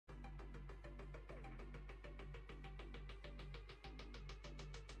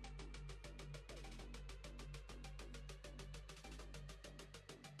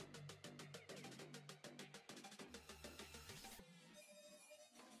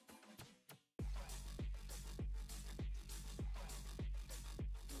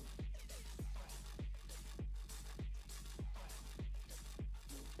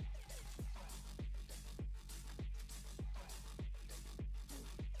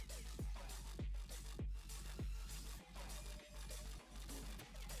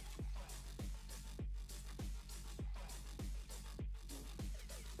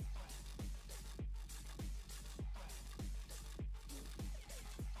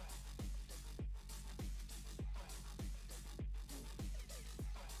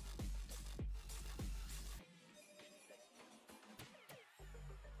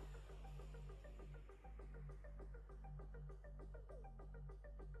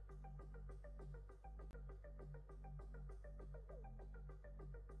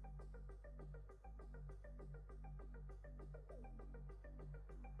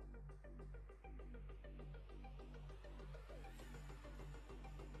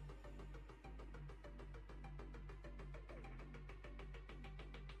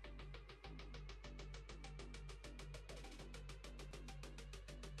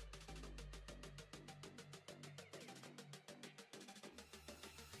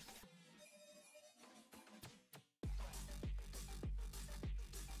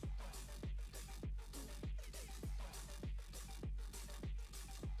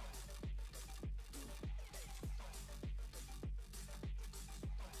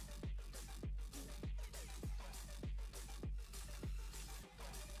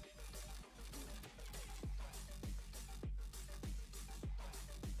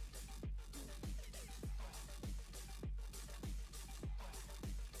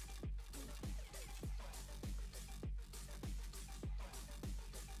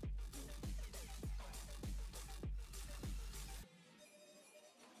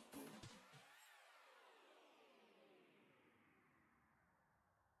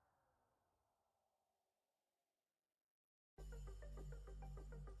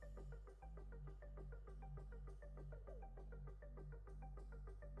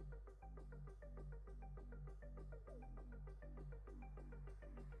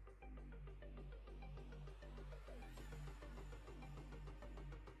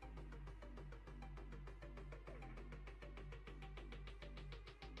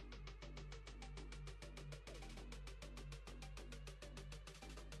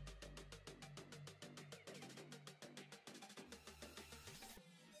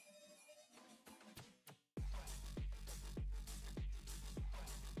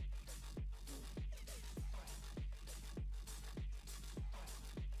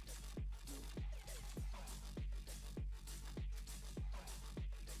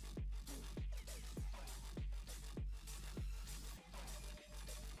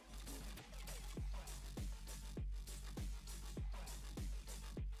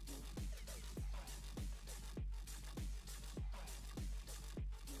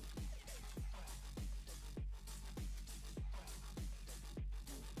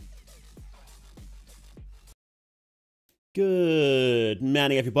Good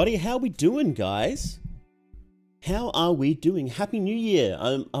morning, everybody. How are we doing, guys? How are we doing? Happy New Year.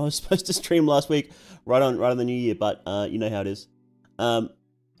 I was supposed to stream last week, right on the New Year, but you know how it is. How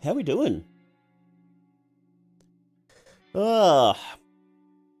are we doing? How's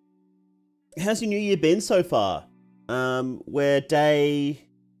your New Year been so far? We're day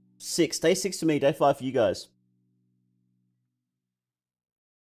 6 for me, day 5 for you guys.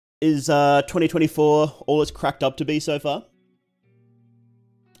 Is 2024 all it's cracked up to be so far?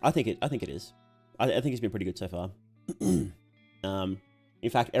 I think it is. I think it's been pretty good so far. In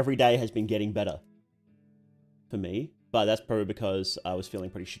fact, every day has been getting better for me, but that's probably because I was feeling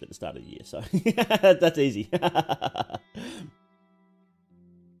pretty shit at the start of the year, so that's easy.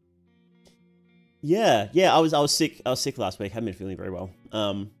 Yeah, I was sick. I was sick last week. I haven't been feeling very well.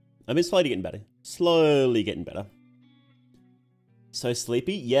 I've been slowly getting better. So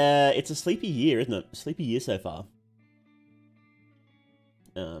sleepy? Yeah, it's a sleepy year, isn't it? Sleepy year so far.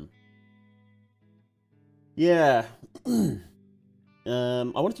 Yeah. I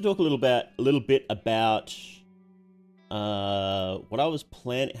wanted to talk a little bit about what I was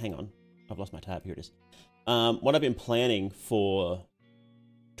planning. Hang on, I've lost my tab. Here it is. What I've been planning for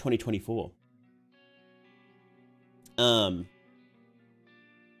 2024. Let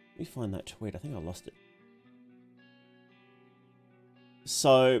me find that tweet. I think I lost it.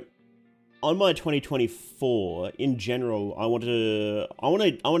 So, on my 2024, in general, I want to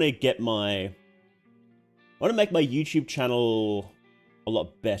make my YouTube channel a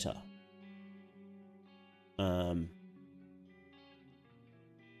lot better.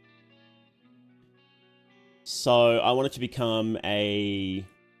 So I want it to become a,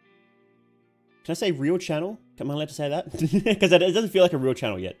 can I say real channel? Am I allowed to say that? Because it doesn't feel like a real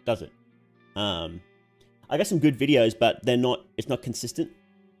channel yet, does it? I got some good videos, but it's not consistent.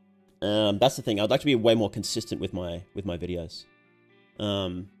 That's the thing. I'd like to be way more consistent with my videos.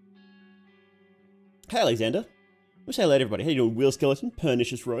 Hey, Alexander. We'll say hello to everybody. How you doing? Wheel Skeleton,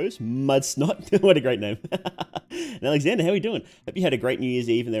 Pernicious Rose, Mud Snot. What a great name. And Alexander, how are you doing? Hope you had a great New Year's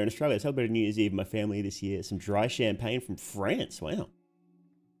Eve in there in Australia. I celebrated New Year's Eve with my family this year. Some dry champagne from France. Wow.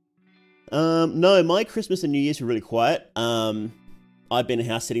 No, my Christmas and New Year's were really quiet. I've been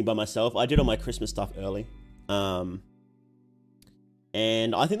house sitting by myself. I did all my Christmas stuff early. And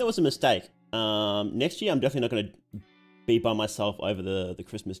I think that was a mistake. Next year, I'm definitely not going to be by myself over the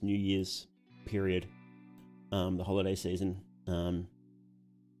Christmas, New Year's period. The holiday season.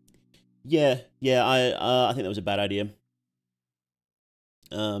 Yeah, I think that was a bad idea.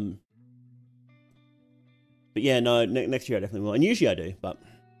 But yeah, no, next year I definitely will. And usually I do, but...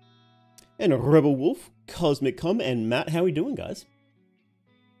 And Rebel Wolf, Cosmic Com, and Matt, how are we doing, guys?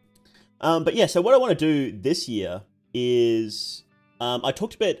 But yeah, so what I want to do this year is... I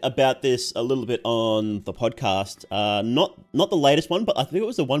talked a bit about this a little bit on the podcast. Not the latest one, but I think it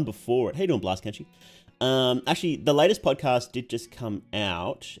was the one before it. How you doing, Blast Country? Actually, the latest podcast did just come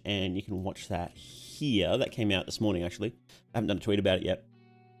out, and you can watch that here. That came out this morning, actually. I haven't done a tweet about it yet.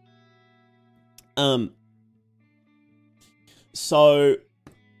 So,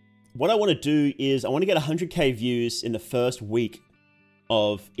 what I want to do is I want to get 100k views in the first week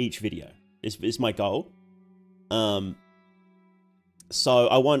of each video. Is my goal. So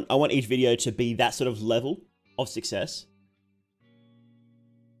I want each video to be that sort of level of success.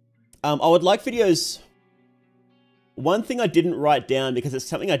 I would like videos. One thing I didn't write down, because it's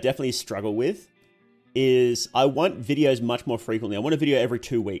something I definitely struggle with, is I want videos much more frequently. I want a video every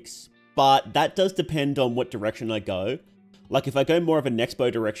 2 weeks, but that does depend on what direction I go. Like if I go more of a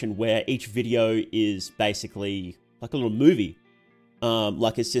Nexpo direction where each video is basically like a little movie,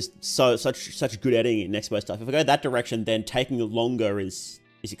 Like it's just such good editing and expo stuff. If I go that direction, then taking longer is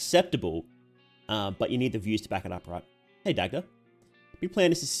acceptable, but you need the views to back it up, right? Hey, Dagda. Big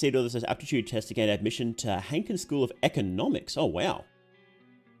plan is to succeed all this as aptitude test to gain admission to Hankin School of Economics. Oh, wow.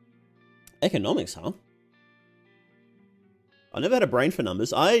 Economics, huh? I never had a brain for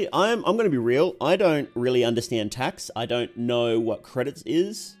numbers. I'm going to be real. I don't really understand tax. I don't know what credits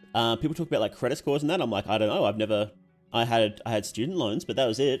is. People talk about like credit scores and that. I'm like, I don't know. I had student loans, but that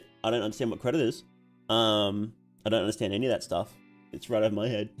was it. I don't understand what credit is. I don't understand any of that stuff. It's right over my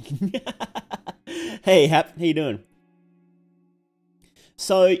head. Hey, Hap, how you doing?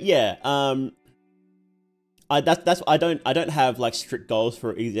 So yeah, I don't have like strict goals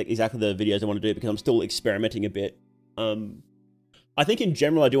for exactly the videos I want to do because I'm still experimenting a bit. I think in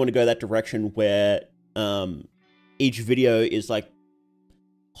general I do want to go that direction where each video is like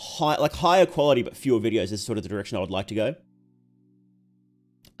higher quality but fewer videos is sort of the direction I would like to go.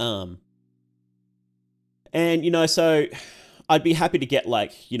 And you know, so I'd be happy to get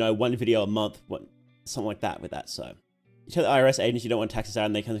like, you know, one video a month, something like that with that. So you tell the IRS agents you don't want taxes out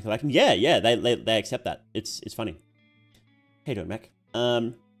and they come to collect them. Yeah, they accept that. It's funny. How you doing, Mac?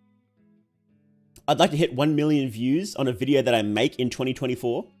 I'd like to hit 1 million views on a video that I make in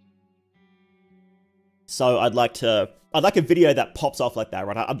 2024. So I'd like a video that pops off like that,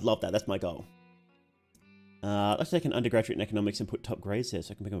 right? I'd love that. That's my goal. I'd like to take an undergraduate in economics and put top grades there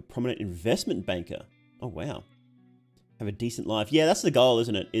so I can become a prominent investment banker. Oh, wow. Have a decent life. Yeah, that's the goal,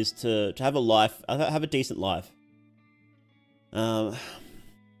 isn't it? Is to have a life, have a decent life.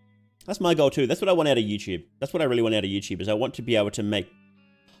 That's my goal too. That's what I want out of YouTube. That's what I really want out of YouTube is I want to be able to make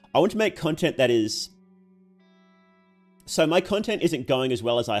content that is... So my content isn't going as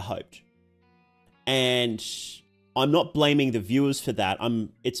well as I hoped. And I'm not blaming the viewers for that.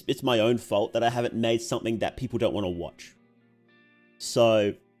 It's my own fault that I haven't made something that people don't want to watch.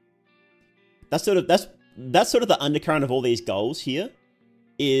 So that's sort of the undercurrent of all these goals here,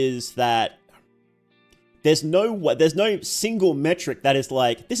 is that there's no single metric that is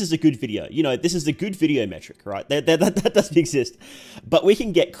like, this is a good video. You know, this is a good video metric, right? That doesn't exist. But we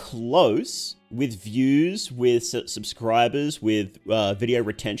can get close with views, with subscribers, with video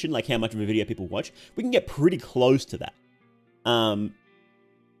retention, like how much of a video people watch. We can get pretty close to that.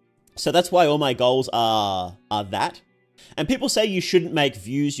 So that's why all my goals are that. And people say you shouldn't make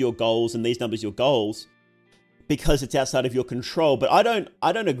views your goals and these numbers your goals because it's outside of your control. But I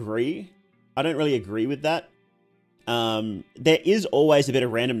don't agree. I don't really agree with that. There is always a bit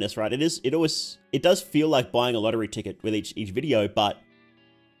of randomness, right? It does feel like buying a lottery ticket with each video, but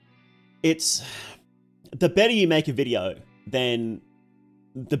it's the better you make a video, then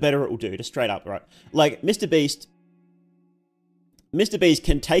the better it will do, just straight up, right? Like Mr. Beast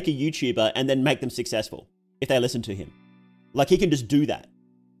can take a YouTuber and then make them successful if they listen to him. Like he can just do that.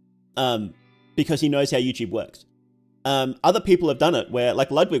 Because he knows how YouTube works. Other people have done it where,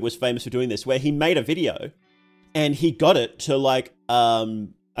 like Ludwig was famous for doing this, where he made a video and he got it to like, I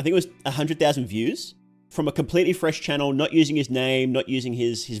think it was 100,000 views from a completely fresh channel, not using his name, not using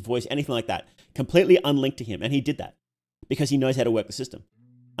his voice, anything like that. Completely unlinked to him. And he did that because he knows how to work the system.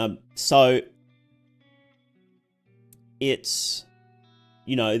 So it's,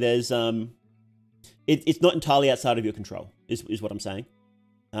 you know, there's, it's not entirely outside of your control is what I'm saying.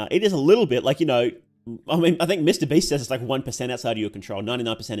 It is a little bit like, you know, I mean, I think Mr. Beast says it's like 1% outside of your control.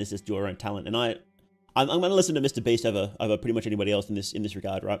 99% is just your own talent. And I'm going to listen to Mr. Beast over pretty much anybody else in this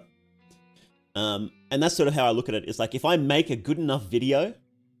regard, right? And that's sort of how I look at it. It's like, if I make a good enough video,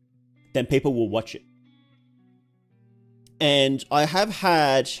 then people will watch it. And I have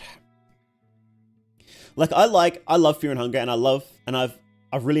had, like, I love Fear and Hunger, and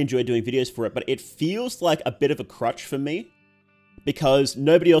I've really enjoyed doing videos for it, but it feels like a bit of a crutch for me because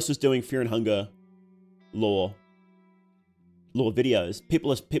nobody else was doing Fear and Hunger lore videos.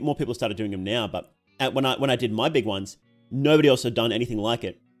 More people started doing them now, but when I did my big ones, nobody else had done anything like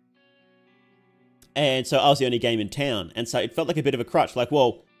it. And so I was the only game in town. And so it felt like a bit of a crutch. Like,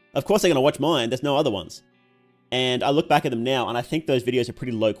 well, of course they're going to watch mine. There's no other ones. And I look back at them now, and I think those videos are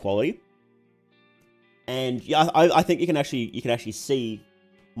pretty low quality. And yeah, I think you can actually see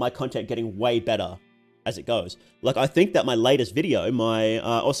my content getting way better as it goes. Like, I think that my latest video,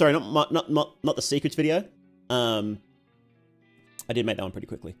 not the secrets video. I did make that one pretty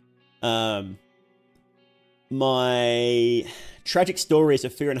quickly. My tragic stories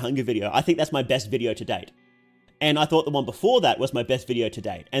of Fear and Hunger video, I think that's my best video to date. And I thought the one before that was my best video to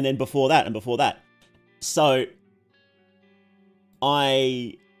date. And then before that, and before that. So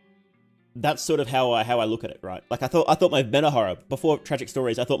that's sort of how I look at it, right? Like I thought my meta horror, before Tragic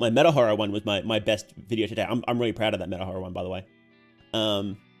Stories, I thought my meta horror one was my best video to date. I'm really proud of that meta horror one, by the way.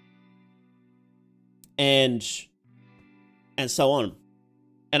 And so on.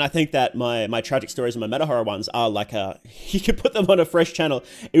 And I think that my tragic stories and my meta horror ones are like you could put them on a fresh channel.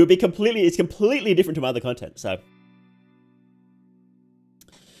 It would be it's completely different to my other content. So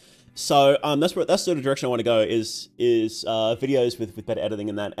that's sort of the direction I want to go is videos with better editing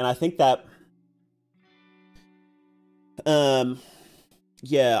and that. And I think that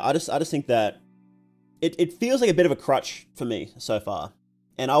yeah, I just think that it feels like a bit of a crutch for me so far.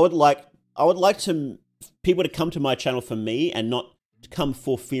 And I would like people to come to my channel for me and not come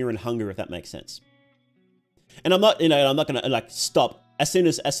for fear and hunger, if that makes sense. And I'm not gonna like stop as soon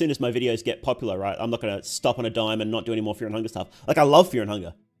as my videos get popular, right? I'm not gonna stop on a dime and not do any more fear and hunger stuff. Like, I love fear and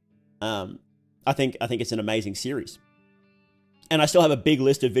hunger. I think it's an amazing series, and I still have a big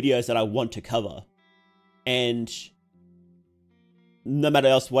list of videos that I want to cover. And no matter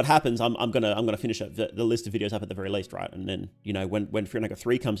else what happens, I'm gonna finish the list of videos up at the very least, right? And then, you know, when Fear and Hunger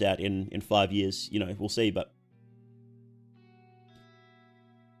 3 comes out in 5 years, you know, we'll see. But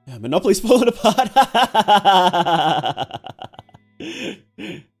yeah, Monopoly's falling apart.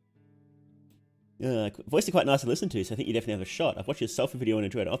 Voice are quite nice to listen to, so I think you definitely have a shot. I've watched your selfie video and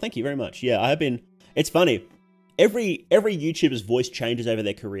enjoyed it. Oh, thank you very much. Yeah, I have been. It's funny. Every YouTuber's voice changes over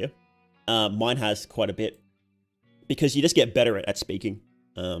their career. Mine has quite a bit, because you just get better at speaking.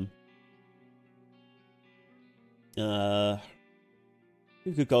 Good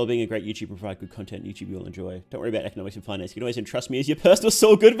goal being a great YouTuber, provide good content YouTube you'll enjoy. Don't worry about economics and finance. You can always entrust me as your personal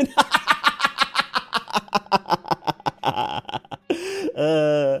Saul Goodman.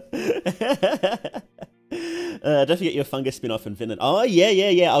 Don't forget your fungus spin-off in Finland. Oh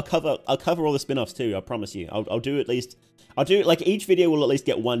yeah. I'll cover all the spin-offs too. I promise you. I'll do like each video will at least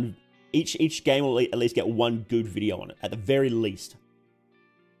get one. Each game will at least get one good video on it, at the very least.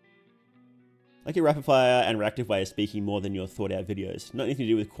 Like your rapid fire and reactive way of speaking more than your thought out videos. Not anything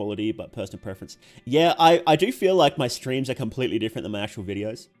to do with quality, but personal preference. Yeah, I do feel like my streams are completely different than my actual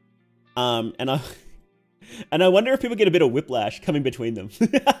videos. And I wonder if people get a bit of whiplash coming between them.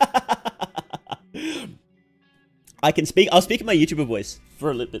 I'll speak in my YouTuber voice for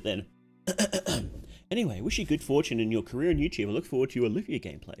a little bit then. Anyway, wish you good fortune in your career on YouTube. I look forward to your Olivia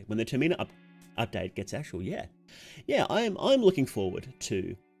gameplay when the Termina update gets actual. Yeah, I'm looking forward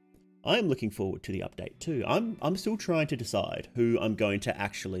to the update too. I'm still trying to decide who I'm going to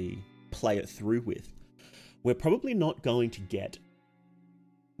actually play it through with. We're probably not going to get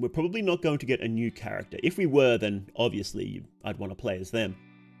a new character. If we were, then obviously I'd want to play as them.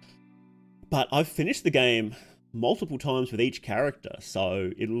 But I've finished the game multiple times with each character,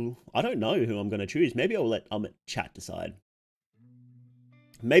 so I don't know who I'm going to choose. Maybe I'll let chat decide.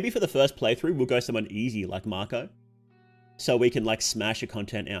 Maybe for the first playthrough, we'll go someone easy like Marco, so we can like smash a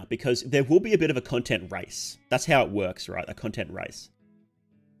content out, because there will be a bit of a content race. That's how it works, right? A content race.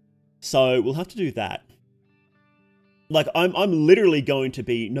 So we'll have to do that. Like, I'm literally going to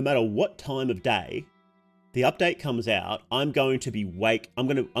be, no matter what time of day the update comes out, I'm going to be I'm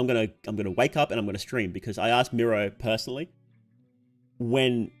gonna wake up and I'm gonna stream, because I asked Miro personally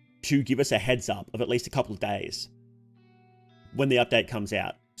to give us a heads up of at least a couple of days when the update comes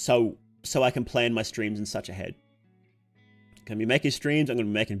out, so I can plan my streams in such ahead. I'm gonna be making streams, I'm gonna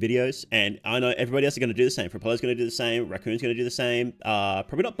be making videos, and I know everybody else is gonna do the same. Propeller's gonna do the same, Raccoon's gonna do the same.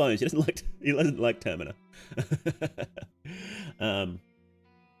 Probably not Bones. He doesn't like Termina.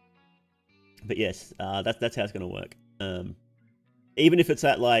 But yes, that's how it's gonna work. Even if it's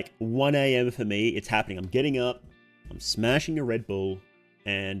at like 1 AM for me, it's happening. I'm getting up, I'm smashing a Red Bull,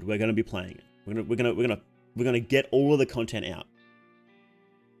 and we're gonna be playing it. We're gonna get all of the content out.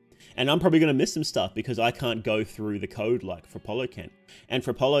 And I'm probably gonna miss some stuff because I can't go through the code like Fropolo can. And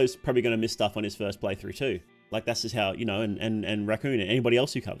Fropolo's probably gonna miss stuff on his first playthrough too. Like, that's just how, you know, and Raccoon and anybody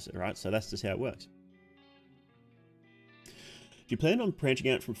else who covers it, right? So that's just how it works. Do you plan on branching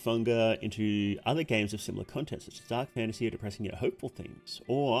out from Funga into other games of similar content, such as dark fantasy or depressing yet hopeful themes?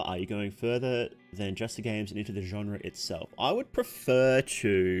 Or are you going further than just the games and into the genre itself? I would prefer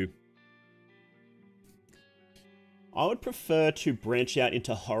to branch out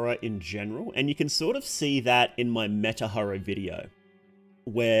into horror in general, and you can sort of see that in my meta horror video,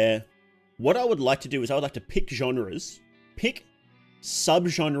 where what I would like to do is I would like to pick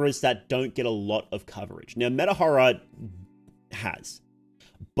sub-genres that don't get a lot of coverage. Now, meta horror has,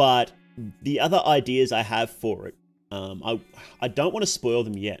 but the other ideas I have for it, I don't want to spoil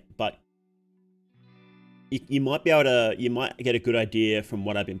them yet, but you might get a good idea from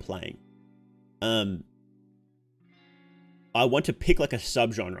what I've been playing. I want to pick like a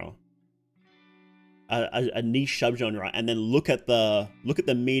subgenre, a niche subgenre, and then look at the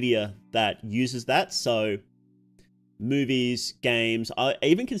media that uses that. So movies, games,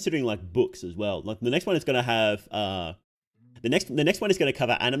 even considering like books as well. Like the next one is going to have the next one is going to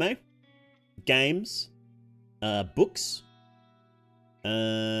cover anime, games, books.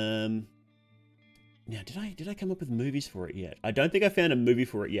 Now, did I come up with movies for it yet? I don't think I found a movie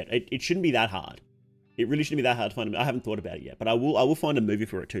for it yet. It shouldn't be that hard. It really shouldn't be that hard to find. I haven't thought about it yet, but I will find a movie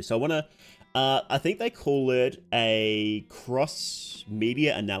for it too. So I want to. I think they call it a cross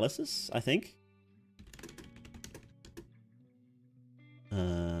media analysis. I think. Let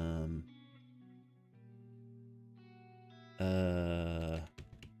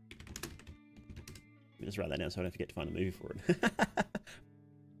me just write that down so I don't forget to find a movie for it.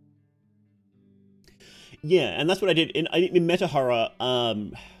 Yeah, and that's what I did in Meta Horror.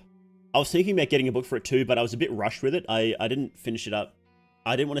 I was thinking about getting a book for it too, but I was a bit rushed with it. I didn't finish it up.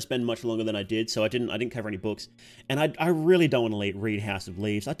 I didn't want to spend much longer than I did, so I didn't cover any books. And I really don't want to read House of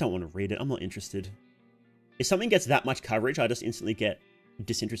Leaves. I don't want to read it. I'm not interested. If something gets that much coverage, I just instantly get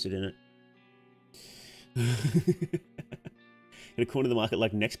disinterested in it. In a corner of the market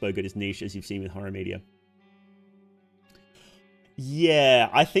like Nexpo got his niche, as you've seen with horror media. Yeah,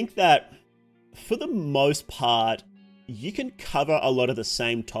 I think that for the most part, you can cover a lot of the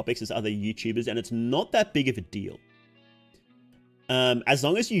same topics as other YouTubers, and it's not that big of a deal. As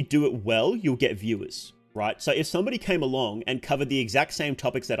long as you do it well, you'll get viewers, right? So if somebody came along and covered the exact same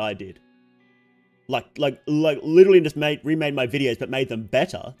topics that I did, like literally just remade my videos but made them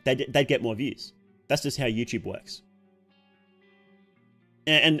better, they'd get more views. That's just how YouTube works.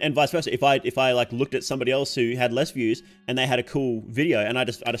 And vice versa. If I like looked at somebody else who had less views and they had a cool video, and I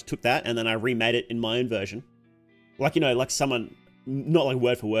just took that and then I remade it in my own version, like, you know, like someone, not like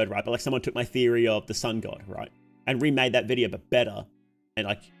word for word, right, but like someone took my theory of the sun god, right, and remade that video but better, and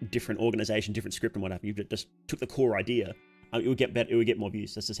like different organization, different script and what have you. You just took the core idea, it would get better, it would get more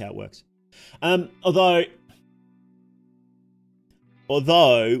views. That's just how it works.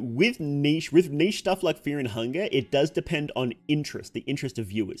 Although with niche stuff like Fear and Hunger, it does depend on interest, the interest of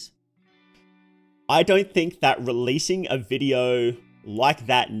viewers. I don't think that releasing a video like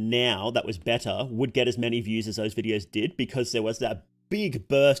that now that was better would get as many views as those videos did, because there was that big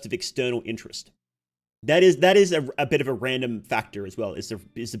burst of external interest. That is a bit of a random factor as well.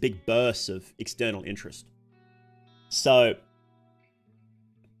 It's a big burst of external interest. So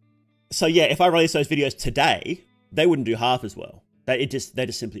yeah, if I release those videos today, they wouldn't do half as well. They just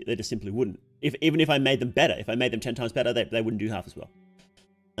simply wouldn't. Even if I made them better, if I made them 10 times better, they wouldn't do half as well.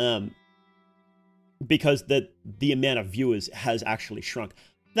 Because the amount of viewers has actually shrunk.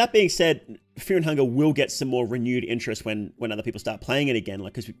 That being said, Fear and Hunger will get some more renewed interest when other people start playing it again,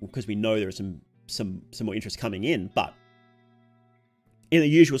 like because we know there's some more interest coming in. But in the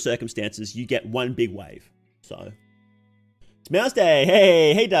usual circumstances, you get one big wave. So it's Mouse Day.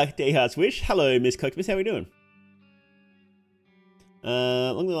 Hey Dark Day Heart Swish. Hello, Miss Coctopus. How are we doing?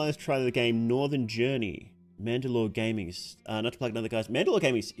 Along the lines, try the game Northern Journey. Mandalore Gaming is not to plug another guys. Mandalore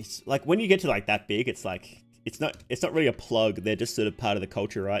Gaming is like, when you get to like that big, it's like it's not really a plug. They're just sort of part of the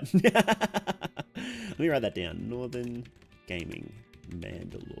culture, right? Let me write that down. Northern Gaming,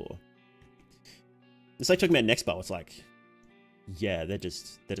 Mandalore. It's like talking about Nexpo. It's like, yeah, they're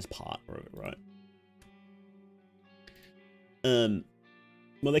just part of it, right?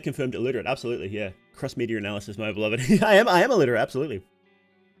 Well, they confirmed illiterate. Absolutely, yeah. Cross-media analysis, my beloved. I am illiterate, absolutely.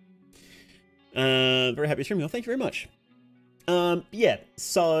 Very happy streaming. Well, thank you very much. Yeah,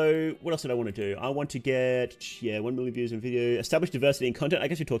 so what else did I want to do? I want to get, 1 million views in video, establish diversity in content. I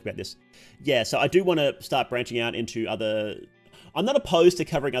guess we talked about this. Yeah, so I do want to start branching out into other... I'm not opposed to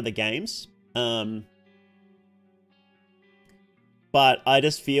covering other games. But I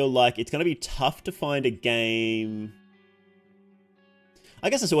just feel like it's going to be tough to find a game... I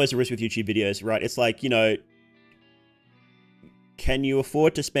guess that's always a risk with YouTube videos, right? It's like, you know, can you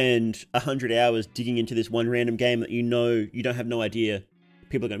afford to spend 100 hours digging into this one random game that you know you don't have no idea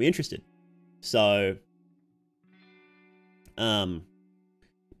people are going to be interested? So, but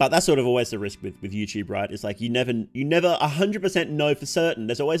that's sort of always the risk with YouTube, right? It's like you never 100% know for certain.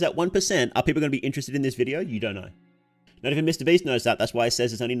 There's always that 1%. Are people going to be interested in this video? You don't know. Not even Mr. Beast knows that. That's why he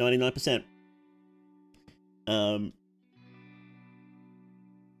says it's only 99%.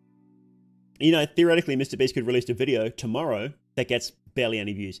 You know, theoretically, Mr. Beast could release a video tomorrow that gets barely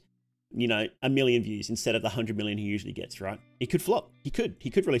any views. You know, 1 million views instead of the 100 million he usually gets, right? He could flop. He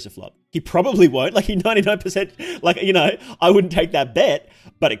could release a flop. He probably won't. Like, he 99%, like, you know, I wouldn't take that bet,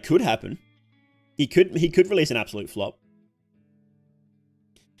 but it could happen. He could release an absolute flop.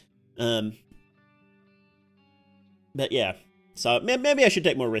 But yeah, so maybe I should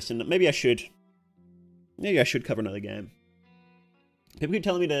take more risks, and maybe I should cover another game. People keep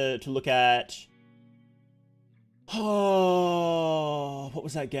telling me to look at Oh, what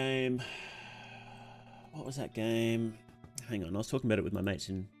was that game? What was that game? Hang on, I was talking about it with my mates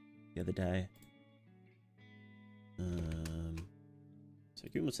the other day. So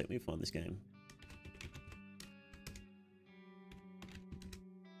give me a sec, let me find this game.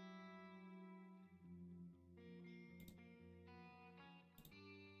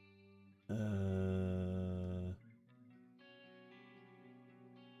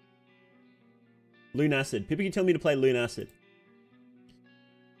 Loon Acid. People can tell me to play Loon Acid.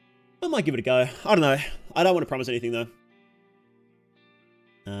 I might give it a go. I don't know. I don't want to promise anything though.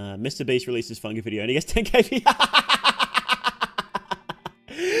 Mr. Beast releases Fungi video and he gets 10k.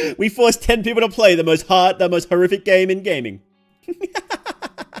 We forced 10 people to play the most horrific game in gaming.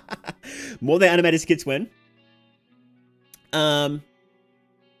 More than animated skits win.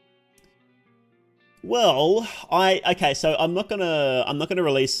 Well, okay, so I'm not gonna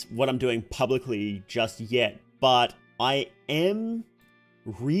release what I'm doing publicly just yet, but I am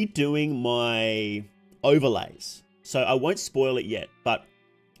redoing my overlays. So I won't spoil it yet, but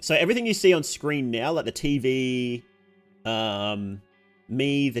so everything you see on screen now, like the TV,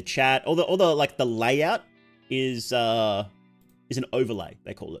 me, the chat, all the like the layout is an overlay,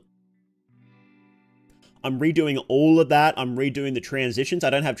 they call it. I'm redoing all of that. I'm redoing the transitions.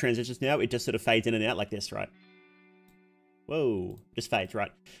 I don't have transitions now. It just sort of fades in and out like this, right? Whoa, just fades,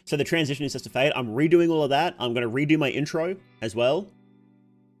 right? So the transition is just a fade. I'm redoing all of that. I'm going to redo my intro as well.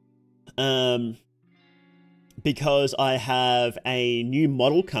 Because I have a new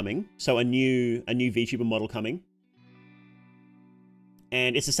model coming. So a new VTuber model coming.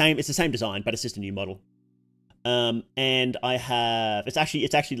 And it's the same design, but it's just a new model. And I have, it'll actually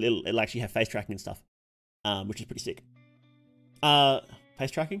have face tracking and stuff. Which is pretty sick.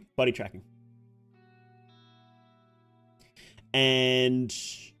 Face tracking? Body tracking. And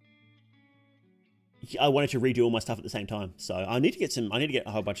I wanted to redo all my stuff at the same time. So I need to get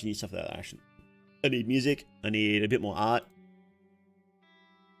a whole bunch of new stuff that actually. I need music. I need a bit more art.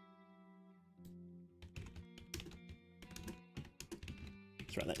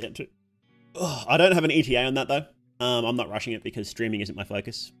 Let's write that down too. Oh, I don't have an ETA on that though. I'm not rushing it because streaming isn't my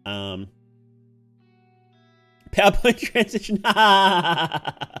focus. PowerPoint transition.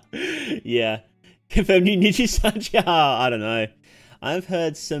 Yeah. Confirm new Nijisaji. I don't know. I've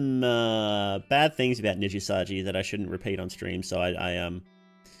heard some bad things about Nijisaji that I shouldn't repeat on stream, so I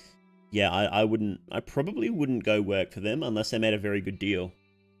probably wouldn't go work for them unless they made a very good deal.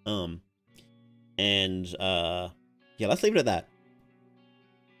 Yeah, let's leave it at that.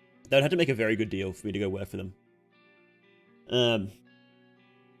 They would have to make a very good deal for me to go work for them.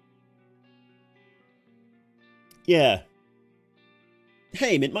 Yeah.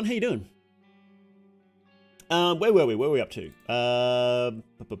 Hey, Mintmon, how you doing? Where were we? Where were we up to?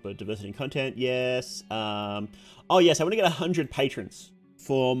 Diversity in content, yes. Oh, yes, I want to get 100 patrons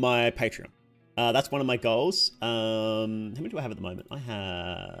for my Patreon. That's one of my goals. How many do I have at the moment? I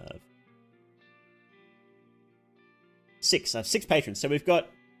have 6. I have 6 patrons, so we've got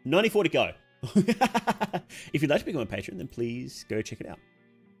 94 to go. If you'd like to become a patron, then please go check it out.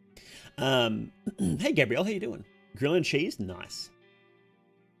 Hey, Gabrielle, how you doing? Grill and cheese? Nice.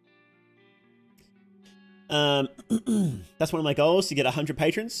 That's one of my goals, to get 100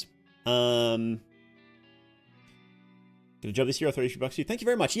 patrons. Get a job this year, I'll throw you $3 to you. Thank you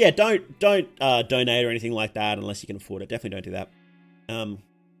very much. Yeah, don't donate or anything like that unless you can afford it. Definitely don't do that.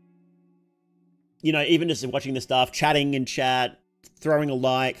 You know, even just watching the stuff, chatting in chat, throwing a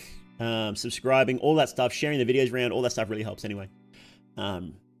like, subscribing, all that stuff, sharing the videos around, all that stuff really helps anyway.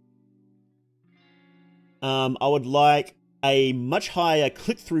 I would like a much higher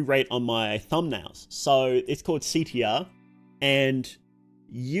click-through rate on my thumbnails. So it's called CTR, and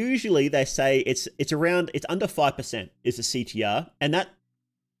usually they say it's under 5% is the CTR, and that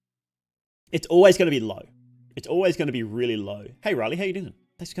it's always going to be low. It's always going to be really low. Hey Riley, how you doing?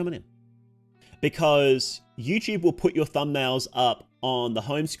 Thanks for coming in. Because YouTube will put your thumbnails up on the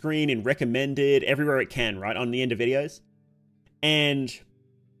home screen and recommended everywhere it can, right? On the end of videos. And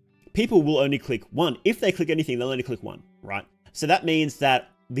people will only click one. If they click anything, they'll only click one, right? So that means that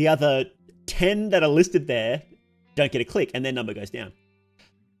the other 10 that are listed there don't get a click and their number goes down.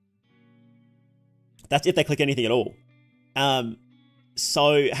 That's if they click anything at all.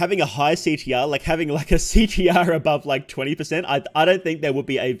 So having a high CTR, like having like a CTR above like 20%, I don't think there would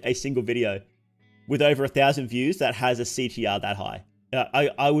be a single video with over 1,000 views that has a CTR that high.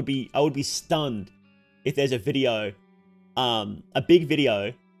 I would be stunned if there's a video, a big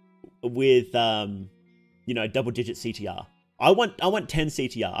video with you know, double-digit CTR. I want 10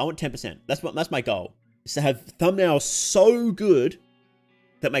 CTR. I want 10%. That's my goal. Is to have thumbnails so good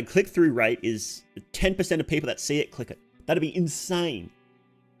that my click-through rate is 10% of people that see it click it. That'd be insane.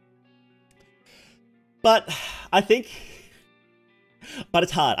 But it's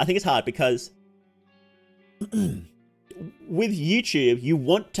hard. I think it's hard because with YouTube, you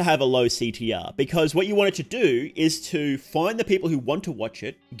want to have a low CTR because what you want it to do is to find the people who want to watch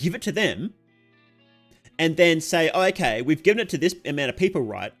it, give it to them, and then say, oh, okay, we've given it to this amount of people,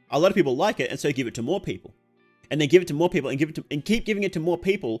 right? A lot of people like it, and so give it to more people. And then give it to more people and keep giving it to more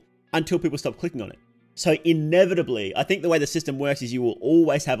people until people stop clicking on it. So inevitably, I think the way the system works is you will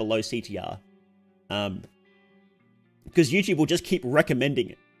always have a low CTR. Because YouTube will just keep recommending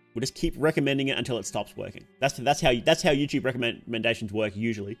it. We'll just keep recommending it until it stops working. That's how YouTube recommendations work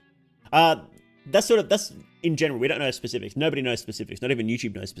usually. That's in general. We don't know specifics. Nobody knows specifics. Not even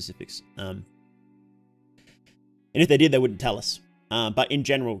YouTube knows specifics. And if they did, they wouldn't tell us. But in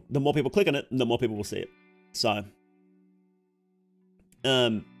general, the more people click on it, the more people will see it. So,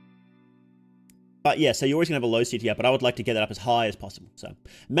 but yeah, so you're always gonna have a low CTR, but I would like to get that up as high as possible. So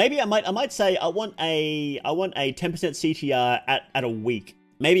maybe I might say I want a 10% CTR at a week.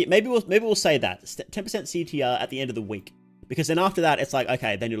 Maybe we'll say that 10% CTR at the end of the week, because then after that it's like,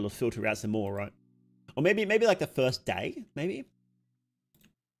 okay, then it'll filter out some more, right? Or maybe like the first day, maybe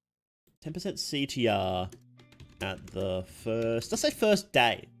 10% CTR at the let's say first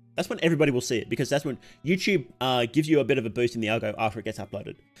day. That's when everybody will see it, because that's when YouTube gives you a bit of a boost in the algo after it gets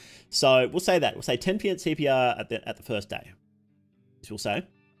uploaded. So we'll say that. We'll say 10% CPR at the first day. This we'll say.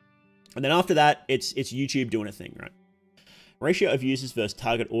 And then after that, it's YouTube doing a thing, right? Ratio of users versus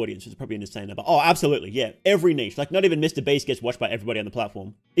target audience is probably an insane number. Oh, absolutely, yeah. Every niche. Like, not even Mr. Beast gets watched by everybody on the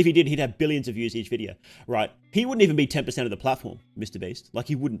platform. If he did, he'd have billions of views each video, right? He wouldn't even be 10% of the platform, Mr. Beast. Like,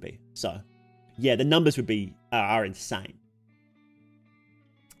 he wouldn't be. So, yeah, the numbers would be are insane.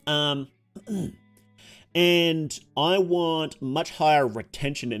 And I want much higher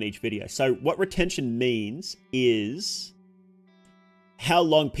retention in each video. So what retention means is how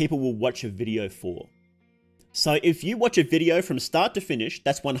long people will watch a video for. So if you watch a video from start to finish,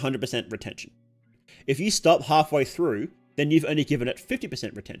 that's 100% retention. If you stop halfway through, then you've only given it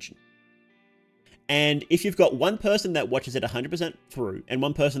 50% retention. And if you've got one person that watches it 100% through and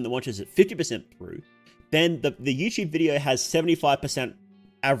one person that watches it 50% through, then the YouTube video has 75%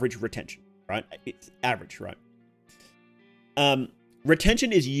 average retention, right? It's average, right?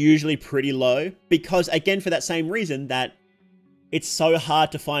 Retention is usually pretty low because, again, for that same reason that it's so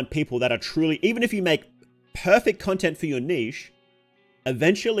hard to find people that are truly, even if you make perfect content for your niche,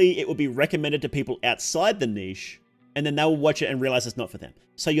 eventually it will be recommended to people outside the niche, and then they will watch it and realize it's not for them.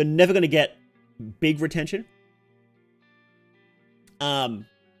 So you're never going to get big retention.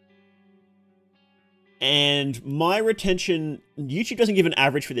 And my retention, YouTube doesn't give an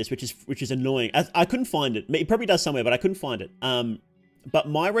average for this, which is annoying. I couldn't find it. It probably does somewhere, but I couldn't find it. But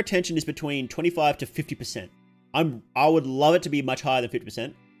my retention is between 25 to 50%. I would love it to be much higher than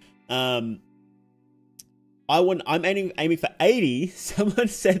 50%. I'm aiming for 80. Someone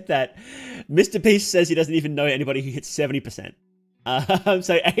said that Mr. Beast says he doesn't even know anybody who hits 70%.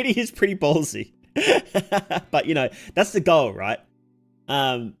 So 80 is pretty ballsy. But you know, that's the goal, right?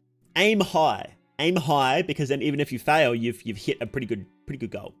 Aim high. Aim high, because then even if you fail, you've hit a pretty good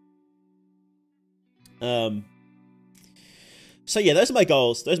goal. So yeah, those are my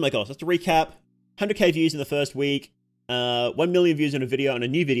goals. Just to recap: 100k views in the first week, 1 million views on a video, on a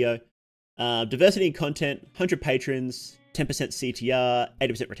new video, diversity in content, 100 patrons, 10% CTR,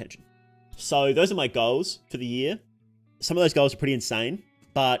 80% retention. So those are my goals for the year. Some of those goals are pretty insane,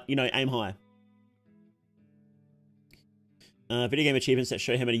 but you know, aim high. Video game achievements that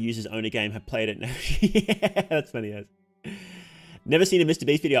show how many users own a game have played it. Yeah, that's funny. Yes. Never seen a Mr.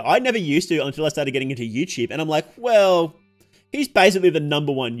 Beast video. I never used to until I started getting into YouTube, and I'm like, well, he's basically the #1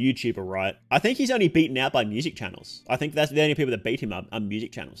 YouTuber, right? I think he's only beaten out by music channels. I think that's the only people that beat him up are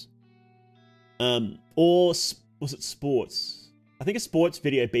music channels. Or was it sports? I think a sports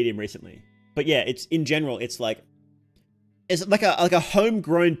video beat him recently. But yeah, it's in general, it's like a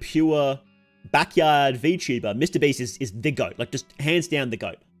homegrown pure backyard VTuber. Mr. Beast is the GOAT, like just hands down the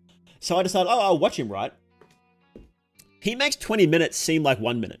GOAT. So I decided, oh, I'll watch him, right? He makes 20 minutes seem like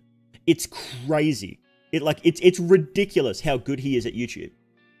 1 minute. It's crazy. It's ridiculous how good he is at YouTube.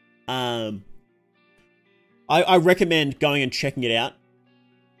 I recommend going and checking it out.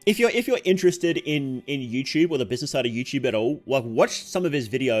 If you're interested in YouTube or the business side of YouTube at all, like watch some of his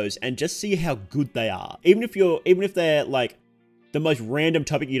videos and just see how good they are. Even if they're like the most random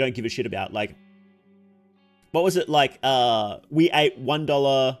topic you don't give a shit about. Like, what was it like? We ate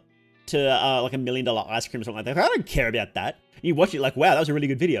 $1 to like $1 million ice cream or something like that. I don't care about that. You watch it like, wow, that was a really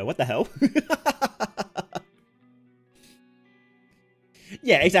good video. What the hell?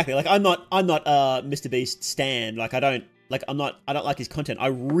 Yeah, exactly. Like I'm not Mr. Beast stan. Like I don't like his content. I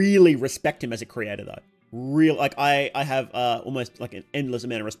really respect him as a creator though. Real like I have almost like an endless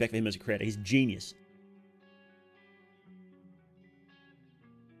amount of respect for him as a creator. He's genius.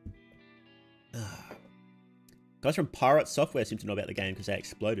 Guys from Pirate Software seem to know about the game because they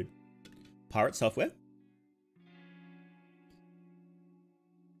exploded. Pirate Software?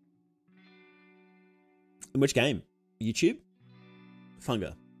 In which game? YouTube?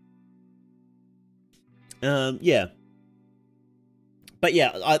 Funga. Yeah. But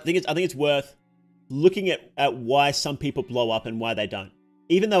yeah, I think it's worth looking at why some people blow up and why they don't.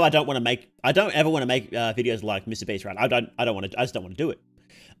 Even though I don't ever want to make videos like Mr. Beast, right? I just don't want to do it.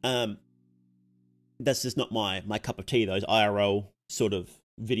 That's just not my cup of tea, those IRL sort of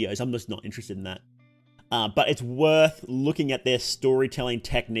videos. I'm just not interested in that. But it's worth looking at their storytelling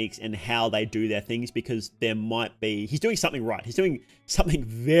techniques and how they do their things, because there might be... He's doing something right. He's doing something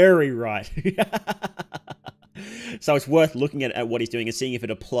very right. So it's worth looking at what he's doing and seeing if it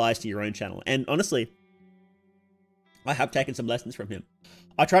applies to your own channel. And honestly, I have taken some lessons from him.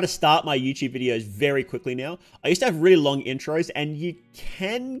 I try to start my YouTube videos very quickly now. I used to have really long intros, and you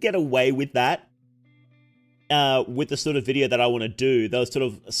can get away with that. With the sort of video that I want to do, those sort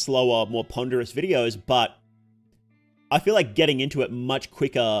of slower, more ponderous videos, but I feel like getting into it much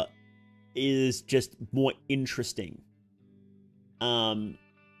quicker is just more interesting.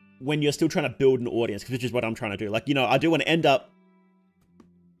 When you're still trying to build an audience, which is what I'm trying to do. Like, you know, I do want to end up,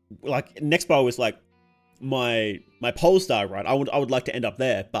 like, Nexpo was like my Polestar, right? I would like to end up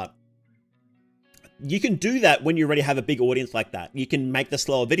there, but you can do that when you already have a big audience like that. You can make the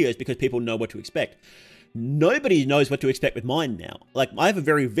slower videos because people know what to expect. Nobody knows what to expect with mine now. Like, I have a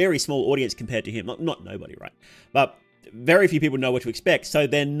very, very small audience compared to him. Not nobody, right? But very few people know what to expect, so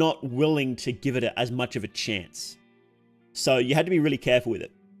they're not willing to give it as much of a chance. So you had to be really careful with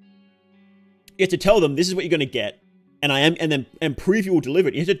it. You have to tell them this is what you're going to get, and prove you will deliver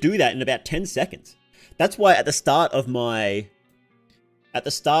it. You have to do that in about 10 seconds. That's why at the start of my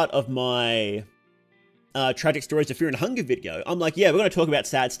Tragic Stories of Fear and Hunger video, I'm like, yeah, we're going to talk about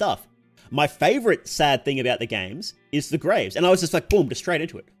sad stuff. My favorite sad thing about the games is the graves. And I was just like, boom, just straight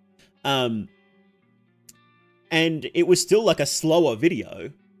into it. And it was still like a slower video.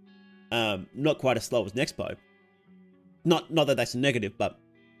 Not quite as slow as Nexpo. Not that that's a negative, but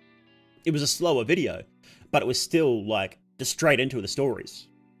it was a slower video. But it was still like just straight into the stories.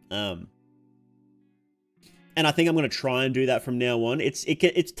 And I think I'm going to try and do that from now on. It's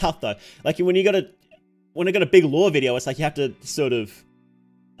tough though. Like when I got a big lore video, it's like you have to sort of...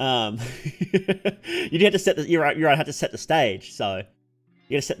 you'd have to set the you're have to set the stage, so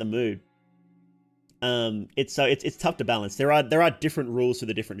you gotta set the mood. It's tough to balance. There are different rules for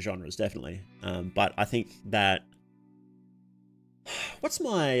the different genres, definitely. But I think that what's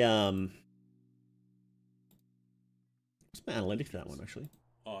my analytics for that one actually?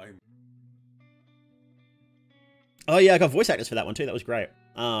 Oh yeah, I got voice actors for that one too. That was great.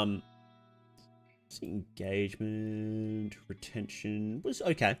 Engagement, retention was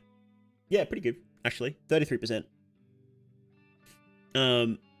okay. Yeah, pretty good, actually. 33%.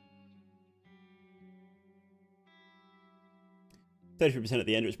 33% at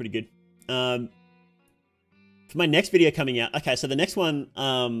the end, it was pretty good. For my next video coming out, okay, so the next one,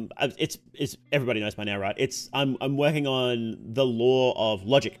 it's everybody knows by now, right? I'm working on the lore of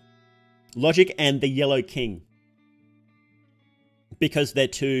Logic and the Yellow King, because they're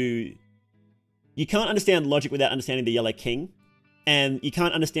two. You can't understand Logic without understanding the Yellow King, and you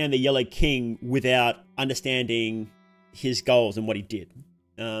can't understand the Yellow King without understanding his goals and what he did.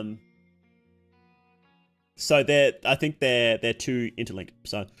 So I think they're two interlinked.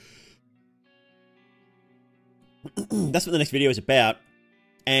 So that's what the next video is about.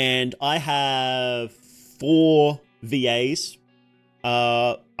 And I have 4 VAs.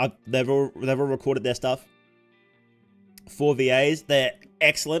 They've all recorded their stuff. 4 VAs. They're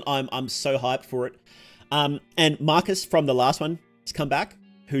excellent. I'm so hyped for it. And Marcus from the last one has come back,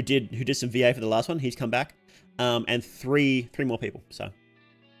 who did some VA for the last one. He's come back. And three more people. So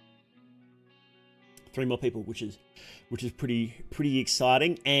 3 more people, which is pretty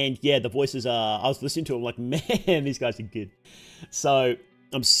exciting. And yeah, the voices are, I was listening to them like, man, these guys are good. So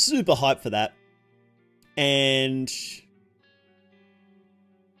I'm super hyped for that. And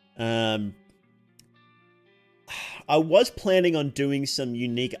I was planning on doing some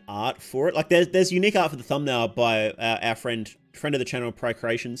unique art for it. Like there's unique art for the thumbnail by our friend of the channel, Pro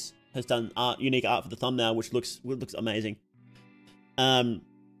Creations, has done unique art for the thumbnail, which looks amazing.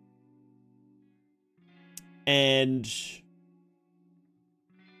 And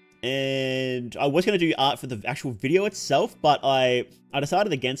and I was going to do art for the actual video itself, but I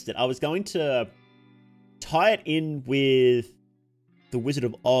decided against it. I was going to tie it in with the Wizard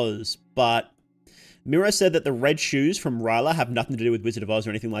of Oz, but Mira said that the red shoes from Ryla have nothing to do with Wizard of Oz or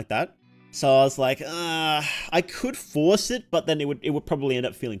anything like that. So I was like, I could force it, but then it would probably end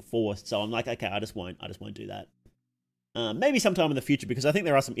up feeling forced. So I'm like, okay, I just won't do that. Maybe sometime in the future, because I think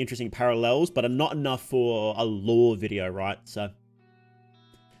there are some interesting parallels, but not enough for a lore video, right? So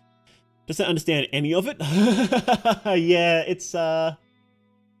doesn't understand any of it. Yeah, it's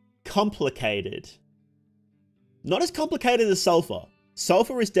complicated. Not as complicated as Sulfur.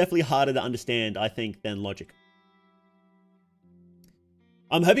 Sulfur is definitely harder to understand, I think, than Logic.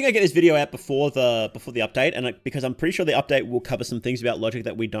 I'm hoping I get this video out before the update, and because I'm pretty sure the update will cover some things about Logic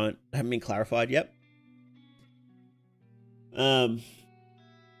that haven't been clarified yet.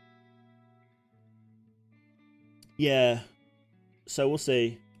 Yeah. So we'll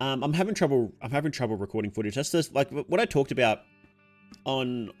see. I'm having trouble recording footage. That's just like what I talked about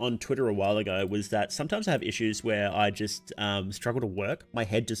on Twitter a while ago, was that sometimes I have issues where I just struggle to work. My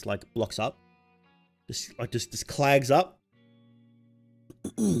head just like blocks up. Just clags up.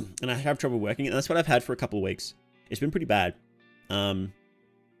 And I have trouble working, and that's what I've had for a couple of weeks. It's been pretty bad. So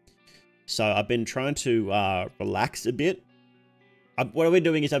I've been trying to relax a bit. What I've been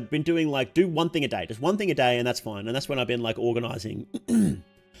doing is I've been doing like, do one thing a day. Just one thing a day, and that's fine. And that's when I've been like organizing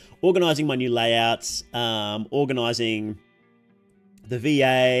organizing my new layouts, organizing the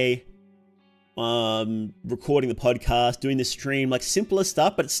VA, recording the podcast, doing the stream, like simpler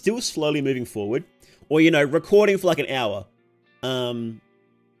stuff, but it's still slowly moving forward. Or, you know, recording for like an hour.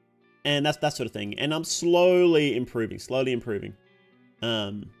 And that's that sort of thing. And I'm slowly improving.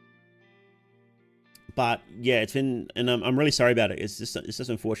 But yeah, it's been, and I'm really sorry about it. It's just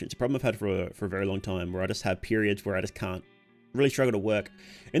unfortunate. It's a problem I've had for a very long time, where I just have periods where I just can't really struggle to work.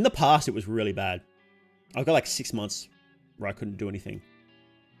 In the past, it was really bad. I've got like 6 months where I couldn't do anything.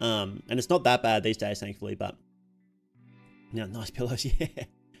 And it's not that bad these days, thankfully, but yeah, nice pillows. Yeah.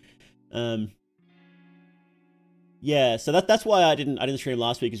 Yeah, so that's why I didn't stream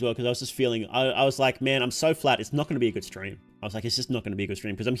last week as well, because I was just feeling, I was like, man, I'm so flat, it's not going to be a good stream. I was like, it's just not going to be a good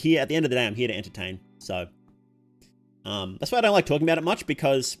stream, because I'm here, at the end of the day, I'm here to entertain. So, that's why I don't like talking about it much,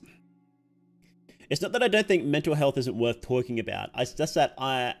 because it's not that I don't think mental health isn't worth talking about. It's just that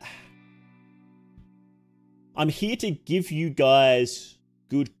I'm here to give you guys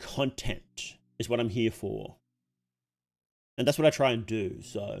good content, is what I'm here for. And that's what I try and do,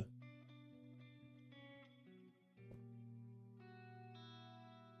 so.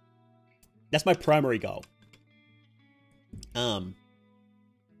 That's my primary goal.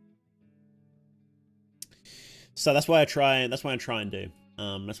 So that's why I try and do.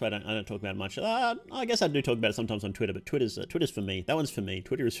 That's why I don't talk about it much. I guess I do talk about it sometimes on Twitter, but Twitter's for me. That one's for me.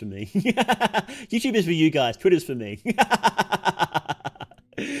 Twitter is for me. YouTube is for you guys. Twitter's for me.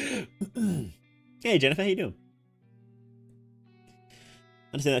 Hey Jennifer, how you doing?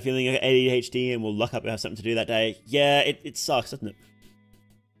 Understand that feeling of ADHD and we'll lock up and have something to do that day. Yeah, it sucks, doesn't it?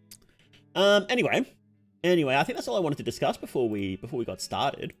 Anyway, I think that's all I wanted to discuss before we got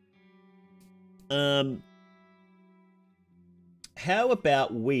started. How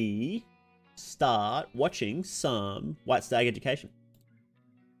about we start watching some White Stag Education?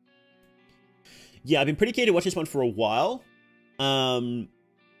 Yeah, I've been pretty keen to watch this one for a while.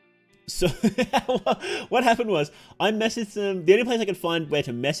 So what happened was I messaged them. The only place I could find where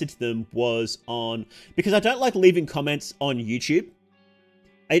to message them was on, because I don't like leaving comments on YouTube.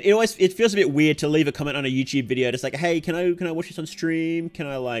 It feels a bit weird to leave a comment on a YouTube video, just like, hey, can I watch this on stream? Can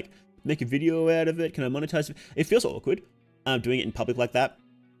I like make a video out of it? Can I monetize it? It feels awkward, doing it in public like that.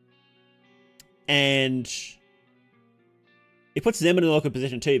 And it puts them in an awkward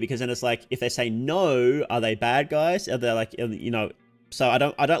position too, because then it's like, if they say no, are they bad guys? Are they like, you know, so I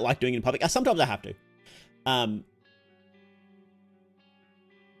don't like doing it in public. Sometimes I have to.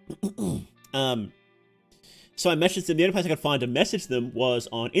 So I messaged them. The only place I could find to message them was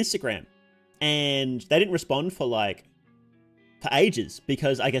on Instagram. And they didn't respond for ages,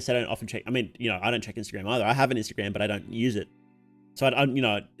 because I guess I don't often check. I mean, you know, I don't check Instagram either. I have an Instagram, but I don't use it. So I you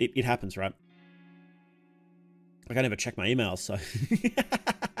know, it happens, right? Like, I never check my emails, so.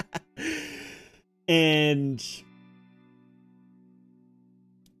 And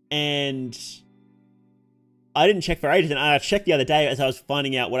I didn't check for ages, and I checked the other day as I was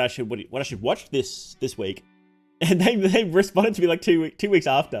finding out what I should watch this week. And they responded to me like 2 weeks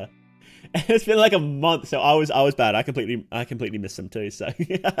after. And it's been like a month, so I was bad. I completely missed them too. So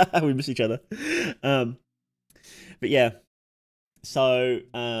we miss each other. But yeah. So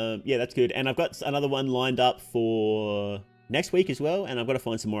yeah, that's good. And I've got another one lined up for next week as well, and I've got to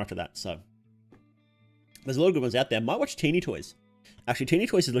find some more after that. So there's a lot of good ones out there. Might watch Teeny Toys. Actually, Teeny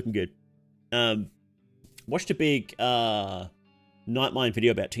Toys is looking good. Watched a big Nightmind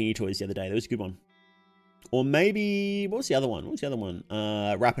video about Teeny Toys the other day. That was a good one. Or maybe, what was the other one?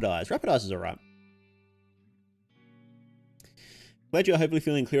 Rapid Eyes. Rapid Eyes is alright. Glad you're hopefully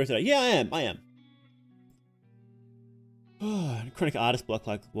feeling clearer today. Yeah, I am. Chronic artist block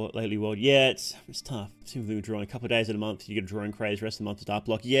like lately, world. Yeah, it's tough. Simply drawing a couple of days in a month, you get a drawing craze. Rest of the month is art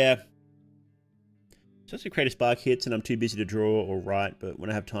block. Yeah. Just to create a spark hits, and I'm too busy to draw or write. But when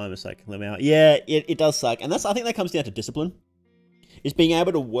I have time, it's like let me out. Yeah, it does suck, and I think that comes down to discipline. Is being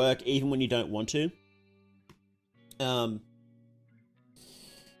able to work even when you don't want to.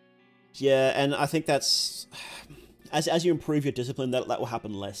 Yeah, and I think that's as you improve your discipline, that will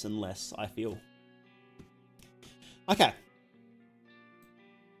happen less and less, I feel. Okay.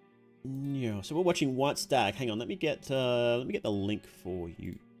 Yeah, so we're watching White Stag. Hang on, let me get the link for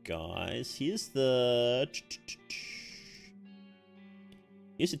you guys. Here's the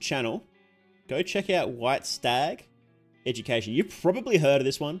channel. Go check out White Stag Education. You've probably heard of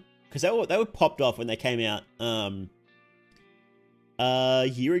this one because they were popped off when they came out a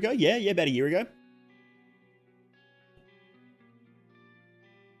year ago. Yeah, about a year ago.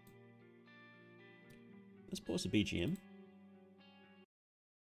 Let's pause the BGM.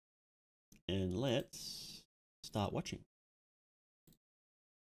 And let's start watching.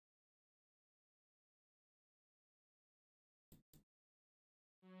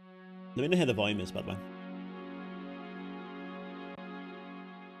 Let me know how the volume is, by the way.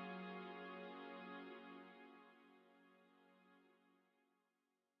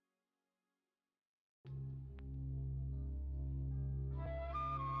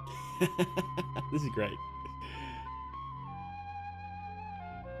 This is great.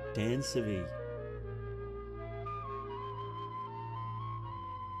 Dan Savvy.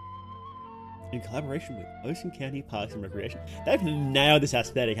 In collaboration with Ocean County Parks and Recreation. They've nailed this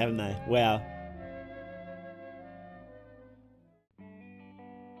aesthetic, haven't they? Wow.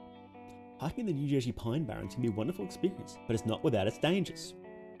 Hiking the New Jersey Pine Barrens can be a wonderful experience, but it's not without its dangers.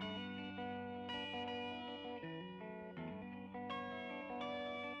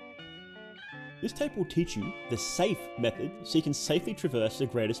 This tape will teach you the safe method so you can safely traverse the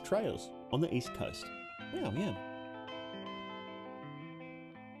greatest trails on the East Coast. Wow, yeah.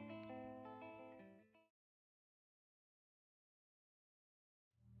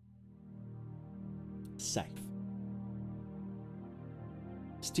 Safe.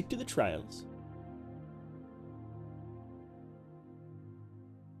 Stick to the trails.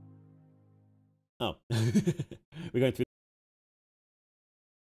 Oh. We're going through.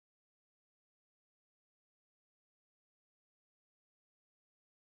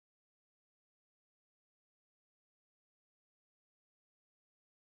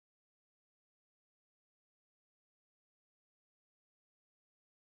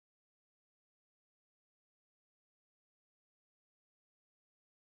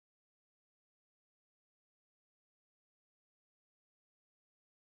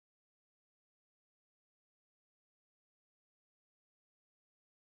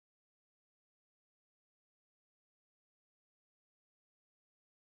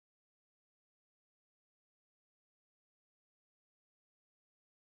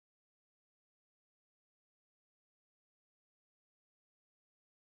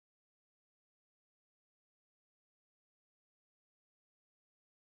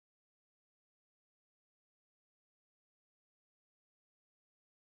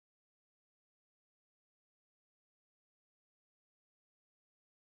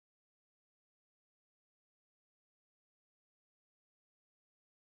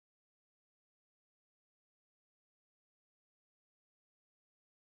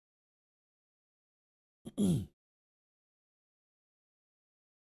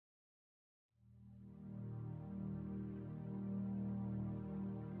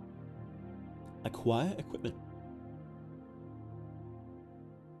 Acquire equipment.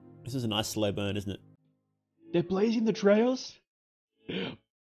 This is a nice slow burn, isn't it? They're blazing the trails? On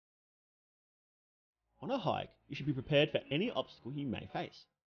a hike, you should be prepared for any obstacle you may face.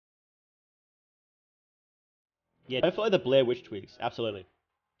 Yeah, don't follow the Blair Witch twigs, absolutely.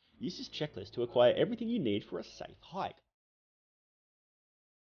 Use this checklist to acquire everything you need for a safe hike.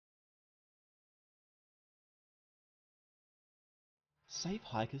 Safe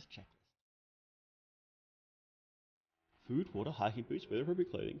Hiker's Checklist. Food, water, hiking boots, weather appropriate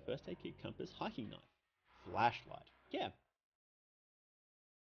clothing, first aid kit, compass, hiking knife, flashlight. Yeah.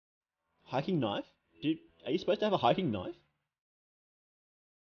 Hiking knife? Are you supposed to have a hiking knife?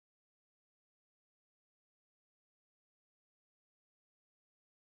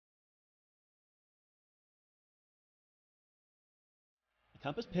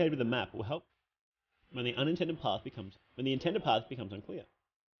 Compass paired with a map will help when the intended path becomes unclear.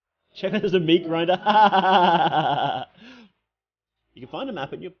 Check out there's a meat grinder. You can find a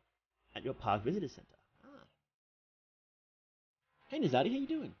map at your park visitor center. Ah. Hey Nizadi, how you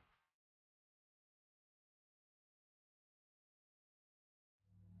doing?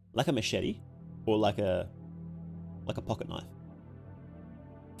 Like a machete, or like a pocket knife.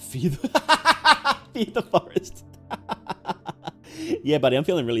 Fear the forest. Yeah, buddy, I'm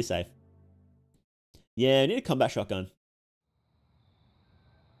feeling really safe. Yeah, I need a combat shotgun.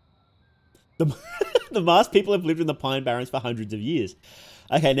 The masked people have lived in the Pine Barrens for hundreds of years.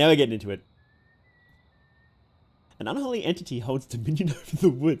 Okay, now we're getting into it. An unholy entity holds dominion over the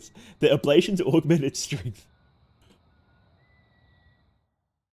woods. The oblations augment its strength.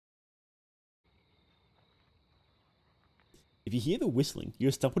 If you hear the whistling, you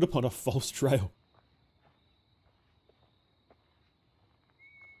have stumbled upon a false trail.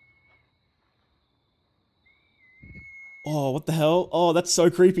 Oh, what the hell? Oh, that's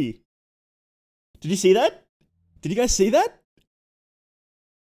so creepy. Did you see that? Did you guys see that?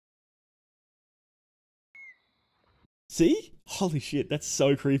 See? Holy shit, that's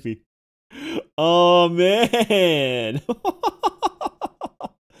so creepy. Oh, man.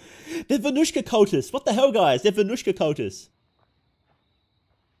 They're Venushka cultists. What the hell, guys? They're Venushka cultists.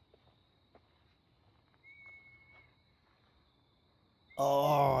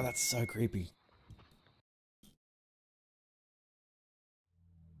 Oh, that's so creepy.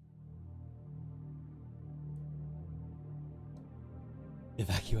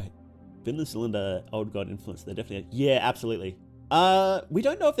 Evacuate. Finland cylinder, old god influence. They're definitely... Yeah, absolutely. We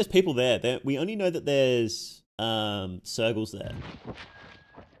don't know if there's people there. We only know that there's circles there.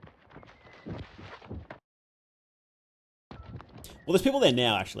 Well, there's people there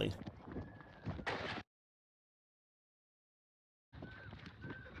now, actually.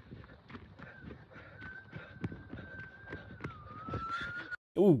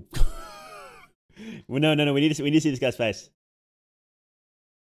 Ooh. Well, no. We need to see this guy's face.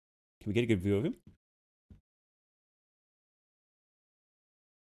 Can we get a good view of him?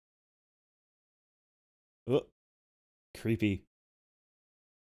 Oh, creepy.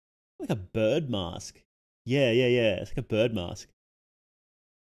 Like a bird mask. Yeah. It's like a bird mask.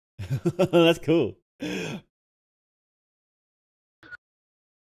 That's cool.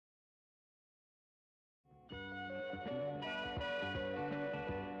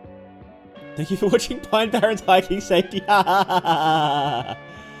 Thank you for watching Pine Barrens Hiking Safety.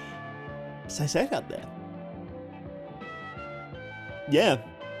 Stay safe out there. Yeah.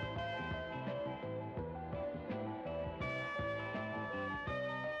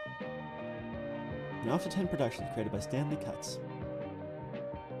 The After 10 production is created by Stanley Cutts.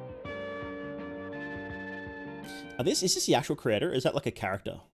 Is this the actual creator? Or is that like a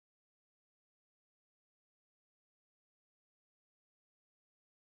character?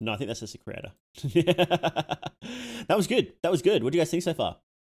 No, I think that's just a creator. That was good. That was good. What do you guys think so far?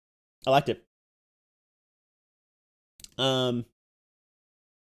 I liked it.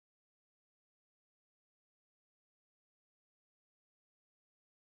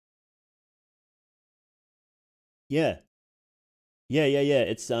 Yeah.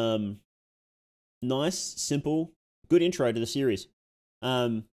 It's nice, simple, good intro to the series.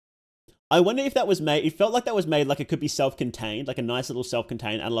 I wonder if that was made, it felt like that was made like it could be self-contained, like a nice little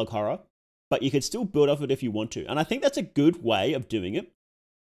self-contained analog horror, but you could still build off it if you want to. And I think that's a good way of doing it.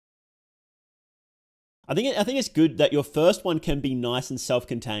 I think it's good that your first one can be nice and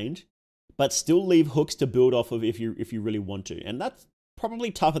self-contained, but still leave hooks to build off of if you really want to. And that's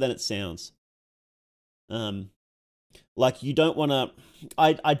probably tougher than it sounds. Like you don't want to.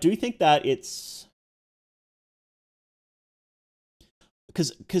 I do think that it's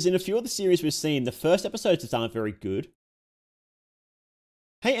because in a few of the series we've seen, the first episodes just aren't very good.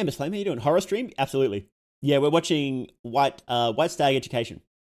 Hey, Embers Flame, how you doing? Horror stream? Absolutely. Yeah, we're watching White Stag Education.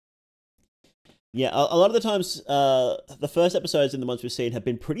 Yeah, a lot of the times, the first episodes and the ones we've seen have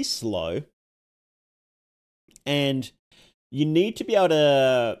been pretty slow. And you need to be able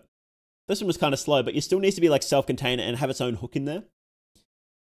to... This one was kind of slow, but it still needs to be like self-contained and have its own hook in there.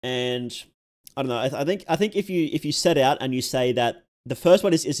 And I don't know, I think if you set out and you say that the first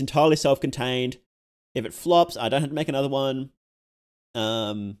one is entirely self-contained, if it flops, I don't have to make another one.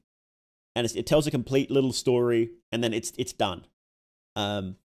 And it tells a complete little story, and then it's done.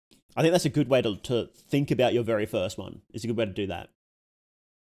 I think that's a good way to think about your very first one. It's a good way to do that.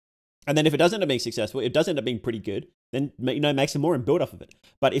 And then if it does end up being successful, it does end up being pretty good, then make some more and build off of it.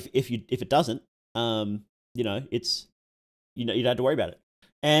 But if it doesn't, you don't have to worry about it.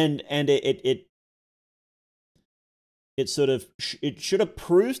 And it sort of it should have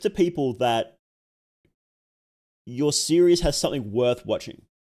proves to people that your series has something worth watching.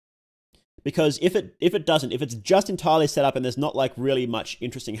 Because if it doesn't, if it's just entirely set up and there's not like really much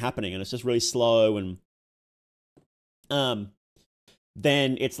interesting happening and it's just really slow and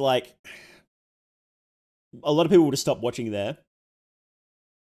then it's like a lot of people will just stop watching there.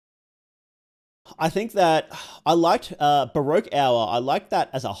 I think that I liked Baroque Hour. I liked that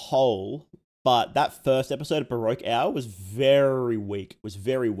as a whole, but that first episode of Baroque Hour was very weak.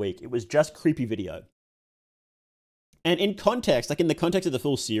 It was just creepy video. And in context, like in the context of the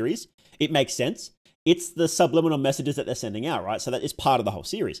full series, it makes sense. It's the subliminal messages that they're sending out, right? So that is part of the whole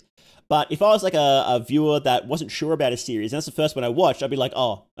series. But if I was like a viewer that wasn't sure about a series, and that's the first one I watched, I'd be like,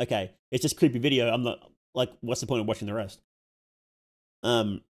 oh, okay, it's just creepy video. I'm not like, what's the point of watching the rest?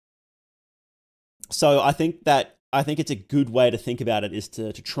 So I think it's a good way to think about it is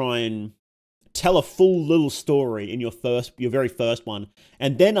to try and tell a full little story in your very first one,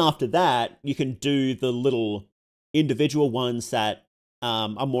 and then after that you can do the little individual ones that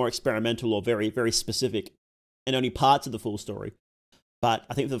are more experimental or very, very specific and only parts of the full story. But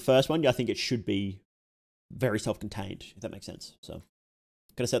I think for the first one, I think it should be very self-contained, if that makes sense. So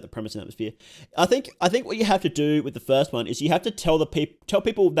gotta set the premise and atmosphere. I think what you have to do with the first one is you have to tell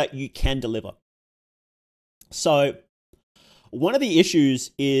people that you can deliver. So one of the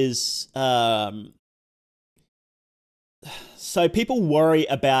issues is so people worry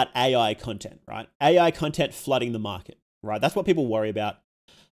about AI content, right? AI content flooding the market, right? That's what people worry about.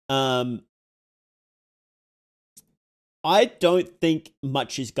 I don't think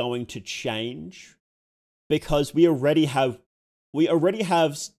much is going to change because we already have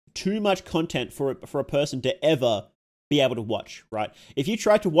too much content for a person to ever be able to watch, right? If you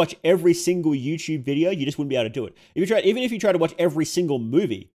tried to watch every single YouTube video, you just wouldn't be able to do it. Even if you tried to watch every single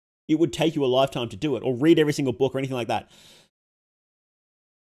movie, it would take you a lifetime to do it, or read every single book or anything like that.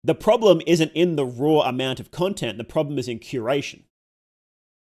 The problem isn't in the raw amount of content. The problem is in curation.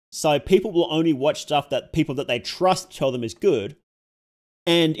 So people will only watch stuff that people that they trust tell them is good.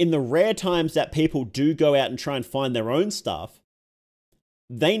 And in the rare times that people do go out and try and find their own stuff,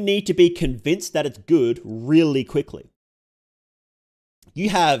 they need to be convinced that it's good really quickly. You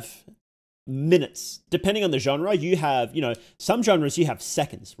have minutes, depending on the genre. You have, some genres you have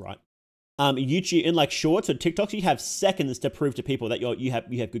seconds, right? YouTube, in like shorts or TikToks, you have seconds to prove to people that you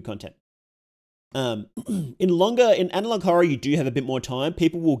have good content. In analog horror, you do have a bit more time.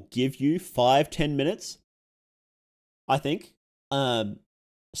 People will give you 5-10 minutes, I think.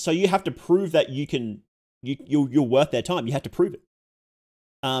 So you have to prove that you're worth their time. You have to prove it.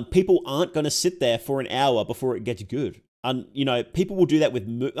 People aren't going to sit there for an hour before it gets good. And people will do that with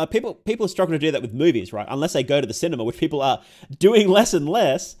people struggle to do that with movies, right? Unless they go to the cinema, which people are doing less and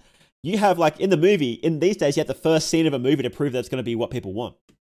less. You have like in these days, you have the first scene of a movie to prove that it's going to be what people want.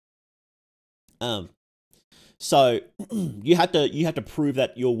 So you have to prove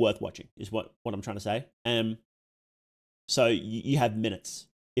that you're worth watching is what I'm trying to say. So you have minutes,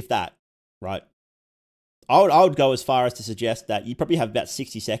 if that, right? I would go as far as to suggest that you probably have about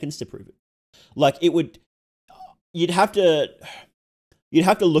 60 seconds to prove it. Like you'd have to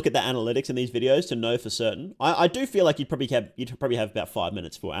look at the analytics in these videos to know for certain. I do feel like you'd probably have about 5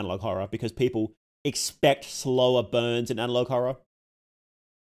 minutes for analog horror because people expect slower burns in analog horror.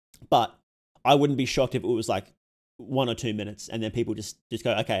 But I wouldn't be shocked if it was like 1 or 2 minutes and then people just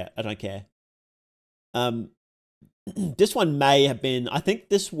go, okay, I don't care. This one may have been, I think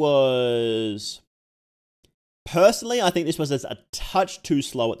this was a touch too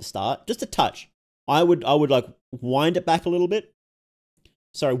slow at the start. Just a touch. I would like wind it back a little bit.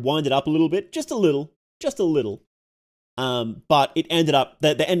 Sorry, wind it up a little bit. Just a little. But it ended up,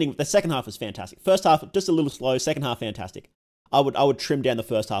 the second half was fantastic. First half, just a little slow. Second half, fantastic. I would trim down the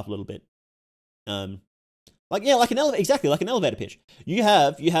first half a little bit. Like an elevator pitch. You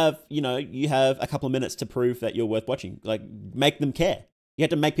have a couple of minutes to prove that you're worth watching. Like, make them care. You have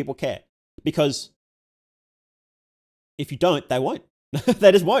to make people care. Because if you don't, they won't.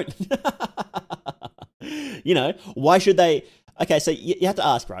 They just won't. Why should they? Okay, so you have to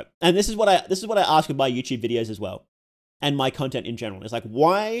ask, right? And this is what I ask with my YouTube videos as well, and my content in general. It's like,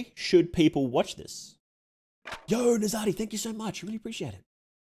 why should people watch this? Yo, Nazadi, thank you so much. I really appreciate it.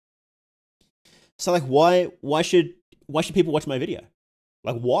 So like, why should people watch my video?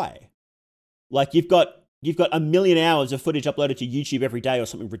 Like, why? Like, you've got 1 million hours of footage uploaded to YouTube every day or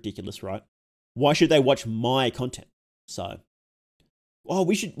something ridiculous, right? Why should they watch my content? So,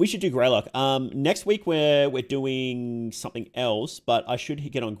 we should do Greylock. Next week we're doing something else, but I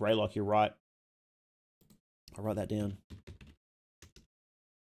should get on Greylock. You're right. I'll write that down.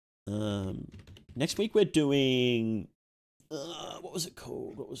 Next week we're doing What was it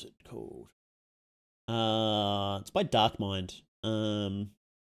called? What was it called? It's by Darkmind. What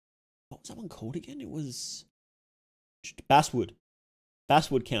was that one called again? It was Basswood.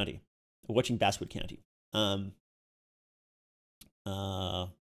 Basswood County. We're watching Basswood County.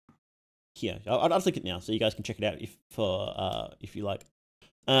 Here, I'll link it now so you guys can check it out if you like.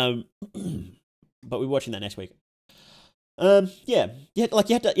 But we're watching that next week. Yeah, you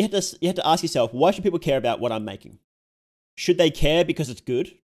have to ask yourself, why should people care about what I'm making? Should they care because it's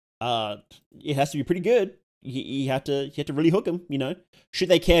good? It has to be pretty good. You have to really hook them, you know. Should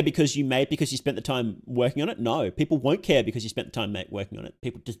they care because you spent the time working on it? No, people won't care because you spent the time working on it.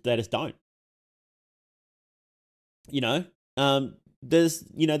 They just don't. You know, there's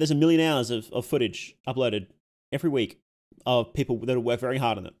a million hours of footage uploaded every week of people that work very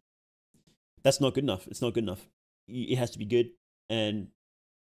hard on it. That's not good enough. It's not good enough. It has to be good, and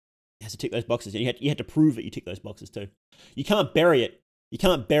it has to tick those boxes. And you have to prove that you tick those boxes too. You can't bury it. You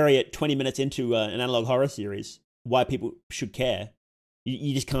can't bury it 20 minutes into an analog horror series. Why people should care?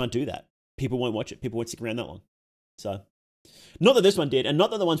 You just can't do that. People won't watch it. People won't stick around that long. So, not that this one did, and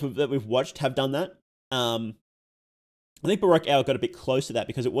not that the ones that we've watched have done that. I think Baroque Hour got a bit close to that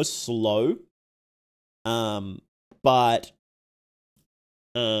because it was slow. But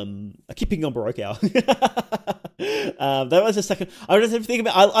I keep picking on Baroque Hour. That was a second. I was just thinking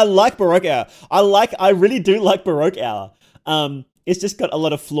about. I like Baroque Hour. I really do like Baroque Hour. It's just got a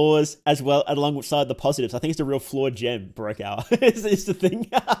lot of flaws as well, alongside the positives. I think it's a real flawed gem, Baroque Hour. it's the thing.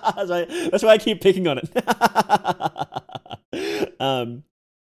 That's why I keep picking on it.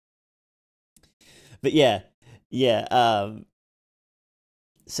 But yeah.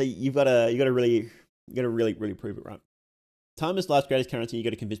 So you gotta really prove it, right? Time is life's greatest currency. You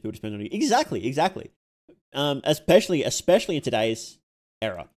got to convince people to spend on it. Exactly. Especially in today's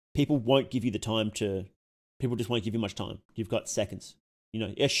era, people won't give you the time to. People just won't give you much time. You've got seconds. You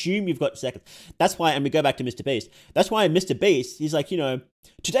know, assume you've got seconds. That's why, and we go back to Mr. Beast. That's why Mr. Beast, he's like,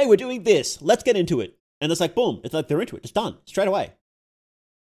 today we're doing this. Let's get into it. And it's like, boom. It's like they're into it. It's done straight away.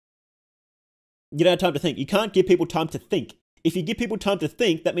 You don't have time to think. You can't give people time to think. If you give people time to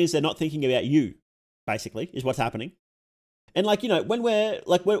think, that means they're not thinking about you. Basically, is what's happening. And when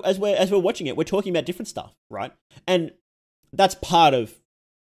as we're watching it, we're talking about different stuff, right? And that's part of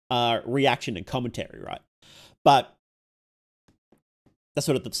reaction and commentary, right? But that's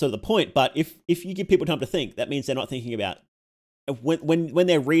sort of the point. But if you give people time to think, that means they're not thinking about when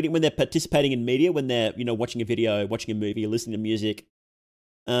they're reading, when they're participating in media, when they're watching a video, watching a movie, listening to music,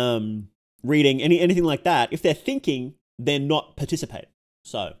 reading anything like that. If they're thinking, they're not participating.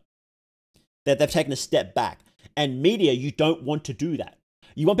 So they've taken a step back. And media, you don't want to do that.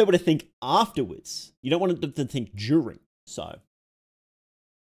 You want people to think afterwards. You don't want them to think during. So.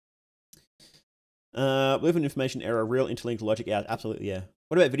 We live in an information era, real interlinked logic out. Absolutely, yeah.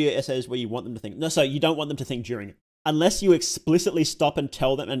 What about video essays where you want them to think? No, so you don't want them to think during it. Unless you explicitly stop and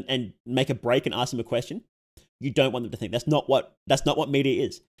tell them and make a break and ask them a question, you don't want them to think. That's not what media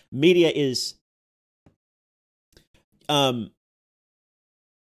is. Media is the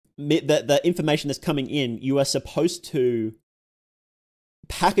information that's coming in, you are supposed to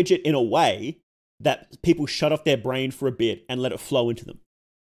package it in a way that people shut off their brain for a bit and let it flow into them.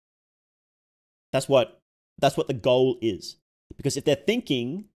 That's what the goal is. Because if they're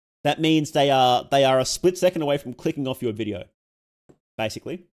thinking, that means they are a split second away from clicking off your video,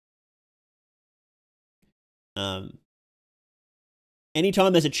 basically.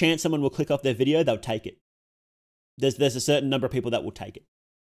 Anytime there's a chance someone will click off their video, they'll take it. There's a certain number of people that will take it.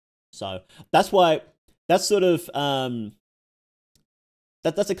 So that's why that's sort of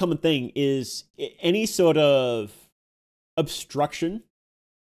that's a common thing, is any sort of obstruction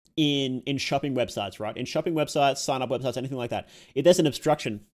in shopping websites, right? In shopping websites, sign up websites, anything like that. If there's an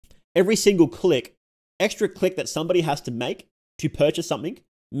obstruction, every single extra click that somebody has to make to purchase something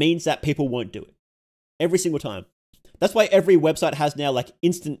means that people won't do it. Every single time. That's why every website has now like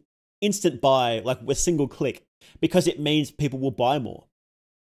instant buy, like with single click, because it means people will buy more.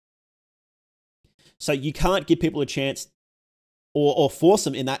 So you can't give people a chance, or force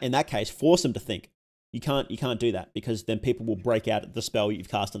them in that case, force them to think. You can't do that, because then people will break out the spell you've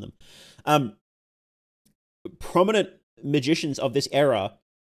cast on them. Prominent magicians of this era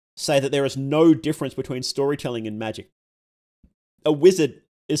say that there is no difference between storytelling and magic. A wizard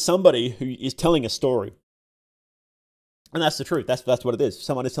is somebody who is telling a story. And that's the truth. That's what it is.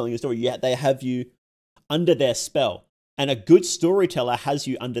 Someone is telling a story. Yeah, they have you under their spell. And a good storyteller has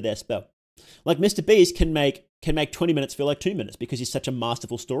you under their spell. Like Mr. Beast can make 20 minutes feel like 2 minutes because he's such a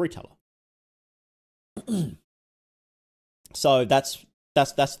masterful storyteller. So that's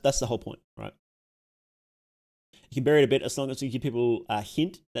the whole point, right? You can bury it a bit as long as you give people a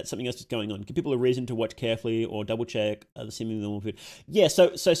hint that something else is going on. Give people a reason to watch carefully or double check the seemingly normal food. Yeah,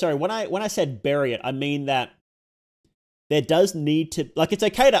 so sorry. When I said bury it, I mean that there does need to, like, it's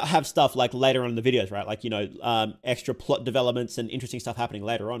okay to have stuff like later on in the videos, right? Like, extra plot developments and interesting stuff happening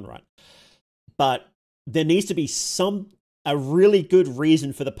later on, right? But there needs to be a really good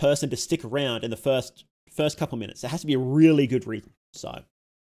reason for the person to stick around in the first couple minutes. There has to be a really good reason. So,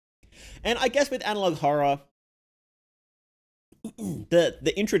 and I guess with analog horror,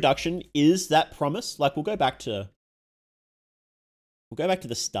 the introduction is that promise. Like, we'll go back to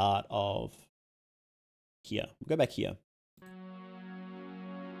the start of here. We'll go back here.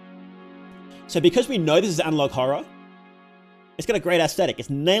 So because we know this is analog horror, it's got a great aesthetic. It's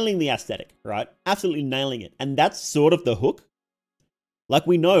nailing the aesthetic, right? Absolutely nailing it. And that's sort of the hook. Like,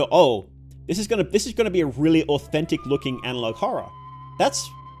 we know, oh, this is gonna be a really authentic looking analog horror. That's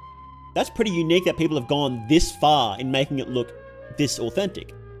pretty unique that people have gone this far in making it look this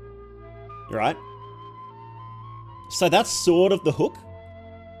authentic, right? So that's sort of the hook.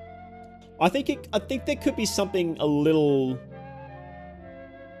 I think there could be something a little,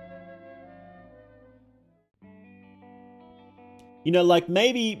 like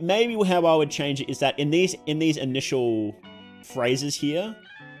maybe how I would change it is that in these initial phrases here,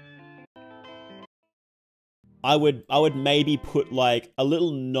 I would maybe put like a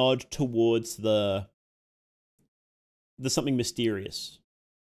little nod towards the something mysterious.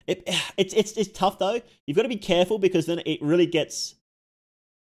 It's tough though. You've got to be careful because then it's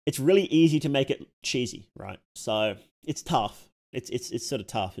really easy to make it cheesy, right? So it's tough. It's sort of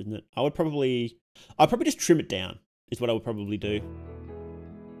tough, isn't it? I'd probably just trim it down is what I would probably do.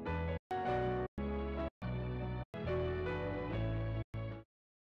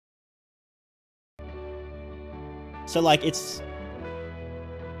 So like it's,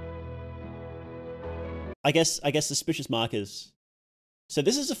 I guess suspicious markers. So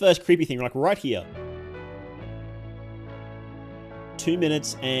this is the first creepy thing, like right here. 2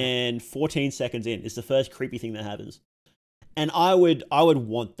 minutes and 14 seconds in is the first creepy thing that happens. And I would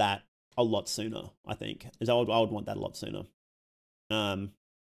want that a lot sooner, I think. I would want that a lot sooner.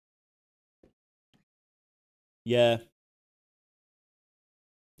 Yeah.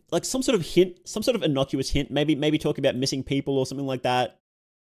 Like some sort of hint, some sort of innocuous hint, maybe talking about missing people or something like that.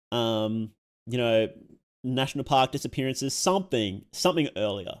 National park disappearances, something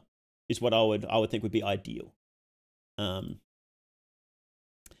earlier is what I would think would be ideal. And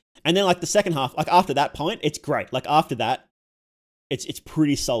then like the second half, like after that point, it's great. Like after that, it's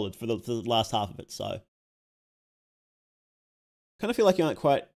pretty solid for the last half of it. So kind of feel like you aren't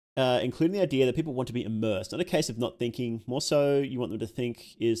quite including the idea that people want to be immersed. Not a case of not thinking, more so you want them to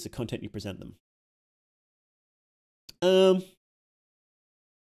think is the content you present them.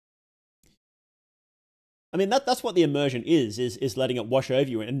 I mean, that's what the immersion is letting it wash over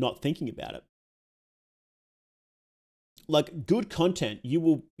you and not thinking about it. Like good content,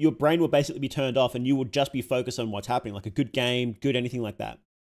 your brain will basically be turned off and you will just be focused on what's happening, like a good game, good anything like that.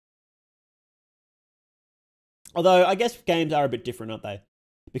 Although I guess games are a bit different, aren't they?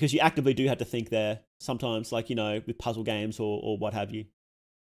 Because you actively do have to think there sometimes, like, with puzzle games or what have you. I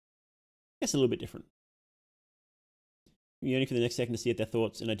guess a little bit different. You only for the next second to see if their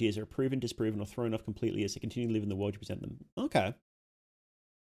thoughts and ideas are proven, disproven, or thrown off completely as they continue to live in the world you present them. Okay.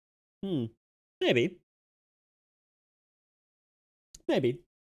 Maybe. Maybe.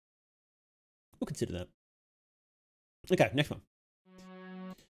 We'll consider that. Okay, next one.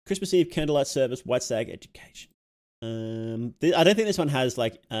 Christmas Eve candlelight service, White Stag education. I don't think this one has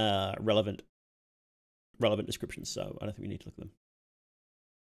like relevant descriptions, so I don't think we need to look at them.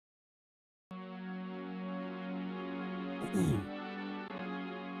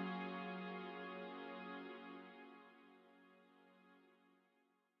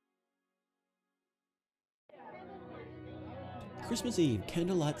 Christmas Eve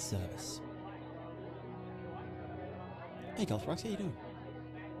candlelight service. Hey, Golfrox, how you doing?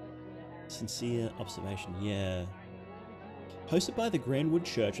 Sincere observation, yeah. Hosted by the Grandwood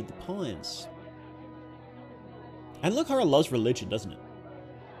Church of the Pines. Analog horror loves religion, doesn't it?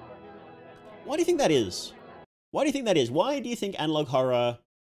 Why do you think that is? Why do you think that is? Why do you think analog horror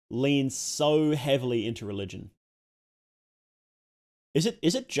leans so heavily into religion? Is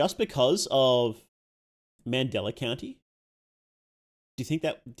it just because of Mandela County? Do you think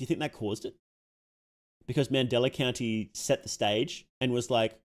that caused it? Because Mandela County set the stage and was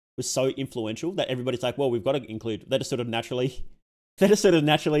so influential that everybody's like, well, we've got to include. They just sort of naturally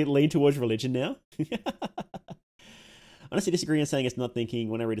lean towards religion now. Honestly, disagree in saying it's not thinking.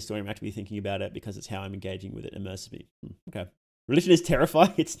 When I read a story, I'm actively thinking about it because it's how I'm engaging with it and immerses me. Okay. Religion is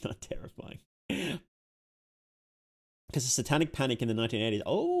terrifying. It's not terrifying. Because the satanic panic in the 1980s.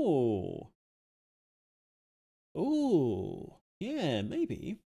 Oh. Oh. Yeah,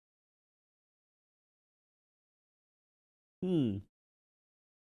 maybe. Hmm.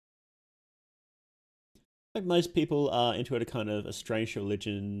 Like most people are into it a kind of a strange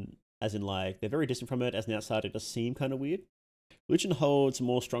religion, as in like they're very distant from it. As an outsider, it does seem kind of weird. Religion holds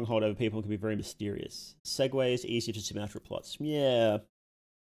more stronghold over people and can be very mysterious. Segues easier to supernatural plots. Yeah.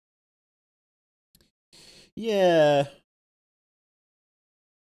 Yeah.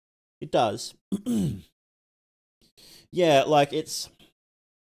 It does. Yeah, like it's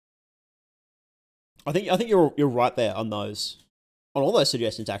I think you're right there on those. On all those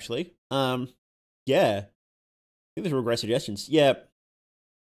suggestions actually. Yeah. I think those were great suggestions. Yeah.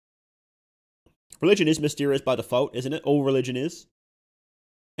 Religion is mysterious by default, isn't it? All religion is.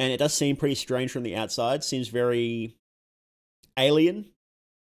 And it does seem pretty strange from the outside. Seems very alien.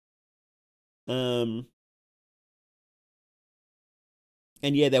 Um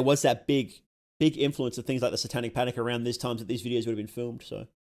and yeah, there was that big influence of things like the Satanic Panic around these times that these videos would have been filmed, so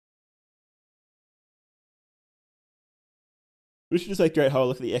we should just make great horror.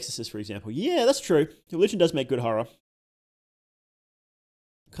 Look at The Exorcist, for example. Yeah, that's true. Religion does make good horror.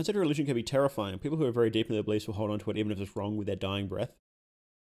 Consider religion can be terrifying. People who are very deep in their beliefs will hold on to it even if it's wrong with their dying breath.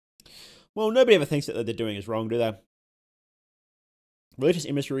 Well, nobody ever thinks that they're doing is wrong, do they? Religious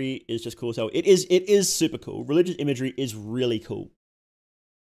imagery is just cool. So it is super cool. Religious imagery is really cool.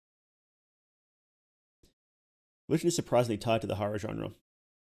 Religion is surprisingly tied to the horror genre.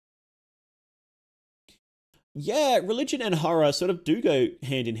 Yeah, religion and horror sort of do go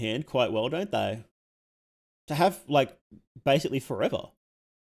hand in hand quite well, don't they? To have, like, basically forever.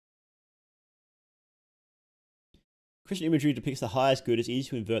 Christian imagery depicts the highest good. It's easy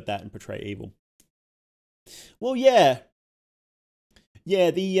to invert that and portray evil. Well, yeah.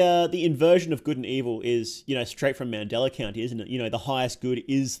 Yeah, the inversion of good and evil is, straight from Mandela County, isn't it? The highest good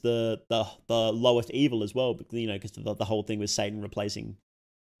is the lowest evil as well, because the whole thing was Satan replacing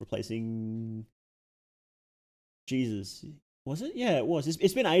Jesus. Was it? Yeah, it was.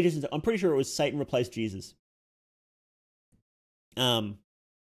 It's been ages since I'm pretty sure it was Satan replaced Jesus. That's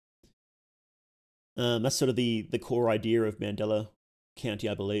sort of the core idea of Mandela County,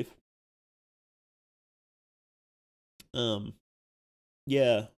 I believe.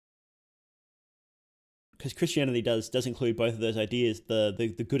 Yeah, because Christianity does include both of those ideas: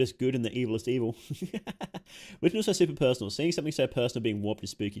 the goodest good and the evilest evil. Which is also super personal. Seeing something so personal being warped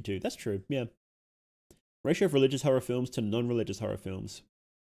is spooky too. That's true. Yeah. Ratio of religious horror films to non-religious horror films.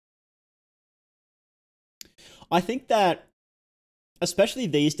 I think that, especially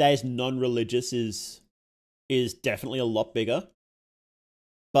these days, non-religious is definitely a lot bigger.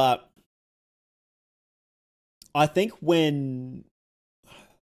 But I think when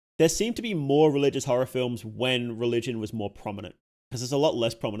there seemed to be more religious horror films when religion was more prominent, because it's a lot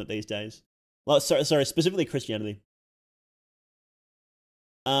less prominent these days. Like, sorry, specifically Christianity.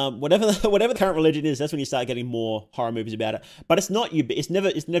 Whatever the current religion is, that's when you start getting more horror movies about it. But it's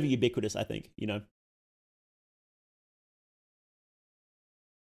never ubiquitous. I think.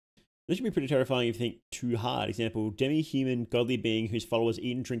 This should be pretty terrifying if you think too hard. Example: demi-human godly being whose followers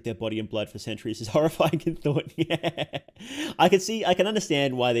eat and drink their body and blood for centuries is horrifying in thought. Yeah, I can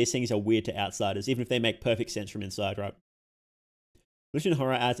understand why these things are weird to outsiders, even if they make perfect sense from inside, right? Religion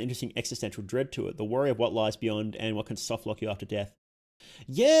horror adds interesting existential dread to it, the worry of what lies beyond and what can softlock you after death.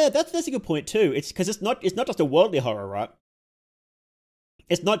 Yeah, that's a good point too. It's because it's not just a worldly horror, right?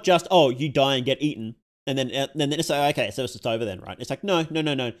 It's not just, oh, you die and get eaten, and then it's like, okay, so it's just over then, right? It's like, no.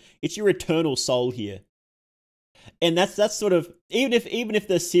 It's your eternal soul here. And that's sort of, even if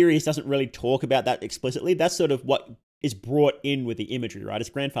the series doesn't really talk about that explicitly, that's sort of what is brought in with the imagery, right?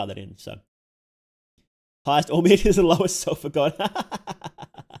 It's grandfathered in, so. Highest albeit is the lowest self for God.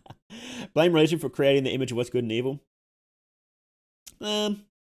 Blame religion for creating the image of what's good and evil. No,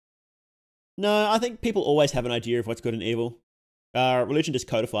 I think people always have an idea of what's good and evil. Religion just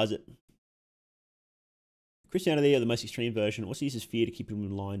codifies it. Christianity are the most extreme version. Also uses fear to keep people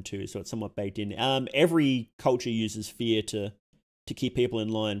in line too, so it's somewhat baked in. Every culture uses fear to keep people in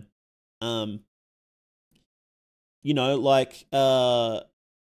line.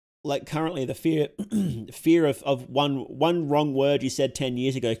 Like currently the fear of one wrong word you said 10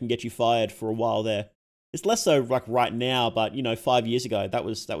 years ago can get you fired for a while there. It's less so like right now, but 5 years ago that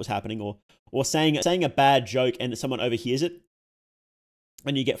was happening, or saying a bad joke and someone overhears it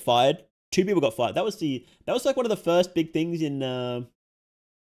and you get fired. 2 people got fired. That was like one of the first big things in what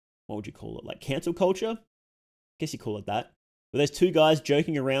would you call it? Like cancel culture? I guess you call it that. Where there's 2 guys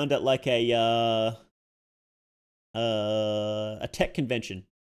joking around at like a tech convention.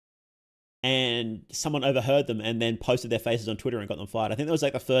 and someone overheard them and then posted their faces on Twitter and got them fired. I think that was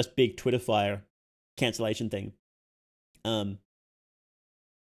like the first big Twitter fire cancellation thing. And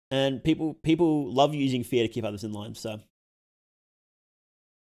people love using fear to keep others in line. So, have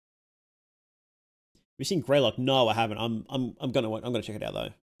you seen Greylock? No, I haven't. I'm gonna check it out though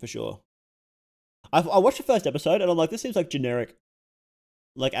for sure. I watched the first episode and I'm like, this seems like generic,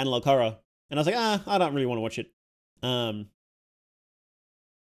 like analog horror, and I was like, I don't really want to watch it.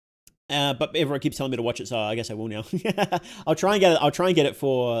 But everyone keeps telling me to watch it, so I guess I will now. I'll try and get it. I'll try and get it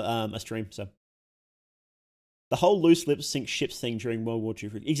for a stream. So the whole loose lip sync ships thing during World War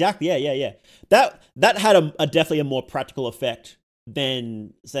II. Exactly. Yeah. That had a definitely a more practical effect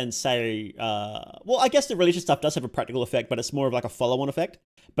than say. Well, I guess the religious stuff does have a practical effect, but it's more of like a follow-on effect.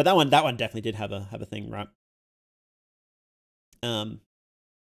 But that one definitely did have a thing, right? But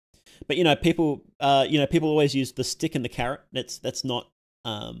people always use the stick and the carrot. That's not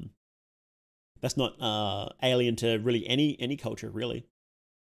alien to really any culture, really.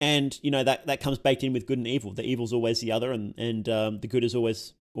 And that comes baked in with good and evil. The evil's always the other, and the good is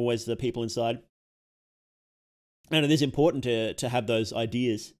always the people inside. And it is important to have those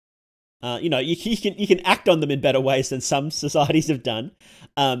ideas. You can act on them in better ways than some societies have done.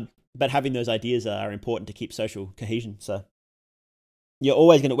 But having those ideas are important to keep social cohesion. So we're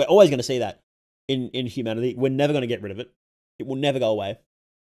always gonna see that in humanity. We're never gonna get rid of it. It will never go away.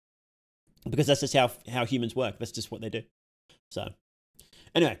 Because that's just how humans work. That's just what they do. So,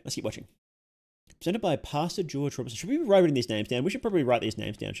 anyway, let's keep watching. Presented by Pastor George Robertson. Should we be writing these names down? We should probably write these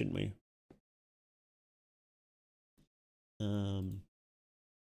names down, shouldn't we?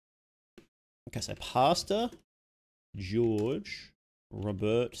 Okay, so Pastor George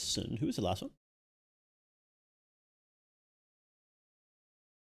Robertson. Who was the last one?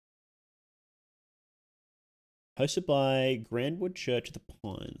 Hosted by Grandwood Church of the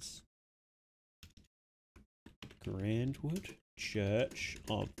Pines. Grandwood Church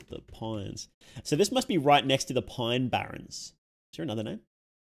of the Pines. So this must be right next to the Pine Barrens. Is there another name?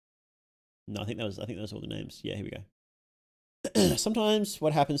 No, I think that was all the names. Yeah, here we go. Sometimes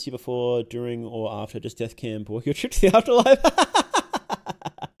what happens to you before, during, or after just death camp or your trip to the afterlife.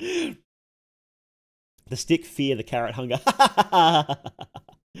 The stick, fear, the carrot, hunger.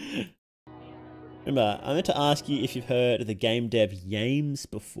 Remember, I meant to ask you if you've heard of the game dev Yames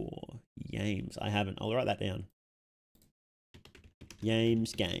before. Yames. I haven't. I'll write that down.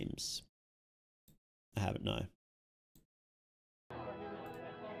 Yames games. I haven't, no.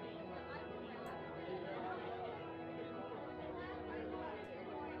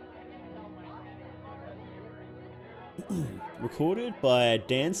 Recorded by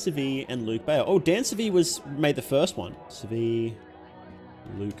Dan Savee and Luke Bale. Oh, Dan Savee made the first one. Savee,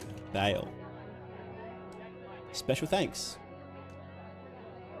 Luke Bale. Special thanks.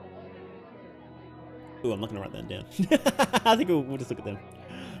 Ooh, I'm not going to write that down. I think we'll just look at them.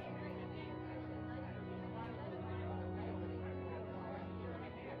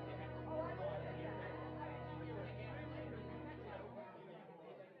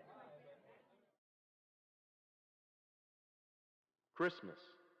 Christmas.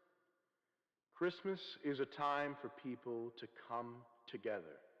 Christmas is a time for people to come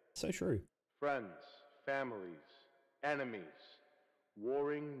together. So true. Friends, families, enemies,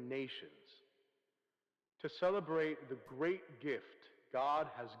 warring nations. To celebrate the great gift God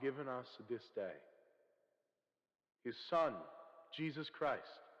has given us this day. His Son, Jesus Christ.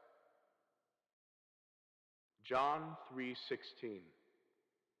 John 3:16.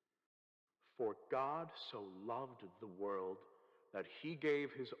 For God so loved the world that he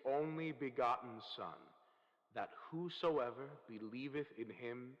gave his only begotten Son, that whosoever believeth in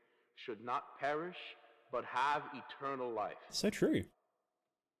him should not perish, but have eternal life. So true.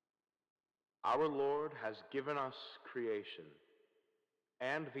 Our Lord has given us creation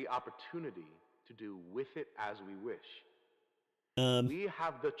and the opportunity to do with it as we wish. We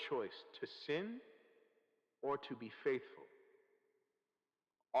have the choice to sin or to be faithful.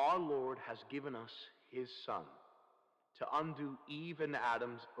 Our Lord has given us his Son to undo Eve and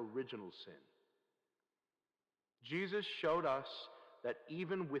Adam's original sin. Jesus showed us that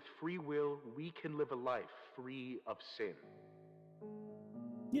even with free will, we can live a life free of sin.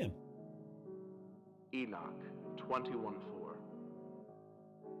 Yeah. Enoch 21:4.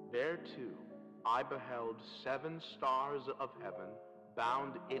 There too I beheld 7 stars of heaven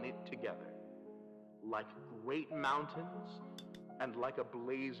bound in it together, like great mountains and like a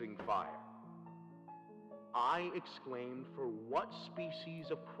blazing fire. I exclaimed, for what species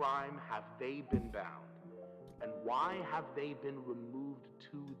of crime have they been bound? And why have they been removed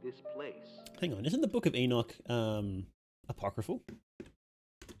to this place? Hang on, isn't the Book of Enoch apocryphal?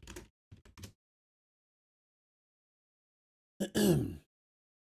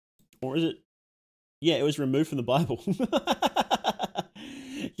 Or is it? Yeah, it was removed from the Bible.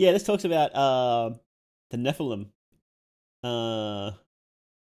 Yeah, this talks about the Nephilim.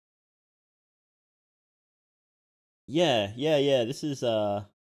 Yeah. This is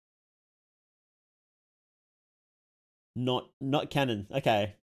not canon.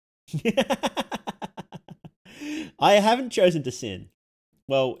 Okay. I haven't chosen to sin.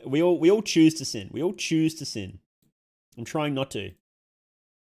 Well, we all choose to sin. We all choose to sin. I'm trying not to.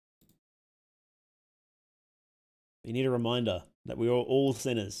 You need a reminder that we are all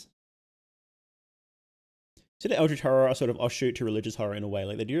sinners. So the Eldritch horror are sort of offshoot to religious horror in a way.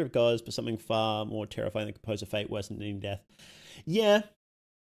 Like they do have gods, but something far more terrifying than compose of fate, worse than eating death. Yeah,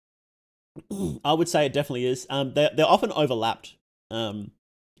 I would say it definitely is. They're often overlapped.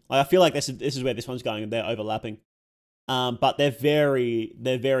 I feel like this is where this one's going, and they're overlapping. But they're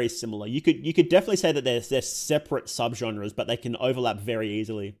very similar. You could definitely say that they're separate subgenres, but they can overlap very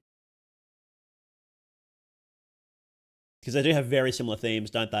easily. Because they do have very similar themes,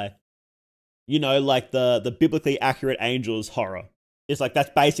 don't they? You know, like the biblically accurate angels horror. It's like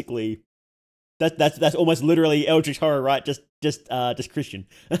that's basically that's almost literally Eldritch horror, right? Just Christian,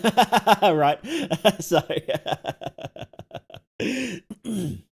 right? So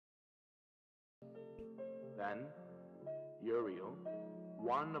Then Uriel,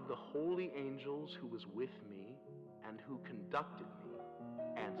 one of the holy angels who was with me and who conducted me,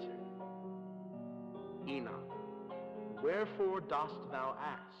 answered, Enoch, wherefore dost thou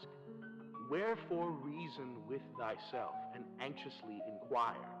ask? Wherefore reason with thyself and anxiously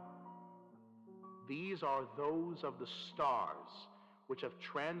inquire? These are those of the stars which have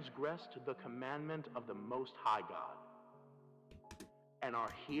transgressed the commandment of the Most High God, and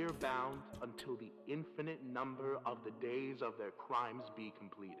are here bound until the infinite number of the days of their crimes be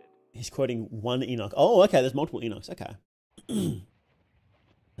completed. He's quoting one Enoch. Oh, okay, there's multiple Enochs. Okay.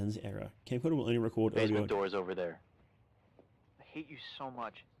 There's error. Camcorder will only record audio. Basement door's over there. I hate you so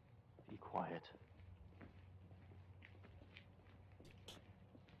much. Be quiet.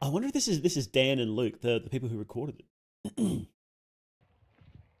 I wonder if this is Dan and Luke, the people who recorded it.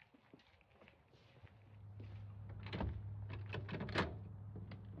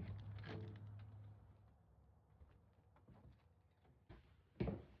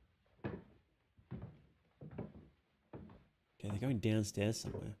 Okay, they're going downstairs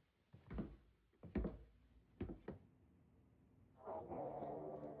somewhere.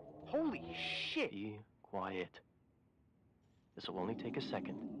 Holy shit! Be quiet. This will only take a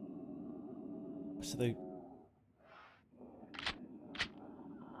second. So they... What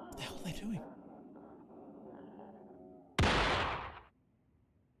the hell are they doing?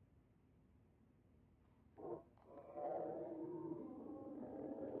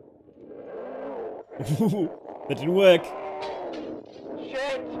 That didn't work.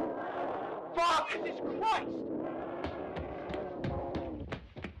 Shit! Fuck! Jesus Christ!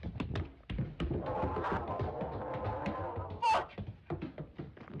 Fuck!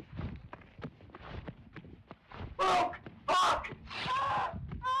 Fuck!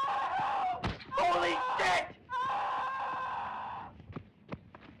 Fuck! Holy shit!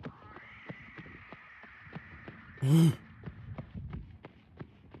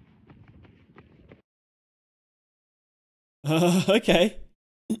 Okay.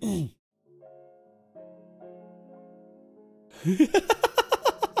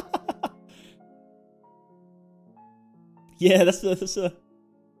 Yeah, that's the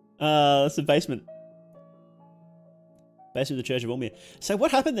basement. Basement of the Church of Ormir. So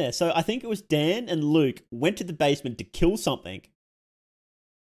what happened there? So I think it was Dan and Luke went to the basement to kill something.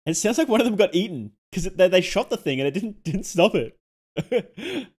 And it sounds like one of them got eaten because they shot the thing and it didn't stop it.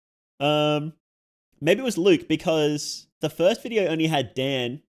 Maybe it was Luke because the first video only had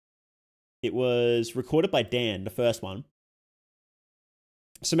Dan. It was recorded by Dan, the first one.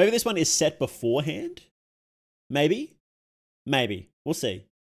 So maybe this one is set beforehand. Maybe. We'll see.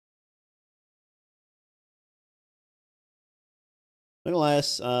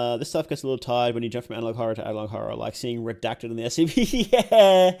 Nonetheless, this stuff gets a little tired when you jump from analog horror to analog horror, like seeing redacted in the SCP.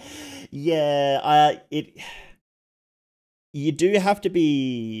 Yeah. You do have to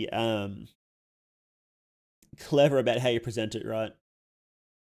be clever about how you present it, right?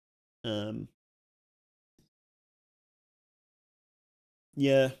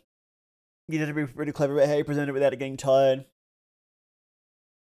 Yeah. You have to be pretty clever about how you present it without it getting tired.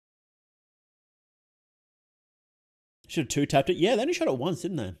 Should have two-tapped it. Yeah, they only shot it once,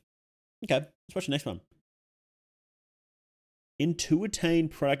 didn't they? Okay, let's watch the next one. Intuitain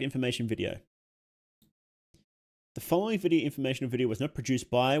product information video. The following informational video was not produced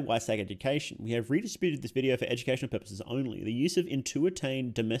by Stag Education. We have redistributed this video for educational purposes only. The use of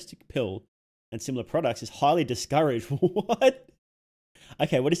Intuitane domestic pill and similar products is highly discouraged. What?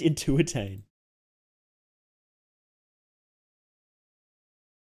 Okay, what is Intuitane?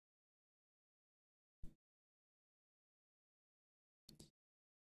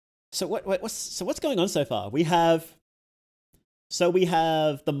 So what's going on so far? We have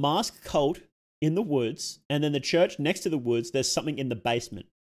the masked cult in the woods, and then the church next to the woods, there's something in the basement.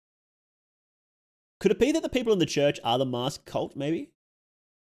 Could it be that the people in the church are the masked cult, maybe?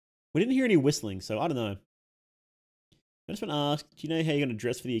 We didn't hear any whistling, so I don't know. I just want to ask, do you know how you're going to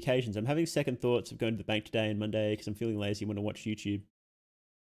dress for the occasions? I'm having second thoughts of going to the bank today and Monday because I'm feeling lazy and want to watch YouTube.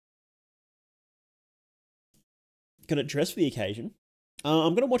 Gonna dress for the occasion.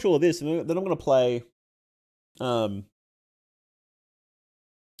 I'm going to watch all of this, and then I'm going to play...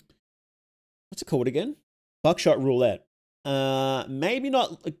 what's it called again? Buckshot Roulette. Maybe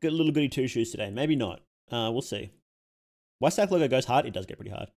not a little goody two shoes today. Maybe not. We'll see. Why Stack logo goes hard? It does get pretty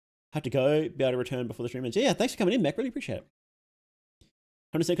hard. Have to go, be able to return before the stream ends. Yeah, thanks for coming in, Mech. Really appreciate it.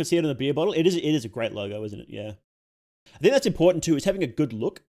 100% could see it on the beer bottle. It is a great logo, isn't it? Yeah. I think that's important too, is having a good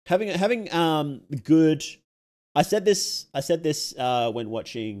look. Having good... I said this when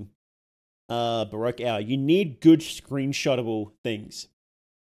watching Baroque Hour. You need good screenshotable things.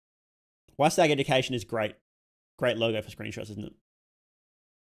 Stag Education is great. Great logo for screenshots, isn't it?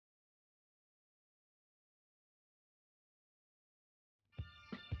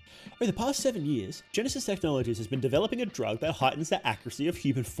 Over the past 7 years, Genesis Technologies has been developing a drug that heightens the accuracy of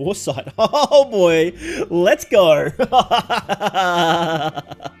human foresight. Oh boy, let's go.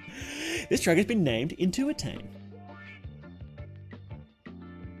 This drug has been named Intuitane.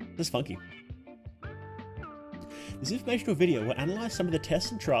 This is funky. This informational video will analyze some of the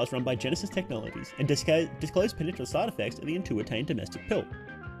tests and trials run by Genesis Technologies and disclose potential side effects of the Intuitane domestic pill.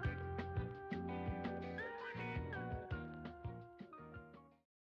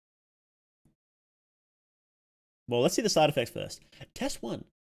 Well, let's see the side effects first. Test 1.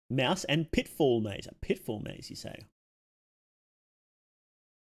 Mouse and pitfall maze. A pitfall maze, you say?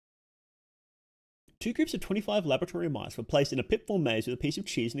 2 groups of 25 laboratory mice were placed in a pitfall maze with a piece of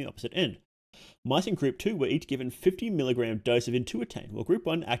cheese in the opposite end. Mice in Group 2 were each given 50 milligram dose of Intuitane, while Group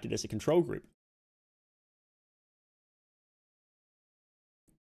 1 acted as a control group.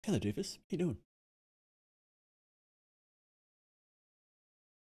 Hello, Doofus. How you doing?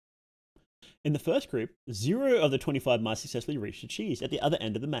 In the first group, 0 of the 25 mice successfully reached the cheese at the other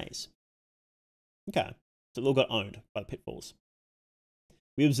end of the maze. Okay, so they all got owned by the pitfalls.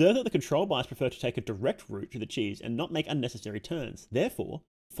 We observed that the control mice prefer to take a direct route to the cheese and not make unnecessary turns, therefore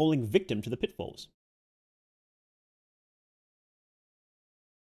falling victim to the pitfalls.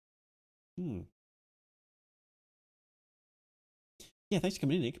 Yeah, thanks for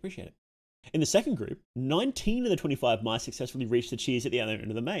coming in, Nick. Appreciate it. In the second group, 19 of the 25 mice successfully reached the cheese at the other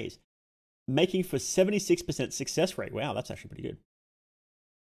end of the maze, making for 76% success rate. Wow, that's actually pretty good.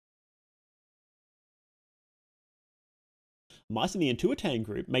 Mice in the Intuitane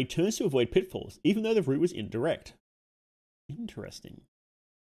group made turns to avoid pitfalls, even though the route was indirect. Interesting.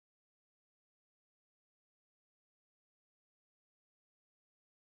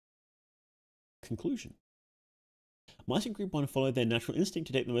 Conclusion. Mice in Group 1 followed their natural instinct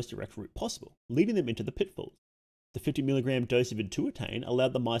to take the most direct route possible, leading them into the pitfalls. The 50 milligram dose of Intuitane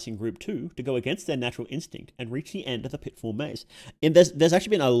allowed the mice in Group 2 to go against their natural instinct and reach the end of the pitfall maze. And there's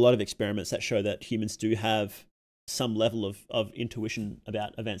actually been a lot of experiments that show that humans do have some level of intuition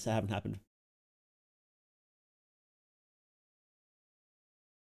about events that haven't happened.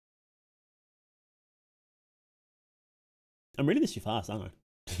 I'm reading this too fast, aren't I?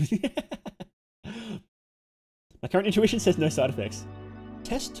 My current intuition says no side effects.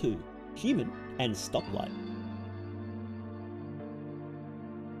 Test 2. Human and stoplight.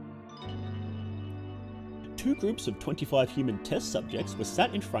 Two groups of 25 human test subjects were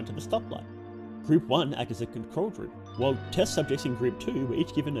sat in front of the stoplight. Group 1 acted as a control group, while test subjects in Group 2 were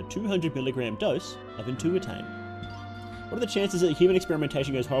each given a 200 milligram dose of Intuitane. What are the chances that human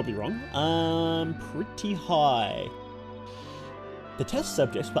experimentation goes horribly wrong? Pretty high. The test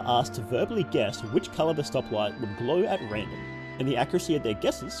subjects were asked to verbally guess which colour the stoplight would glow at random, and the accuracy of their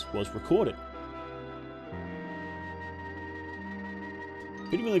guesses was recorded.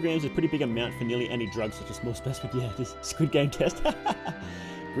 50 milligrams is a pretty big amount for nearly any drug, such as small specimen. Yeah, this Squid Game test.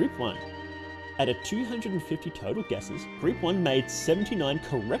 Group 1. Out of 250 total guesses, Group 1 made 79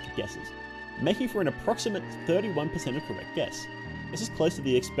 correct guesses, making for an approximate 31% of correct guess. This is close to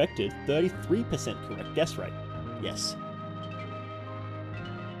the expected 33% correct guess rate. Yes.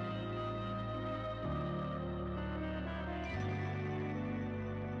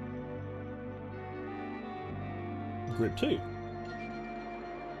 Group 2.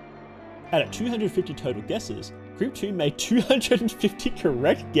 Out of 250 total guesses, Group 2 made 250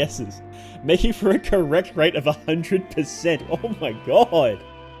 correct guesses, making for a correct rate of 100%. Oh my god!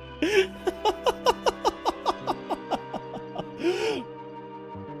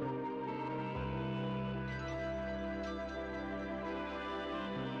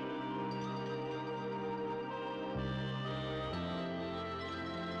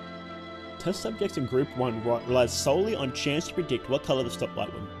 Test subjects in Group 1 relied solely on chance to predict what colour the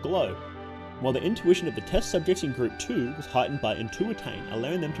stoplight would glow, while the intuition of the test subjects in Group 2 was heightened by intuitain,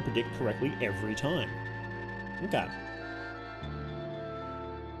 allowing them to predict correctly every time. Okay.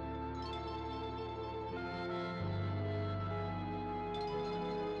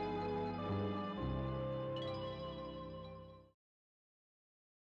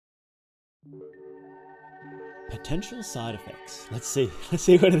 Potential side effects. Let's see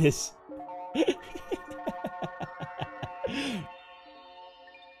what it is.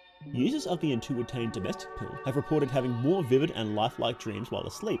 Users of the intuitain domestic pill have reported having more vivid and lifelike dreams while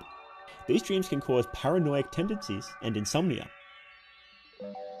asleep. These dreams can cause paranoid tendencies and insomnia.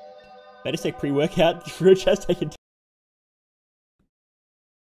 Better take pre-workout, Rich has taken.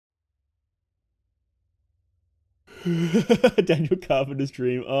 Daniel Carpenter's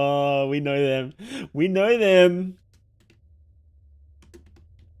dream. Oh, we know them. We know them.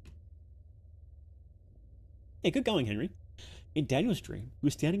 Yeah, good going, Henry. In Daniel's dream, he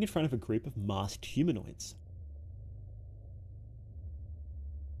was standing in front of a group of masked humanoids.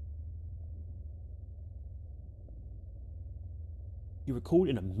 He recalled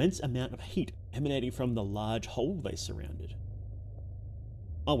an immense amount of heat emanating from the large hole they surrounded.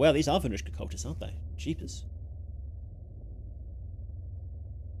 Oh wow, these are Venushka cultists, aren't they? Jeepers.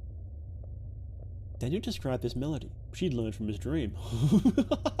 Daniel described this melody, which he'd learned from his dream.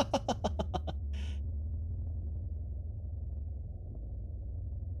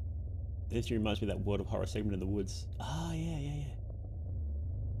 This reminds me of that World of Horror segment in the woods. Ah, yeah.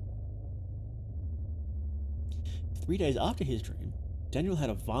 3 days after his dream, Daniel had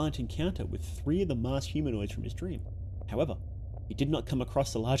a violent encounter with 3 of the masked humanoids from his dream. However, he did not come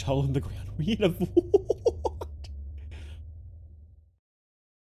across the large hole in the ground. We had a what?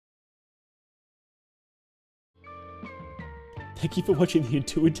 Thank you for watching the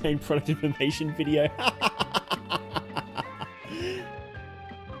Intuitain product information video.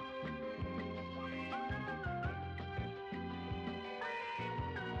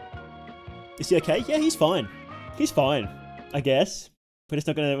 Is he okay? Yeah, he's fine. He's fine, I guess. We're just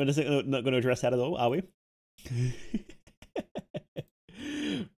not gonna address that at all, are we?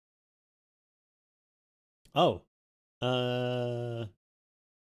 Oh,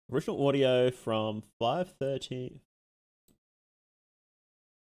 original audio from 5:13.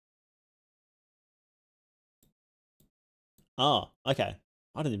 Oh, okay.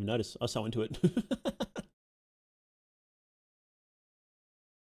 I didn't even notice. I was so into it.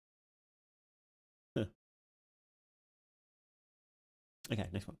 Huh. Okay,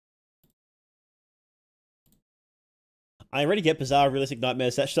 next one. I already get bizarre, realistic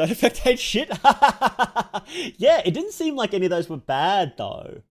nightmares. That side effect ain't shit. Yeah, it didn't seem like any of those were bad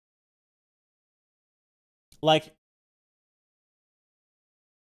though. Like,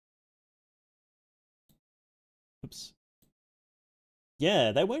 oops.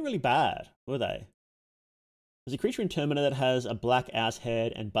 Yeah, they weren't really bad, were they? There's a creature in Terminator that has a black ass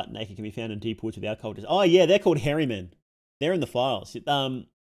head and butt naked, can be found in deep woods without cultists. Oh yeah, they're called hairy men. They're in the files.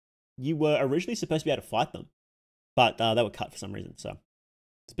 You were originally supposed to be able to fight them, but they were cut for some reason. So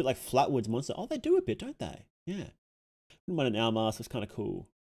it's a bit like Flatwoods Monster. Oh, they do a bit, don't they? Yeah. Wouldn't mind an owl mask. It's kind of cool.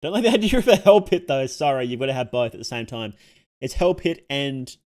 Don't like the idea of a hell pit though. Sorry, you've got to have both at the same time. It's hell pit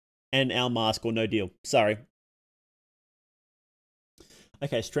and owl mask or no deal. Sorry.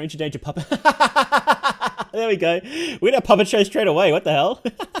 Okay, Stranger Danger puppet. There we go. We got a puppet show straight away. What the hell?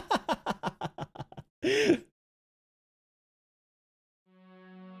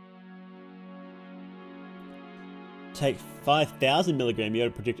 Take 5,000 milligram. You got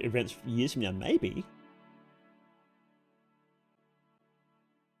to predict events years from now. Maybe.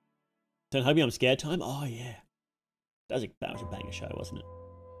 Don't hug me. I'm scared. Time. Oh yeah. That was a banger show, wasn't it?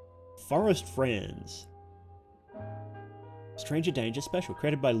 Forest Friends. Stranger Danger Special,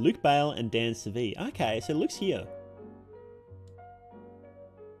 created by Luke Bale and Dan Savee. Okay, so Luke's here.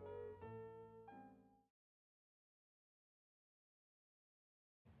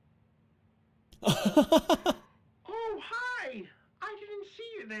 Oh, hi! I didn't see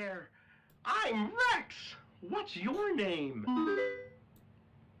you there. I'm Rex. What's your name?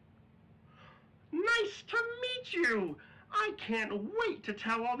 Nice to meet you. I can't wait to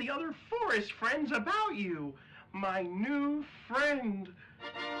tell all the other forest friends about you. my new friend.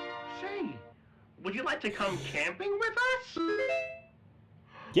 Say, would you like to come camping with us?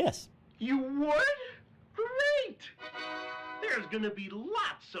 Yes. You would? Great! There's gonna be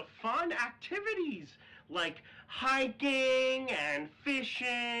lots of fun activities, like hiking and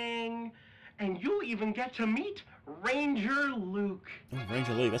fishing, and you'll even get to meet Ranger Luke. Oh,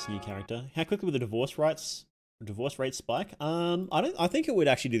 Ranger Luke, that's a new character. How quickly would the divorce rate spike? I think it would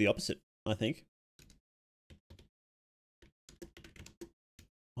actually do the opposite, I think.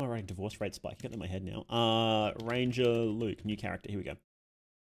 Alright, divorce rate spike. I got that in my head now. Ranger Luke, new character. Here we go.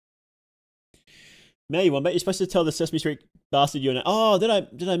 Mel, you you're supposed to tell the Sesame Street bastard your name. Oh,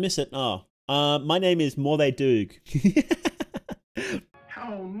 did I miss it? Oh. My name is More They Doog.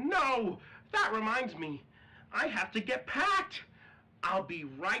 Oh no! That reminds me. I have to get packed. I'll be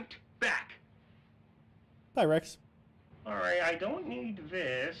right back. Bye, Rex. Alright, I don't need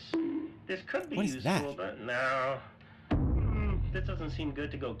this. This could be What is useful, that? but no. This doesn't seem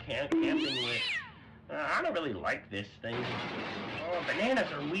good to go camping with. I don't really like this thing. Oh, bananas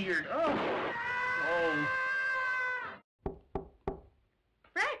are weird. Oh.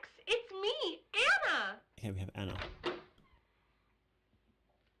 Rex, it's me, Anna. Okay, we have Anna.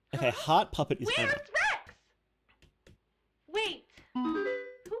 Okay, Heart Puppet is Where's Anna. Rex? Wait,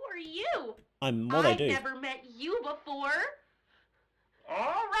 who are you? I'm More They I've Doog. never met you before.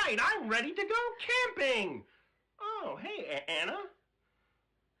 All right, I'm ready to go camping. Oh, hey, Anna.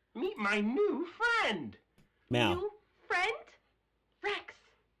 Meet my new friend. Meow. New friend? Rex,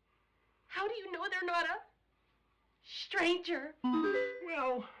 how do you know they're not a stranger?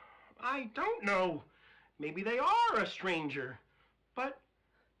 Well, I don't know. Maybe they are a stranger. But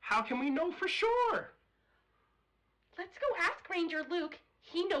how can we know for sure? Let's go ask Ranger Luke.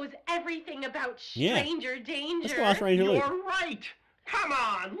 He knows everything about Yeah. stranger danger. Let's go ask Ranger Luke. You're right. Come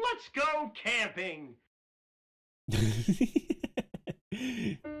on, let's go camping.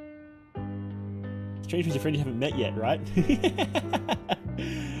 Strange with your friend you haven't met yet, right?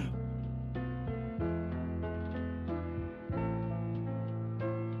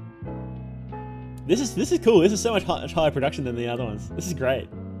 This is cool. This is so much higher production than the other ones. This is great.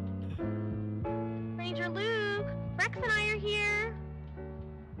 Ranger Luke, Rex and I are here.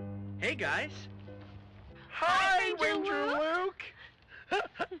 Hey guys, Hi, Ranger Ranger Luke.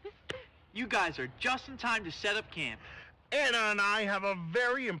 you guys are just in time to set up camp. Anna and I have a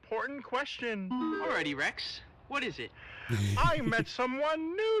very important question. Alrighty, Rex, what is it? I met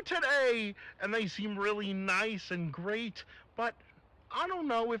someone new today, and they seem really nice and great, but I don't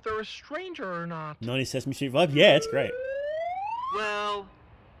know if they're a stranger or not. 90 Sesame Street vibe? Yeah, it's great. Well,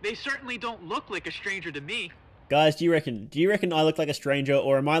 they certainly don't look like a stranger to me. Guys, do you reckon I look like a stranger,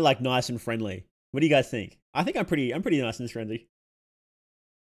 or am I like nice and friendly? What do you guys think? I think I'm pretty nice and friendly.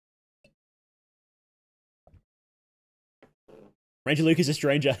 Ranger Luke is a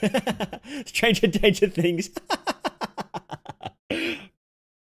stranger. Stranger danger things.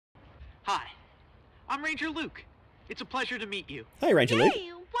 Hi, I'm Ranger Luke. It's a pleasure to meet you. Hey, Ranger Luke. Hey,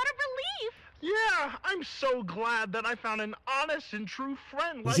 what a relief! Yeah, I'm so glad that I found an honest and true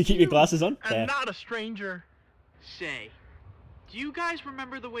friend like Does you keep your glasses on? and Yeah. not a stranger. Say, do you guys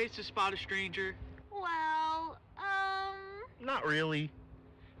remember the ways to spot a stranger? Well, Not really.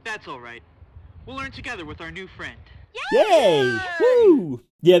 That's alright. We'll learn together with our new friend. Yay! Woo!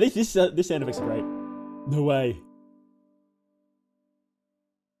 Yeah, this sound effects are great. No way.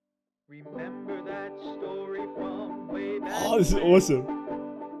 Remember that story from way back? Oh, this is when? awesome.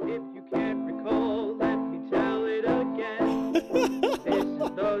 If you can't recall, let me tell it again. This is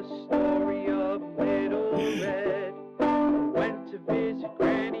the story of Little Red. Went to visit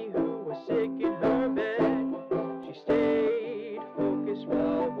Granny who was sick in her bed. She stayed focused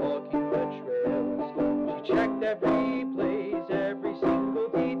while walking the trails. She checked every place, every single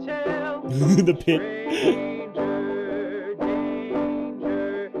detail. The pit. Stranger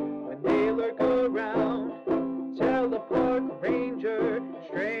danger when they lurk around. Tell the park ranger.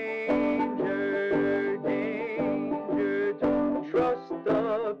 Stranger danger. Don't trust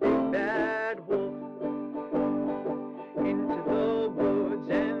the big bad wolf. Into the woods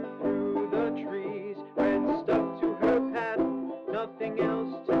and through the trees. Red stuck to her path, nothing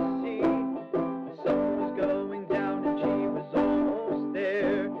else to see. The sun was going down and she was almost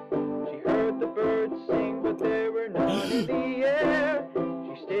there. She heard the birds sing, but there were none in the air.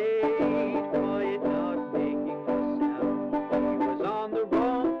 She stayed quiet, not making a sound. She was on the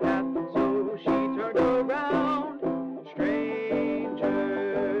wrong path, and so she turned around.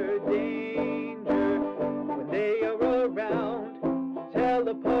 Stranger danger.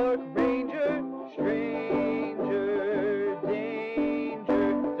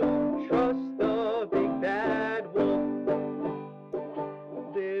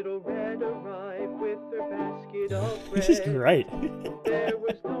 shade of red. This is great. There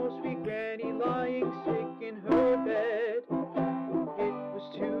was no sweet granny lying sick in her bed. It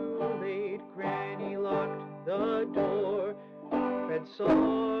was too late, Granny locked the door. Fred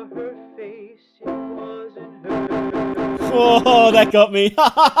saw her face, it wasn't her. Oh, that got me.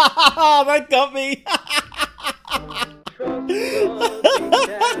 That got me. Trust the big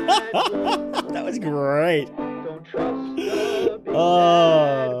bad wolf. That was great. Don't trust the big bad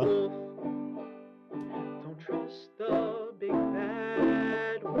Oh. wolf. Don't trust the big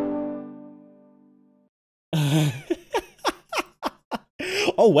bad wolf.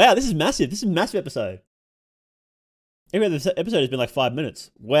 Oh wow, this is massive. This is a massive episode. Every other episode has been like 5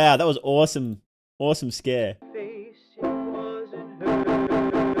 minutes. Wow, that was awesome. Awesome scare. Face, it wasn't her.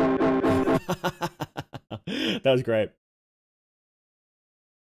 That was great.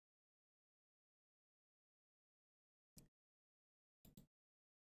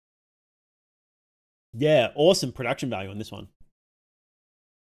 Yeah, awesome production value on this one.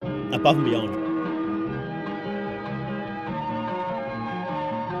 Above and beyond.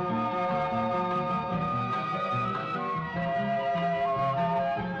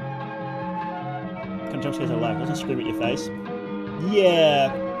 Kind of jump scares I like. Doesn't scream at your face.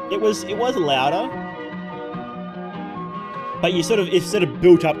 Yeah, it was louder, but it sort of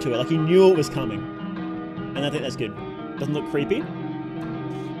built up to it. Like you knew it was coming, and I think that's good. Doesn't look creepy.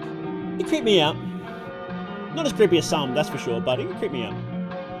 It creeped me out. Not as creepy as some, that's for sure, but it creeped me out.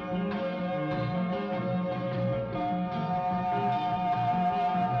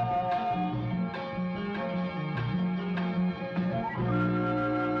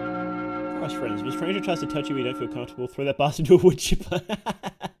 Christ, friends, if a stranger tries to touch you and you don't feel comfortable, throw that bastard into a wood chipper.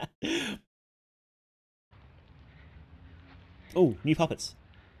 Oh, new puppets.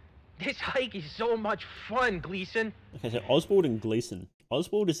 This hike is so much fun, Gleason. Okay, so Oswald and Gleason.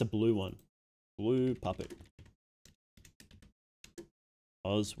 Oswald is the blue one. Blue puppet.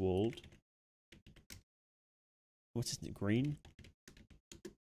 Oswald. What's his name? Green?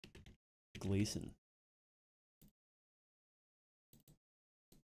 Gleason.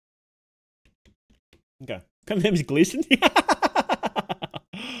 Okay. What kind of name is Gleason?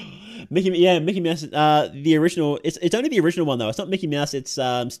 Mickey Mouse. The original. It's only the original one though. It's not Mickey Mouse. It's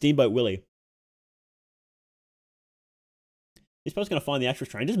Steamboat Willie. He's probably gonna find the actual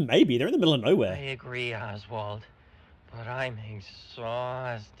strangers. Maybe they're in the middle of nowhere. I agree, Oswald, but I'm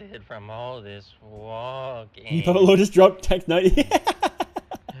exhausted from all this walking. Pablo just dropped. Take note.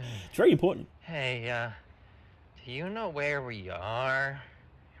 It's very important. Hey, do you know where we are?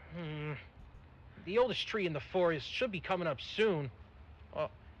 The oldest tree in the forest should be coming up soon. Well,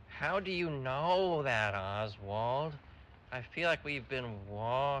 how do you know that, Oswald? I feel like we've been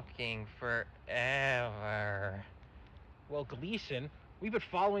walking forever. Well, Gleason, we've been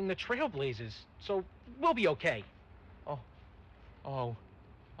following the trailblazers, so we'll be okay. Oh no,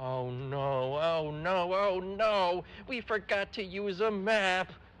 oh no, oh no! We forgot to use a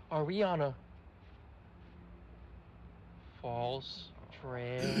map. Are we on a false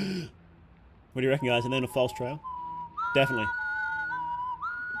trail? What do you reckon, guys? And then a false trail? Definitely.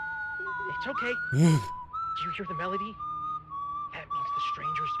 It's okay. Do you hear the melody? That means the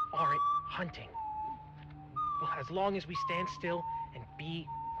strangers aren't hunting. Well, as long as we stand still and be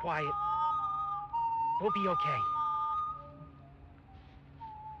quiet, we'll be okay.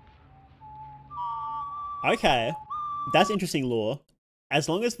 Okay. That's interesting lore. As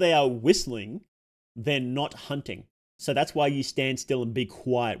long as they are whistling, they're not hunting. So that's why you stand still and be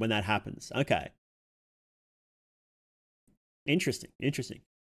quiet when that happens. Okay. Interesting. Interesting.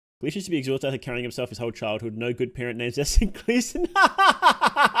 Gleason used to be exhausted after carrying himself his whole childhood. No good parent names Essin Gleason.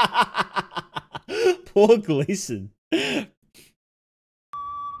 Poor Gleason.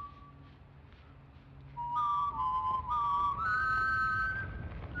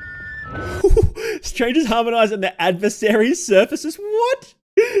 Strangers harmonize on their adversaries' surfaces. What?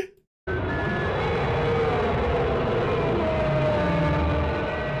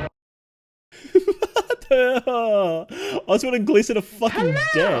 Oswald and Gleason are fucking dead.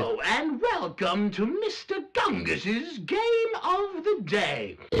 Hello and welcome to Mr. Gungus's Game of the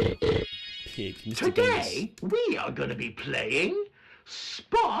Day. Pig, Mr. Today, we are going to be playing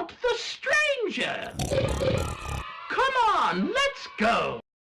Spot the Stranger. Come on, let's go.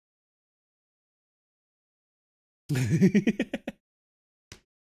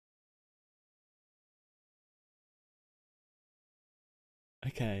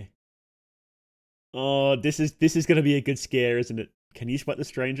 Okay. Oh, this is gonna be a good scare, isn't it? Can you spot the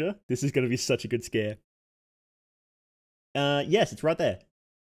stranger? This is gonna be such a good scare. Yes, it's right there.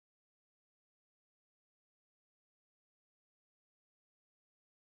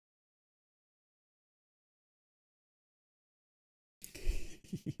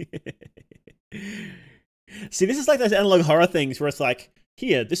 See, this is like those analog horror things where it's like,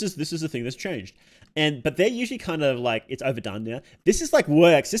 here, this is the thing that's changed. But they're usually kind of like, it's overdone now. This is like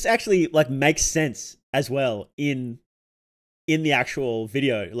works. This actually like makes sense as well in the actual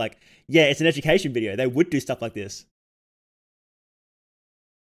video. Like, yeah, it's an education video. They would do stuff like this.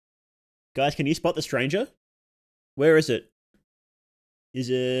 Guys, can you spot the stranger? Where is it? Is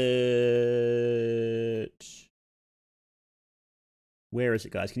it... Where is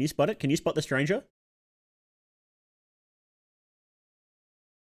it, guys? Can you spot it? Can you spot the stranger?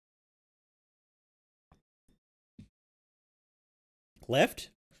 Left?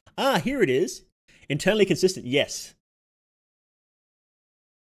 Ah, here it is. Internally consistent, yes.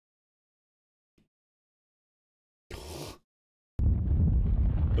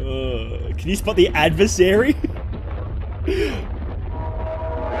 Can you spot the adversary?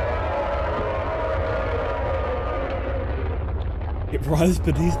 It writhes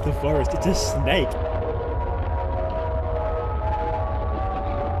beneath the forest. It's a snake.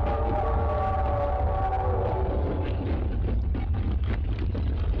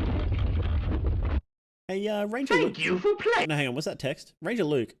 Hey, Ranger Luke. Thank you for playing. No, hang on. What's that text? Ranger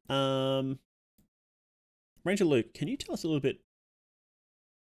Luke. Ranger Luke, can you tell us a little bit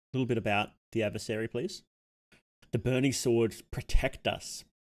about the adversary, please? The burning swords protect us.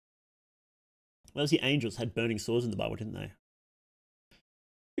 Well, the angels had burning swords in the Bible, didn't they?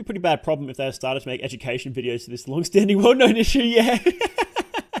 Be a pretty bad problem if they had started to make education videos to this long-standing, well-known issue, yeah.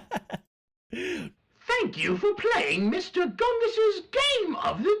 Thank you for playing Mr. Gungus's game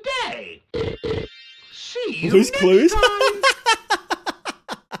of the day. See you Blue's next Clues? time.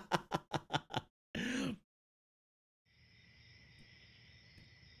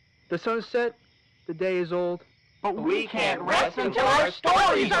 The sun's set, the day is old. But we can't rest until our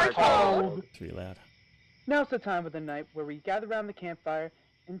stories are told. It's really loud. Now's the time of the night where we gather around the campfire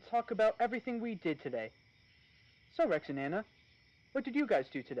and talk about everything we did today. So, Rex and Anna, what did you guys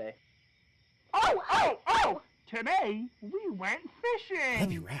do today? Oh! Today, we went fishing. That'd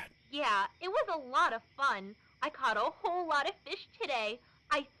be rad. Yeah, it was a lot of fun. I caught a whole lot of fish today.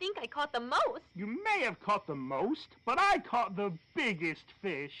 I think I caught the most. You may have caught the most, but I caught the biggest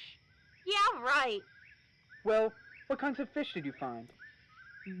fish. Yeah, right. Well, what kinds of fish did you find?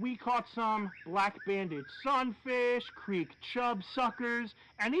 We caught some black-banded sunfish, creek chub suckers,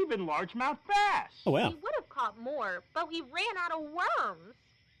 and even largemouth bass. Oh, wow. We would have caught more, but we ran out of worms.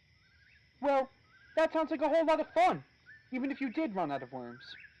 Well, that sounds like a whole lot of fun, even if you did run out of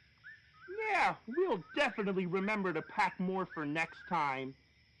worms. Yeah, we'll definitely remember to pack more for next time.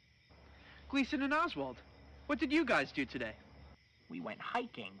 Gleason and Oswald, what did you guys do today? We went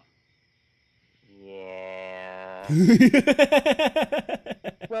hiking. Yeah.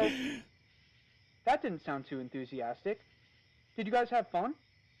 Well, that didn't sound too enthusiastic. Did you guys have fun?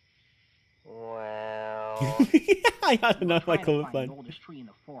 Well, I don't know if I call it fun. The oldest tree in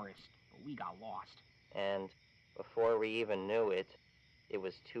the forest, but we got lost. and before we even knew it, it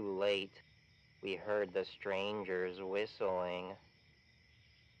was too late. We heard the strangers whistling.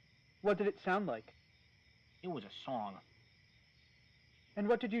 What did it sound like? It was a song. And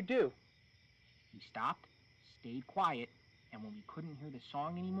what did you do? We stopped, stayed quiet, and when we couldn't hear the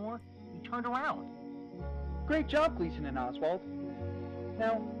song anymore, we turned around. Great job, Gleason and Oswald.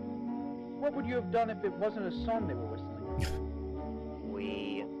 Now, what would you have done if it wasn't a song they were whistling?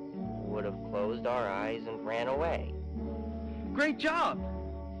 We would have closed our eyes and ran away. Great job!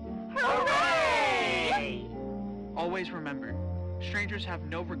 Hooray! Always remember, strangers have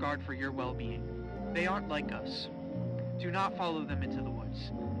no regard for your well-being. They aren't like us. Do not follow them into the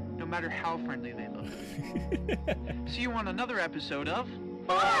woods, no matter how friendly they look. See you on another episode of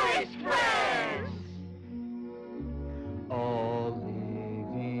Forest Friends! All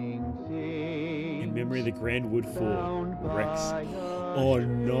living things In memory of the Grand Wood Fort, bound Rex. by Oh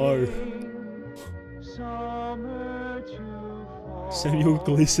no. summer to fall Samuel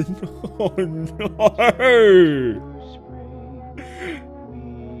Gleason. Oh no. to spring.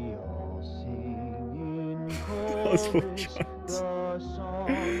 We all sing in Oswald chorus Jones. the song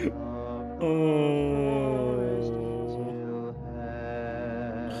of the Oh. till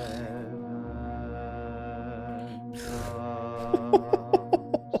heaven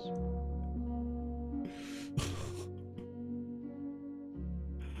comes.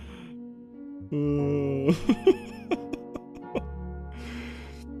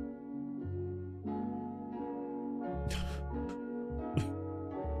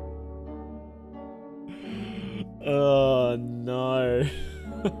 Oh no.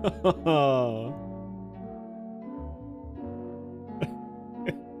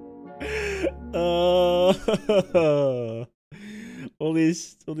 Oh. all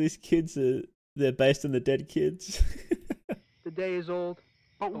these kids they're based on the dead kids. The day is old.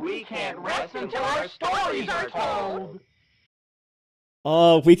 But we can't rest until our stories are told.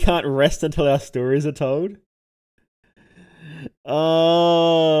 Oh, we can't rest until our stories are told.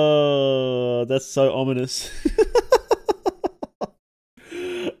 Oh, that's so ominous.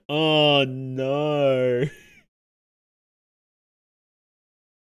 Oh no.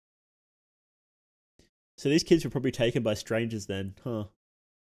 So these kids were probably taken by strangers then, huh?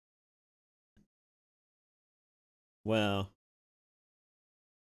 Wow.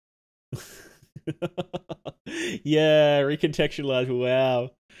 Yeah, recontextualize.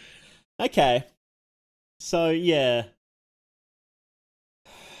 Wow. Okay. So yeah.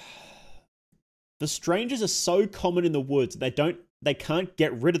 The strangers are so common in the woods. They can't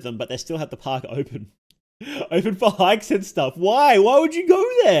get rid of them, but they still have the park open. Open for hikes and stuff. Why? Why would you go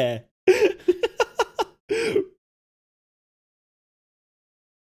there?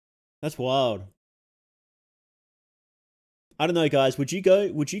 That's wild. I don't know, guys. Would you go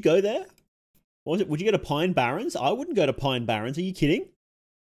there? What was it? Would you go to Pine Barrens? I wouldn't go to Pine Barrens. Are you kidding?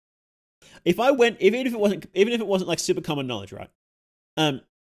 If I went, even if it wasn't like super common knowledge, right? Even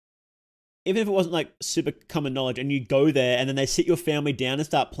if it wasn't like super common knowledge and you go there and then they sit your family down and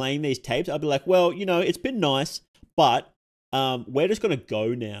start playing these tapes, I'd be like, well, it's been nice, but we're just going to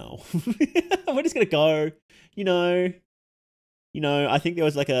go now. We're just going to go, I think there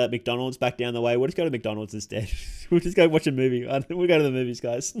was like a McDonald's back down the way. We'll just go to McDonald's instead. We'll just go watch a movie. We'll go to the movies,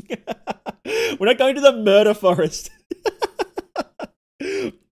 guys. We're not going to the murder forest.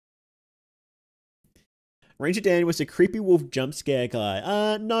 Ranger Dan was a creepy wolf jump scare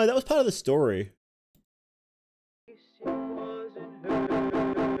guy. No, that was part of the story.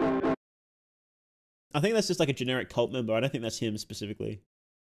 I think that's just like a generic cult member. I don't think that's him specifically.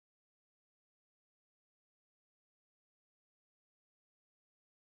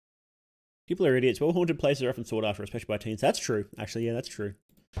 People are idiots. Well, haunted places are often sought after, especially by teens. That's true. Actually, yeah, that's true.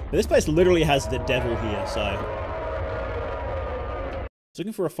 But this place literally has the devil here, so...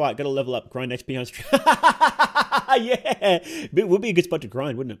 Looking for a fight, gotta level up, grind XP on stream. Yeah! It would be a good spot to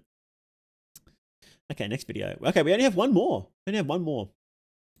grind, wouldn't it? Okay, next video. Okay, we only have one more. When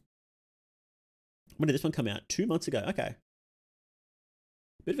did this one come out? 2 months ago. Okay.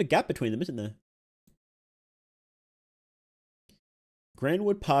 Bit of a gap between them, isn't there?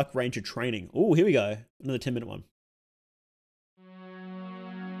 Grandwood Park Ranger Training. Oh, here we go. Another 10-minute one.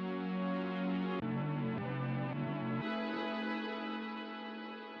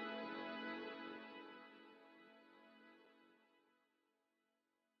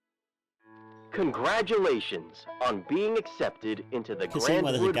 Congratulations on being accepted into the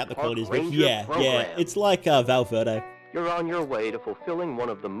Grandwood Park Ranger program. Yeah, it's like Valverde. You're on your way to fulfilling one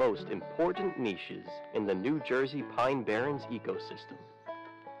of the most important niches in the New Jersey Pine Barrens ecosystem.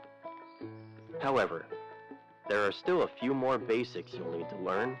 However, there are still a few more basics you'll need to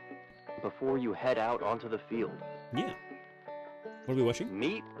learn before you head out onto the field. Yeah. What are we watching?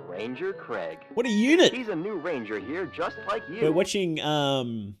 Meet Ranger Craig. What a unit! He's a new ranger here, just like you. We're watching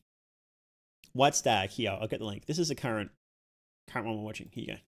White Stag. Here, I'll get the link. This is the current one we're watching. Here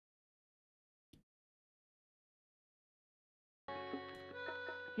you go.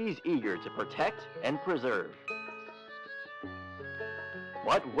 He's eager to protect and preserve.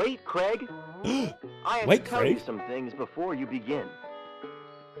 What? Wait, Craig. I have to tell you some things before you begin.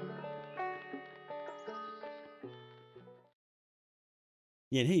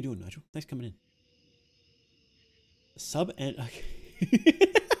 Yeah, and how you doing, Nigel? Thanks for coming in. Sub and... Okay.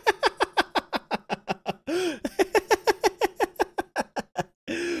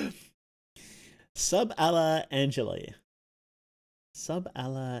 Sub alla Angeli. Sub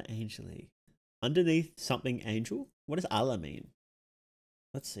alla Angeli. Underneath something angel? What does Allah mean?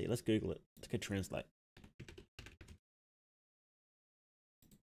 Let's see. Let's Google it. Let's go translate.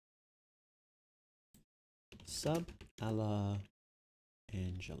 Sub alla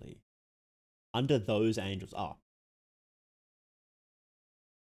Angeli. Under those angels. Ah.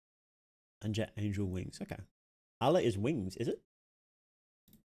 Under angel wings. Okay. Allah is wings, is it?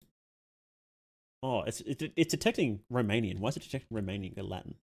 Oh, it's detecting Romanian. Why is it detecting Romanian? Go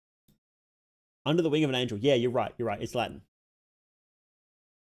Latin. Under the wing of an angel. Yeah, you're right. You're right. It's Latin.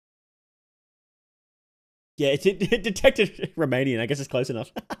 Yeah, it detected Romanian. I guess it's close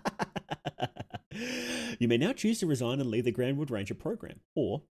enough. You may now choose to resign and leave the Grandwood Ranger program,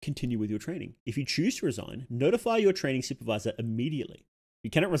 or continue with your training. If you choose to resign, notify your training supervisor immediately. You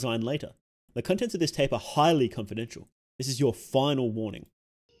cannot resign later. The contents of this tape are highly confidential. This is your final warning.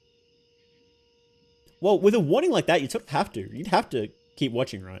 Well, with a warning like that, you'd sort of have to. You'd have to keep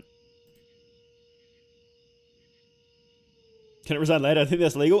watching, right? Can it resign later? I think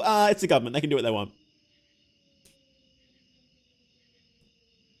that's legal. It's the government. They can do what they want.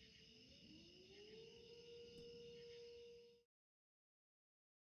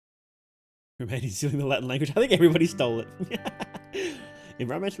 Remaining stealing the Latin language. I think everybody stole it.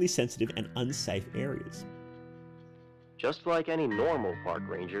 Environmentally sensitive and unsafe areas. Just like any normal park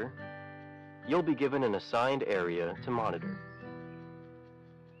ranger, you'll be given an assigned area to monitor.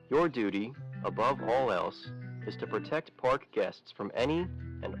 Your duty, above all else, is to protect park guests from any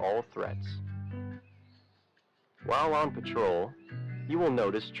and all threats. While on patrol, you will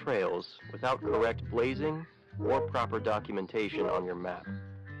notice trails without correct blazing or proper documentation on your map.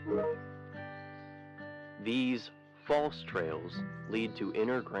 These false trails lead to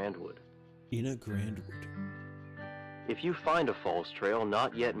Inner Grandwood. Inner Grandwood. If you find a false trail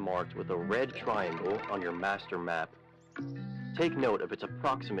not yet marked with a red triangle on your master map, take note of its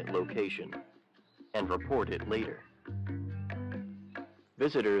approximate location and report it later.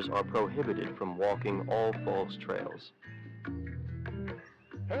 Visitors are prohibited from walking all false trails.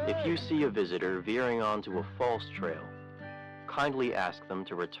 If you see a visitor veering onto a false trail, kindly ask them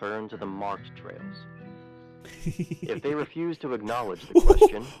to return to the marked trails. If they refuse to acknowledge the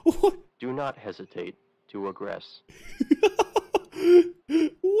question, do not hesitate to aggress.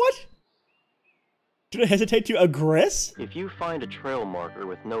 What? Do I hesitate to aggress? If you find a trail marker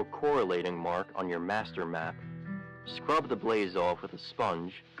with no correlating mark on your master map, scrub the blaze off with a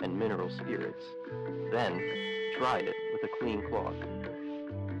sponge and mineral spirits. Then, dry it with a clean cloth.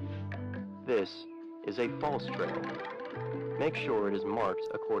 This is a false trail. Make sure it is marked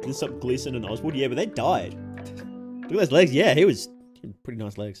accordingly. This up Gleason and Oswald? Yeah, but they died. Look at those legs. Yeah, he had pretty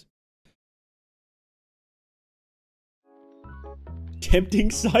nice legs.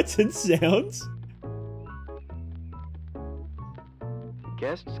 Tempting sights and sounds?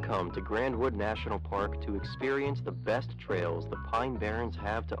 Guests come to Grandwood National Park to experience the best trails the Pine Barrens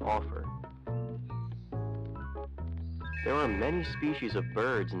have to offer. There are many species of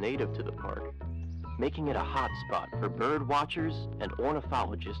birds native to the park, making it a hotspot for bird watchers and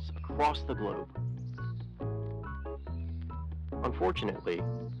ornithologists across the globe. Unfortunately,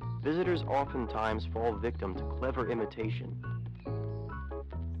 visitors oftentimes fall victim to clever imitation.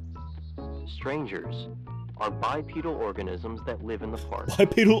 Strangers are bipedal organisms that live in the park.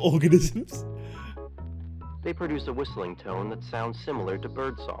 Bipedal organisms? They produce a whistling tone that sounds similar to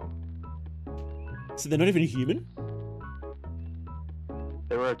birdsong. So they're not even human?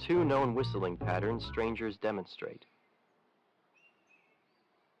 There are two known whistling patterns strangers demonstrate.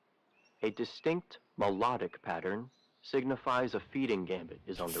 A distinct melodic pattern signifies a feeding gambit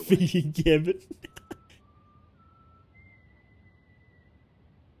is underway. Feeding gambit?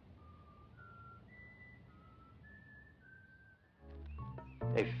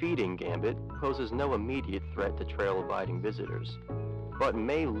 A feeding gambit poses no immediate threat to trail-abiding visitors, but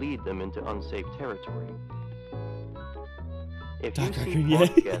may lead them into unsafe territory. If you see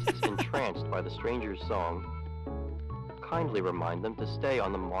park guests entranced by the stranger's song, kindly remind them to stay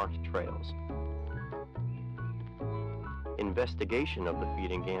on the marked trails. Investigation of the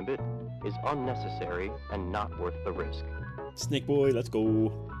feeding gambit is unnecessary and not worth the risk. Snake boy, let's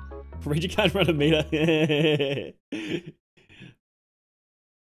go. Ranger can't run a meter.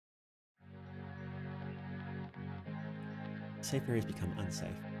 Safe areas become unsafe.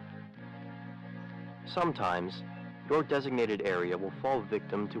 Sometimes, your designated area will fall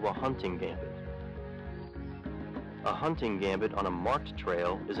victim to a hunting gambit. A hunting gambit on a marked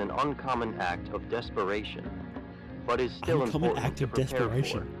trail is an uncommon act of desperation, but is still important to prepare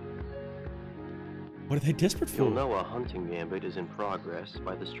for. What are they desperate for? You'll know a hunting gambit is in progress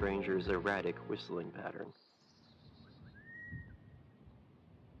by the stranger's erratic whistling pattern.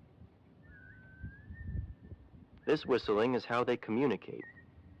 This whistling is how they communicate.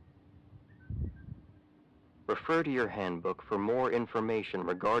 Refer to your handbook for more information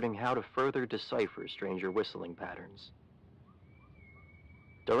regarding how to further decipher stranger whistling patterns.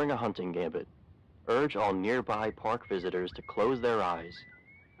 During a hunting gambit, urge all nearby park visitors to close their eyes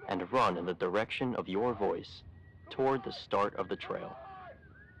and run in the direction of your voice toward the start of the trail.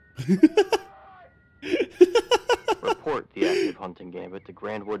 Report the active hunting gambit to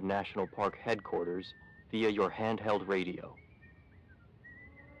Grandwood National Park headquarters via your handheld radio.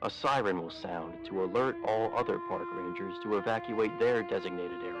 A siren will sound to alert all other park rangers to evacuate their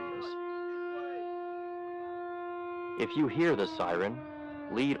designated areas. If you hear the siren,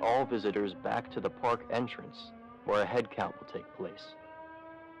 lead all visitors back to the park entrance, where a head count will take place.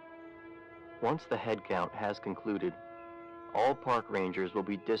 Once the head count has concluded, all park rangers will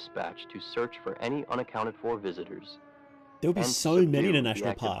be dispatched to search for any unaccounted for visitors. There'll be so many in a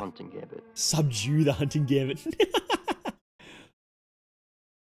national park. Hunting gambit. Subdue the hunting gambit.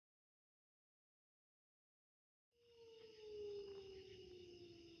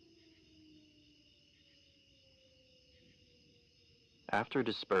 After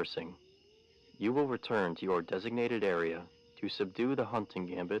dispersing, you will return to your designated area to subdue the hunting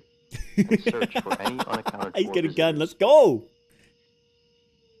gambit and search for any unaccounted for He's got a gun. visitors. Let's go.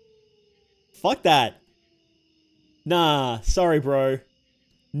 Fuck that. Nah, sorry, bro.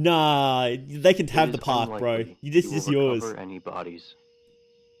 Nah, they can have It the is park, bro. unlikely This you is will yours. recover any bodies.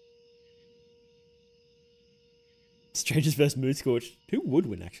 Strangers vs. Mood Scorch. Who would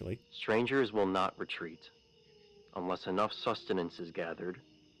win, actually? Strangers will not retreat unless enough sustenance is gathered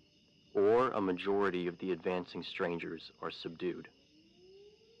or a majority of the advancing strangers are subdued.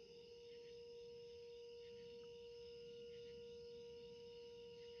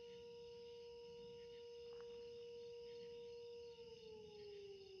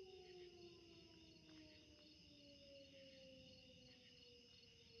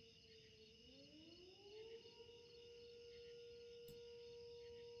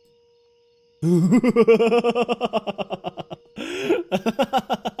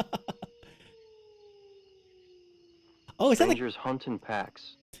 Oh, is that like... Strangers hunt in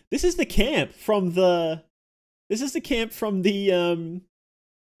packs. This is the camp from the... This is the camp from the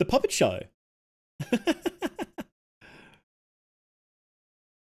puppet show.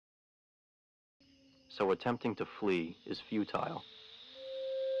 So attempting to flee is futile.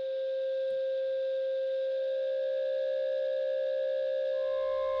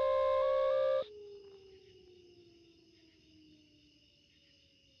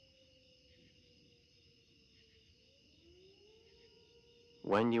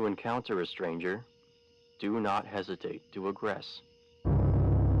 When you encounter a stranger, do not hesitate to aggress.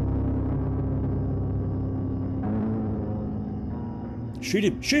 Shoot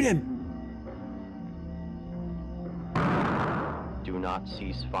him! Shoot him! Do not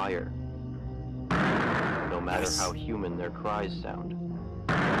cease fire, no matter how human their cries sound.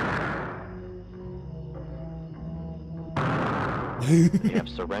 They have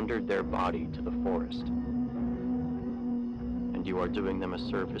surrendered their body to the forest, and you are doing them a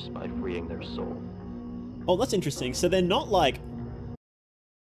service by freeing their soul. Oh, that's interesting. So they're not like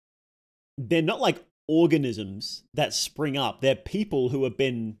organisms that spring up. They're people who have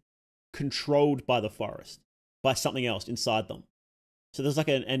been controlled by the forest, by something else inside them. So there's like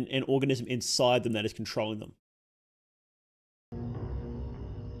an organism inside them that is controlling them.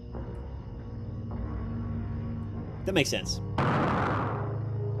 That makes sense.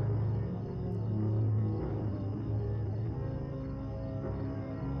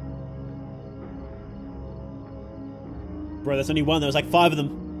 Bro, there's only one. There was like 5 of them.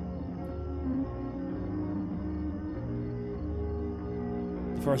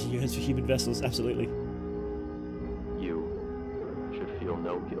 The forest is used for human vessels, absolutely. You should feel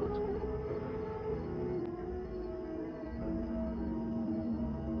no guilt.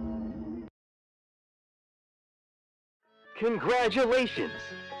 Congratulations!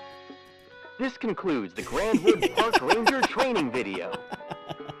 This concludes the Grandwood Park Ranger training video.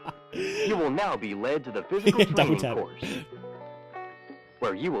 You will now be led to the physical Double training tap. course,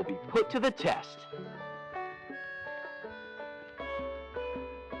 where you will be put to the test.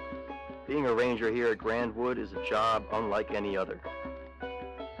 Being a ranger here at Grandwood is a job unlike any other,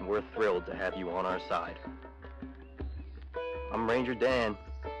 and we're thrilled to have you on our side. I'm Ranger Dan.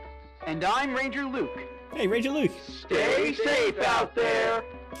 And I'm Ranger Luke. Hey, Ranger Luke. Stay safe out there!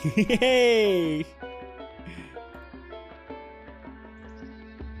 Hey!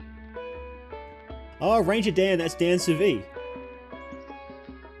 Oh, Ranger Dan, that's Dan Suvi.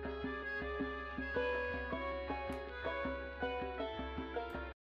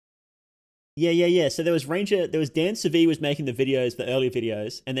 Yeah. So there was Dan Suvi was making the videos, the earlier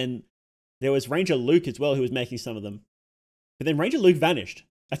videos, and then there was Ranger Luke as well who was making some of them. But then Ranger Luke vanished.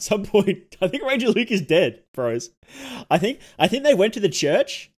 At some point, I think Ranger Luke is dead, bros. I think they went to the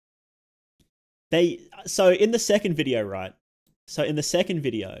church. So in the second video, right? So in the second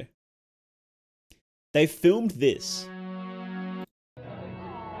video, they filmed this.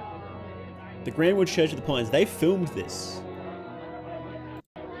 The Grandwood Church of the Pines, they filmed this.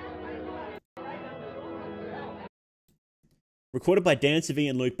 Recorded by Dan Savy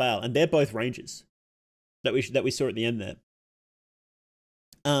and Luke Bale, and they're both Rangers that we saw at the end there.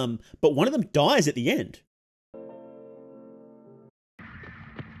 But one of them dies at the end.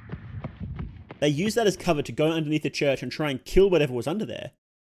 They use that as cover to go underneath the church and try and kill whatever was under there.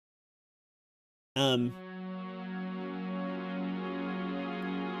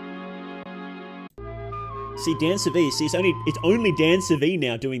 See, Dan Savy, it's only Dan Savy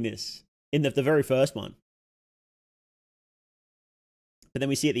now doing this in the very first one. But then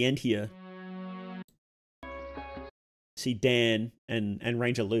we see at the end here, see Dan and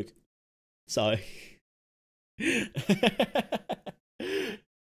Ranger Luke. So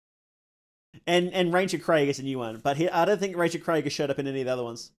And Ranger Craig is a new one, but I don't think Ranger Craig has showed up in any of the other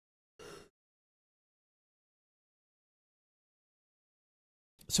ones.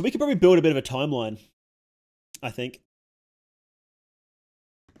 So we could probably build a bit of a timeline, I think.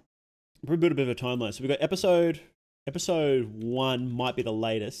 We'll build a bit of a timeline. So we've got episode 1 might be the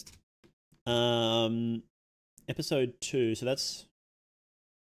latest. Episode 2, so that's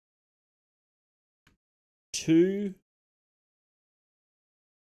 2.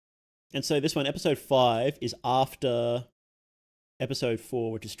 And so this one, episode 5, is after episode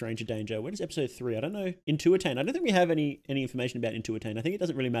 4, which is Stranger Danger. When is episode 3? I don't know. Intuitain. I don't think we have any information about Intuitain. I think it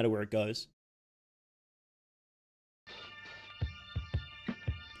doesn't really matter where it goes.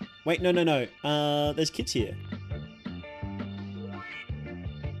 Wait, no. There's kids here.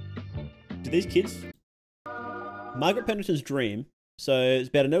 Do these kids? Margaret Pendleton's Dream. So it's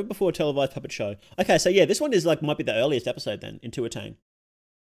about a never before televised puppet show. Okay, so yeah, this one is like might be the earliest episode then, Intuitain.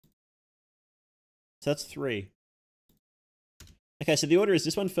 So that's 3. Okay, so the order is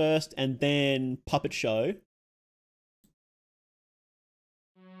this one first, and then Puppet Show.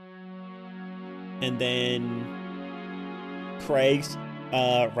 And then Craig's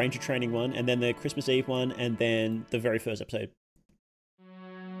Ranger Training one, and then the Christmas Eve one, and then the very first episode.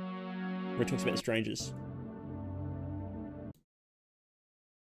 Where it talks about the strangers.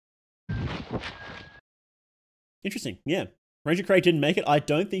 Interesting, yeah. Ranger Craig didn't make it. I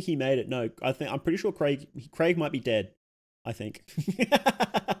don't think he made it. No, I'm pretty sure Craig might be dead. I think.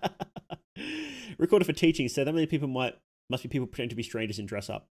 Recorded for teaching, so that many people must be people pretending to be strangers and dress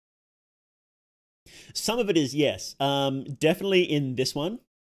up. Some of it is, yes. Definitely in this one.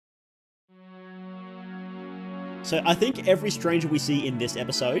 So I think every stranger we see in this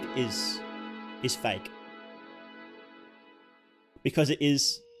episode is fake. Because it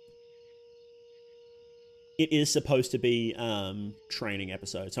is supposed to be training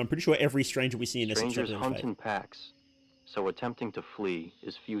episode. So I'm pretty sure every stranger we see in this episode is fake. Strangers hunt in packs, so attempting to flee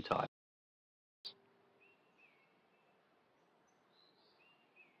is futile.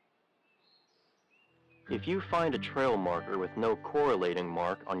 If you find a trail marker with no correlating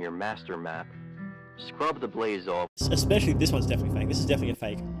mark on your master map, scrub the blaze off. Especially, this one's definitely fake. This is definitely a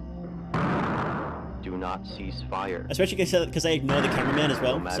fake. Do not cease fire. Especially because they ignore the cameraman as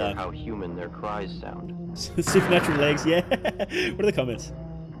well. No matter how human their cries sound. Supernatural legs, yeah. What are the comments?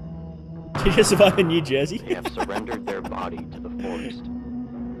 Did you survive in New Jersey? They have surrendered their body to the forest.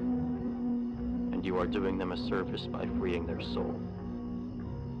 And you are doing them a service by freeing their soul.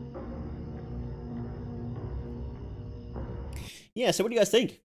 Yeah, so what do you guys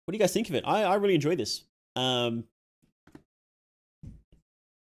think? What do you guys think of it? I really enjoyed this. I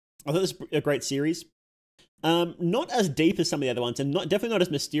thought this was a great series. Not as deep as some of the other ones, and definitely not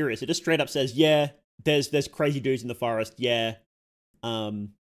as mysterious. It just straight up says, yeah, there's crazy dudes in the forest. Yeah,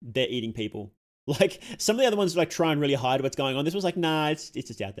 they're eating people. Like some of the other ones like try and really hide what's going on. This was like, nah, it's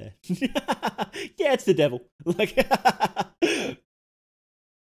just out there. Yeah, it's the devil. Like, and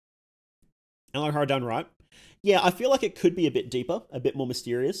like horror done right. Yeah, I feel like it could be a bit deeper, a bit more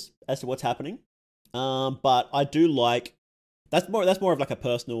mysterious as to what's happening. But I do like that's more of like a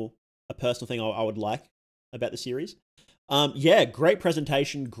personal thing I would like about the series. Yeah, great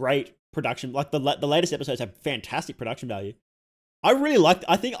presentation, great production. Like the latest episodes have fantastic production value. I really liked.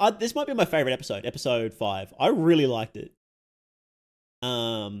 This might be my favorite episode 5. I really liked it.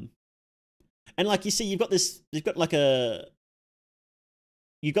 And like you see, you've got the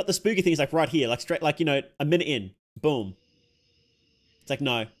spooky things like right here, like straight, like, you know, a minute in, boom. It's like,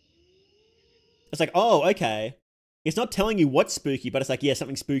 no. It's like, oh, okay. It's not telling you what's spooky, but it's like, yeah,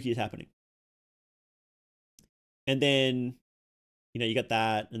 something spooky is happening. And then, you know, you got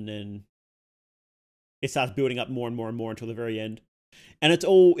that, and then it starts building up more and more and more until the very end. And it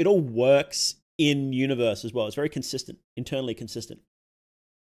all works in universe as well. It's very consistent, internally consistent.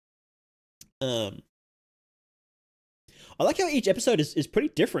 I like how each episode is pretty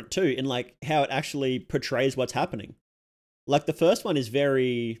different too, in like how it actually portrays what's happening. Like the first one is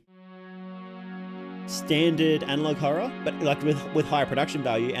very standard analog horror, but like with higher production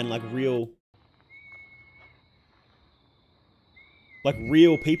value and like real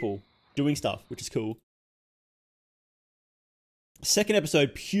people doing stuff, which is cool. Second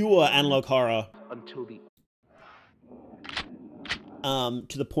episode, pure analog horror. Until the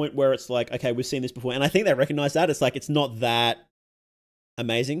to the point where it's like, okay, we've seen this before, and I think they recognize that. It's like it's not that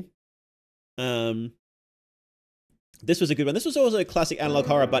amazing. This was a good one. This was also a classic analog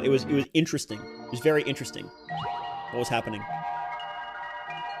horror, but it was interesting. It was very interesting what was happening.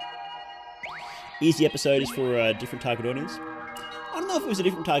 Easy episode is for a different target audience. I don't know if it was a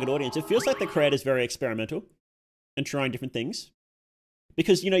different target audience. It feels like the creator's very experimental and trying different things.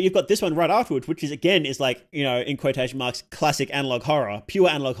 Because, you've got this one right afterwards, which is, again, is like, in quotation marks, classic analog horror, pure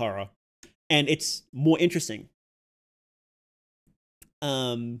analog horror. And it's more interesting.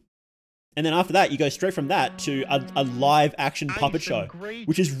 And then after that, you go straight from that to a live action puppet show,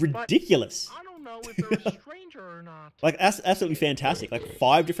 which is ridiculous. I don't know if they're a stranger or not. Like, that's absolutely fantastic. Like,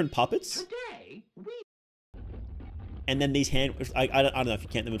 5 different puppets. Today, we And then these I don't know if you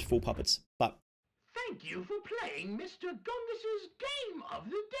count them as full puppets, but thank you for playing Mr. Gungus's game of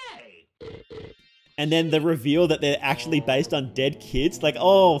the day. and then the reveal that they're actually based on dead kids, like,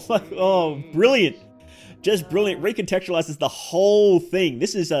 oh, brilliant. Just brilliant. Recontextualizes the whole thing.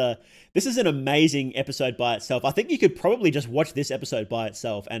 This is an amazing episode by itself. I think you could probably just watch this episode by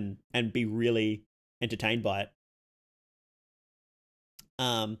itself and be really entertained by it.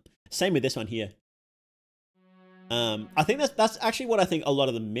 Same with this one here. I think that's actually what I think a lot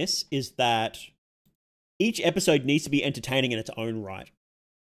of them miss, is that each episode needs to be entertaining in its own right.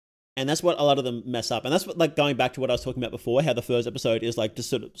 And that's what a lot of them mess up. And that's what, like, going back to what I was talking about before, how the first episode is like just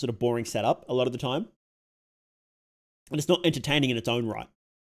sort of boring setup a lot of the time. And it's not entertaining in its own right.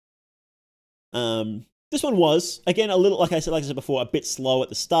 This one was, again, a little, like I said before, a bit slow at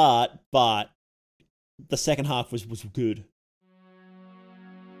the start, but the second half was good.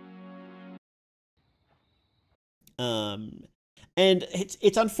 And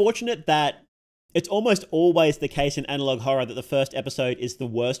it's unfortunate that it's almost always the case in analog horror that the first episode is the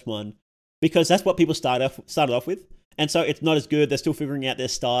worst one, because that's what people started off with. And so it's not as good. They're still figuring out their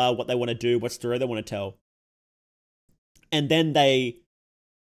style, what they want to do, what story they want to tell. And then they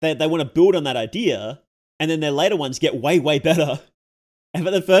want to build on that idea, and then their later ones get way, way better.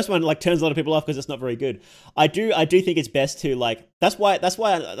 But the first one, like, turns a lot of people off because it's not very good. I do think it's best to, like, that's why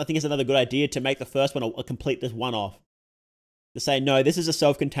I think it's another good idea to make the first one a complete this one-off. To say, no, this is a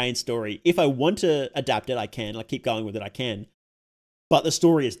self-contained story. If I want to adapt it, I can. Like, keep going with it, I can. But the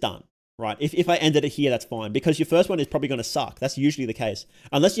story is done, right? If I ended it here, that's fine. Because your first one is probably going to suck. That's usually the case.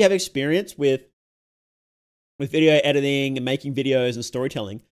 Unless you have experience with video editing and making videos and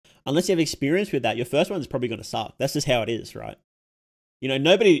storytelling. Unless you have experience with that, your first one is probably going to suck. That's just how it is, right?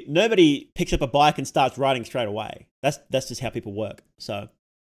 Nobody picks up a bike and starts riding straight away. That's just how people work. So,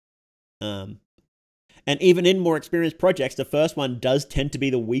 and even in more experienced projects, the first one does tend to be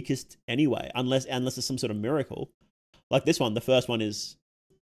the weakest anyway, unless it's some sort of miracle. Like this one, the first one is,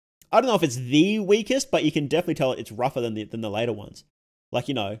 I don't know if it's the weakest, but you can definitely tell it's rougher than the later ones. Like,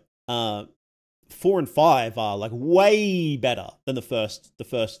 4 and 5 are like way better than the first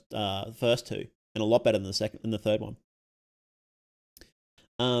two, and a lot better than the third one.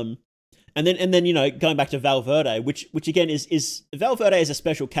 And then going back to Valverde, which again is Valverde is a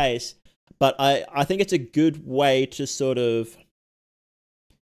special case, but I think it's a good way to sort of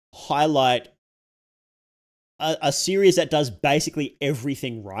highlight a series that does basically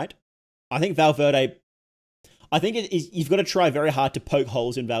everything right. I think Valverde, you've got to try very hard to poke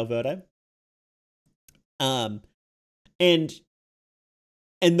holes in Valverde. And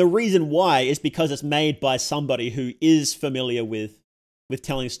the reason why is because it's made by somebody who is familiar with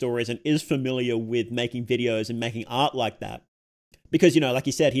telling stories and is familiar with making videos and making art like that. Because, like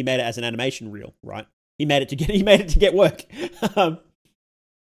you said, he made it as an animation reel, right? He made it to get work. And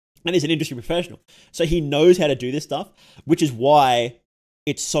he's an industry professional. So he knows how to do this stuff, which is why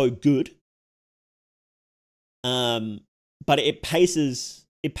it's so good. But it paces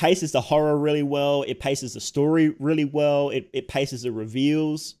the horror really well. It paces the story really well. It paces the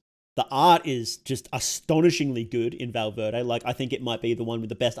reveals. The art is just astonishingly good in Valverde. Like, I think it might be the one with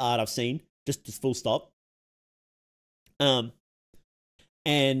the best art I've seen. Just full stop.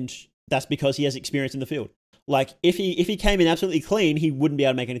 And that's because he has experience in the field. Like, if he came in absolutely clean, he wouldn't be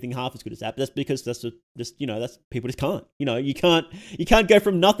able to make anything half as good as that. But that's because that's people just can't. You can't go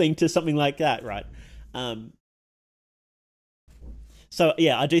from nothing to something like that, right? So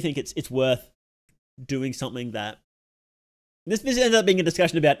yeah, I do think it's worth doing something that this ends up being a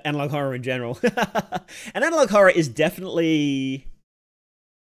discussion about analog horror in general. And analog horror is definitely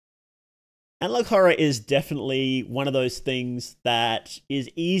one of those things that is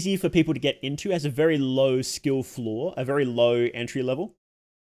easy for people to get into, has a very low skill floor, a very low entry level.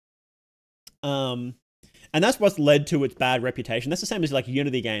 And that's what's led to its bad reputation. That's the same as like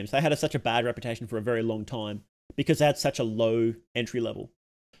Unity games. They had such a bad reputation for a very long time because they had such a low entry level.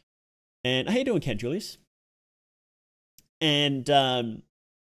 And how you doing, Ken Julius? And I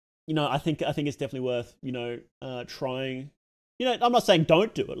think it's definitely worth trying. I'm not saying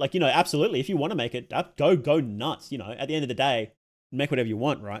don't do it. Like, absolutely, if you want to make it, go nuts. At the end of the day, make whatever you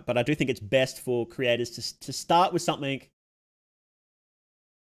want, right? But I do think it's best for creators to start with something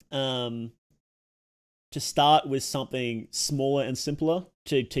to start with something smaller and simpler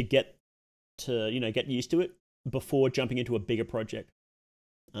to get get used to it before jumping into a bigger project.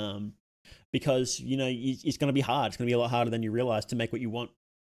 Because it's going to be hard. It's going to be a lot harder than you realize to make what you want.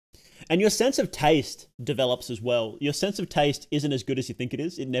 And your sense of taste develops as well. Your sense of taste isn't as good as you think it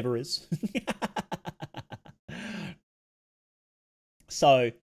is. It never is.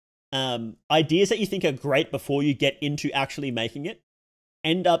 So, ideas that you think are great before you get into actually making it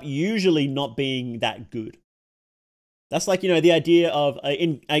end up usually not being that good. That's like, the idea of,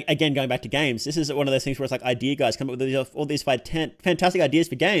 again, going back to games, this is one of those things where it's like idea guys come up with all these fantastic ideas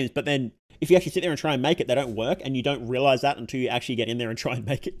for games, but then if you actually sit there and try and make it, they don't work, and you don't realize that until you actually get in there and try and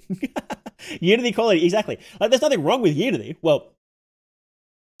make it. Unity quality, exactly. Like, there's nothing wrong with Unity. Well,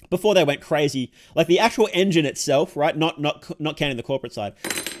 before they went crazy, like the actual engine itself, right? Not counting the corporate side.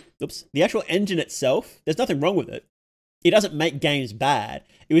 Oops. The actual engine itself, there's nothing wrong with it. It doesn't make games bad.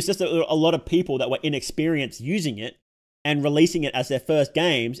 It was just a lot of people that were inexperienced using it and releasing it as their first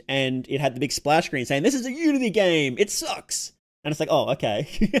games, and it had the big splash screen saying, "This is a Unity game. It sucks." And it's like, oh, okay.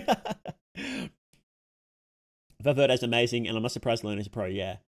 Valverde's amazing, and I'm not surprised Learner's a pro.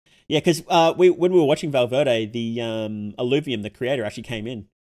 Yeah, because when we were watching Valverde, the Alluvium, the creator, actually came in,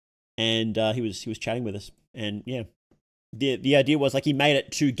 and he was chatting with us, and yeah, the idea was like he made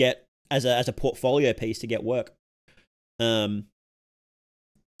it to get as a portfolio piece to get work. And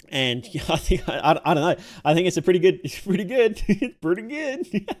I think I don't know. I think it's pretty good. It's pretty good. It's pretty good.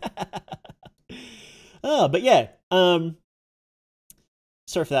 Oh, but yeah. Sorry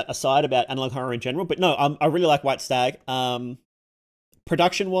for that aside about analog horror in general, but no, I really like White Stag.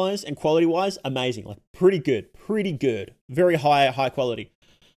 Production wise and quality wise, amazing. Like pretty good. Very high quality.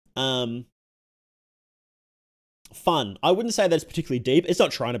 Fun. I wouldn't say that it's particularly deep. It's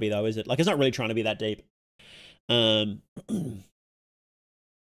not trying to be though, is it? Like it's not really trying to be that deep. I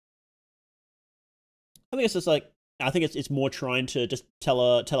think it's just like, I think it's more trying to just tell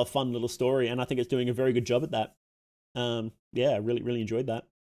a fun little story, and I think it's doing a very good job at that. Yeah, I really enjoyed that.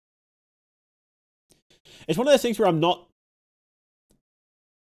 It's one of those things where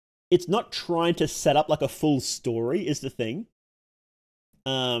it's not trying to set up like a full story is the thing.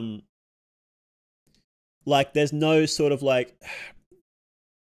 Like there's no sort of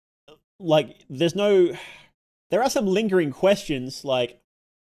there are some lingering questions like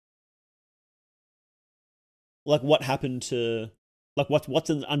what happened to, like what's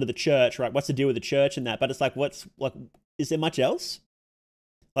under the church, right? What's the deal with the church and that? But it's like, is there much else?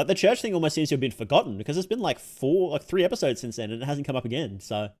 Like the church thing almost seems to have been forgotten because it's been like 3 episodes since then and it hasn't come up again.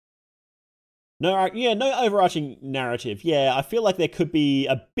 So no overarching narrative. Yeah, I feel like there could be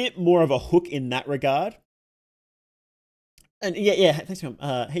a bit more of a hook in that regard. And yeah, thanks for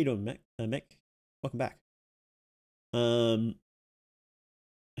how you doing, Mick? Welcome back.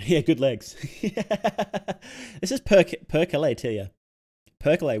 Yeah, good legs. This is Percolate to you.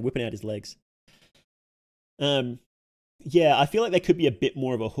 Percolate whipping out his legs. Yeah, I feel like there could be a bit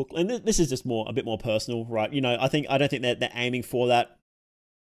more of a hook, and this is just a bit more personal, right? I don't think that they're aiming for that.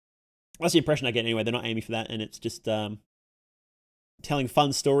 That's the impression I get anyway. They're not aiming for that, and it's just telling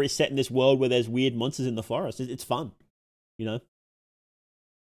fun stories set in this world where there's weird monsters in the forest. It's fun, But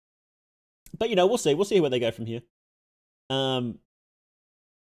we'll see. We'll see where they go from here.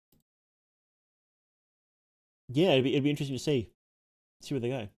 Yeah, it'd be interesting to see where they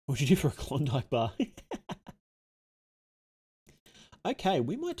go. What'd you do for a Klondike bar? Okay,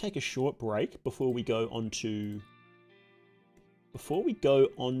 we might take a short break before we go on to...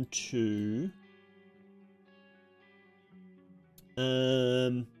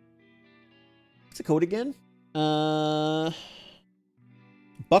 what's it called again?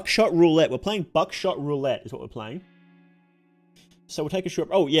 Buckshot Roulette. We're playing Buckshot Roulette is what we're playing. So we'll take a short...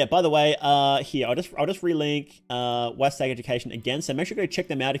 Oh, yeah, by the way, here, I'll just relink White Stag Education again. So make sure to go check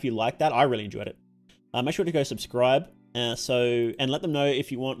them out if you like that. I really enjoyed it. Make sure to go subscribe and let them know if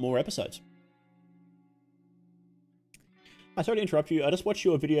you want more episodes. Sorry to interrupt you. I just watched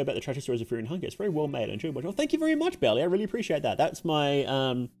your video about the tragic stories of fear and hunger. It's very well made. I enjoyed watching. Well, thank you very much, Belly. I really appreciate that. That's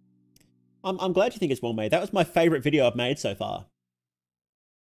my... I'm glad you think it's well made. That was my favorite video I've made so far.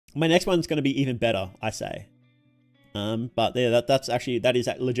 My next one's going to be even better, I say. But yeah, that is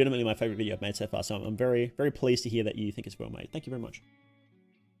legitimately my favorite video I've made so far. So I'm very, very pleased to hear that you think it's well made. Thank you very much.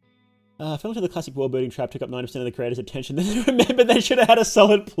 Fell into the classic world building trap, took up 90% of the creators' attention, then remembered they should have had a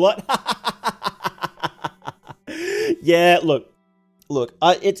solid plot. Yeah, look,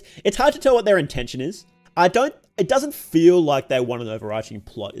 it's hard to tell what their intention is. It doesn't feel like they want an overarching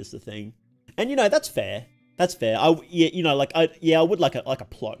plot is the thing. And that's fair. That's fair. I would like a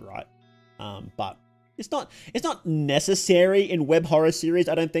plot, right? But it's not necessary in web horror series.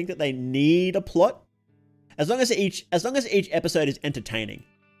 I don't think that they need a plot. As long as each episode is entertaining,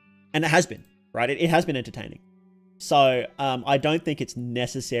 and it has been, right? It has been entertaining. So I don't think it's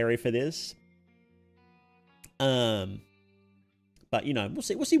necessary for this. But you know, we'll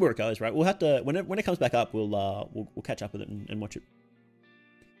see where it goes, right? We'll have to when it comes back up, we'll catch up with it and watch it.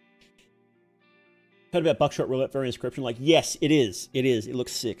 Heard about Buckshot Roulette, very inscription. Like, yes, it is. It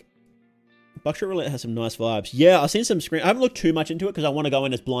looks sick. Buckshot Roulette has some nice vibes. Yeah, I've seen some screen. I haven't looked too much into it because I want to go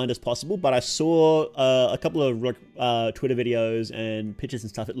in as blind as possible. But I saw a couple of Twitter videos and pictures and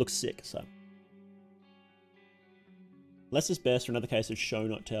stuff. It looks sick. So, less is best. Or another case of show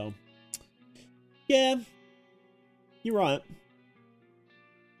not tell. Yeah, you're right.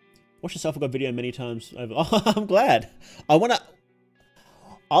 Watch the Self-God video many times over. Oh, I'm glad. I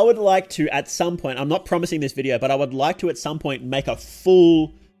would like to at some point. I'm not promising this video, but I would like to at some point make a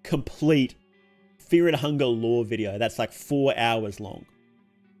full, complete Fear and Hunger lore video that's like 4 hours long.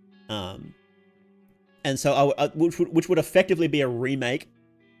 And so which would effectively be a remake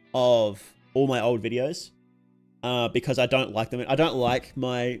of all my old videos, because I don't like them. I don't like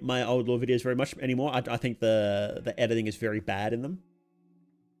my old lore videos very much anymore. I think the editing is very bad in them,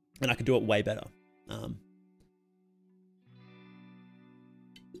 and I could do it way better.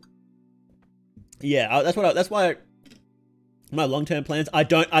 Yeah, that's why my long-term plans. I'm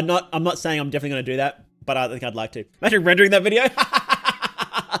not saying I'm definitely going to do that, but I think I'd like to. Imagine rendering that video.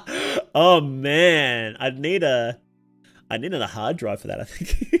 Oh man, I'd need a hard drive for that, I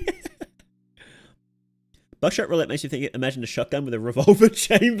think. Buckshot Roulette makes you imagine a shotgun with a revolver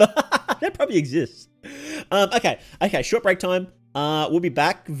chamber. That probably exists. Okay, short break time. We'll be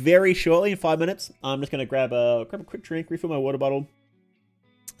back very shortly in 5 minutes. I'm just going to grab a quick drink, refill my water bottle,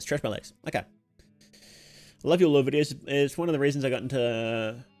 stretch my legs. Okay. I love your lore videos. It's one of the reasons I got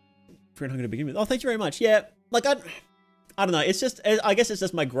into Fear and Hunger to begin with. Oh, thank you very much. Yeah, like I don't know. It's just, I guess it's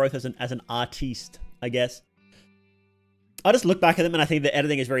just my growth as an artiste, I guess. I just look back at them and I think the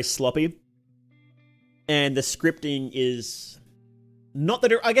editing is very sloppy. And the scripting is not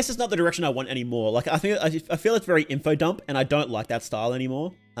I guess it's not the direction I want anymore. Like I feel it's very info dump and I don't like that style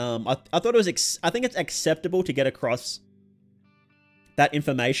anymore. I thought it was, I think it's acceptable to get across that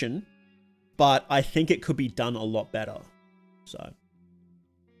information, but I think it could be done a lot better. So,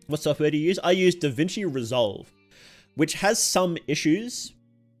 what software do you use? I use DaVinci Resolve, which has some issues,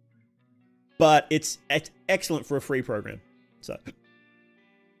 but it's excellent for a free program. So,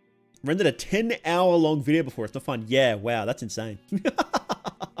 rendered a 10-hour-long video before. It's not fun. Yeah, wow, that's insane. Then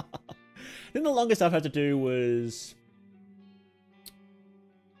the longest I've had to do was,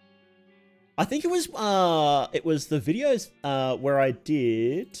 I think it was the videos where I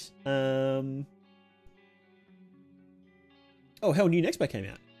did oh hell, new Next came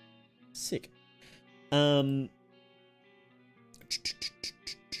out. Sick.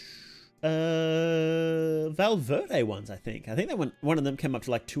 Valverde ones, I think that one of them came up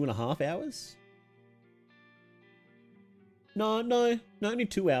to like 2.5 hours. No, only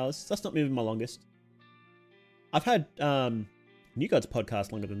 2 hours. That's not even my longest. I've had New Gods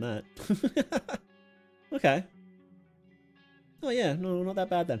podcast longer than that. Okay. Oh yeah, no, not that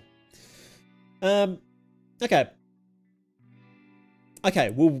bad then. Okay.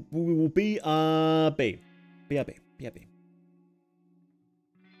 Okay, we'll BRB. BRB.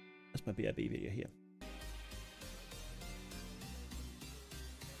 That's my BRB video here.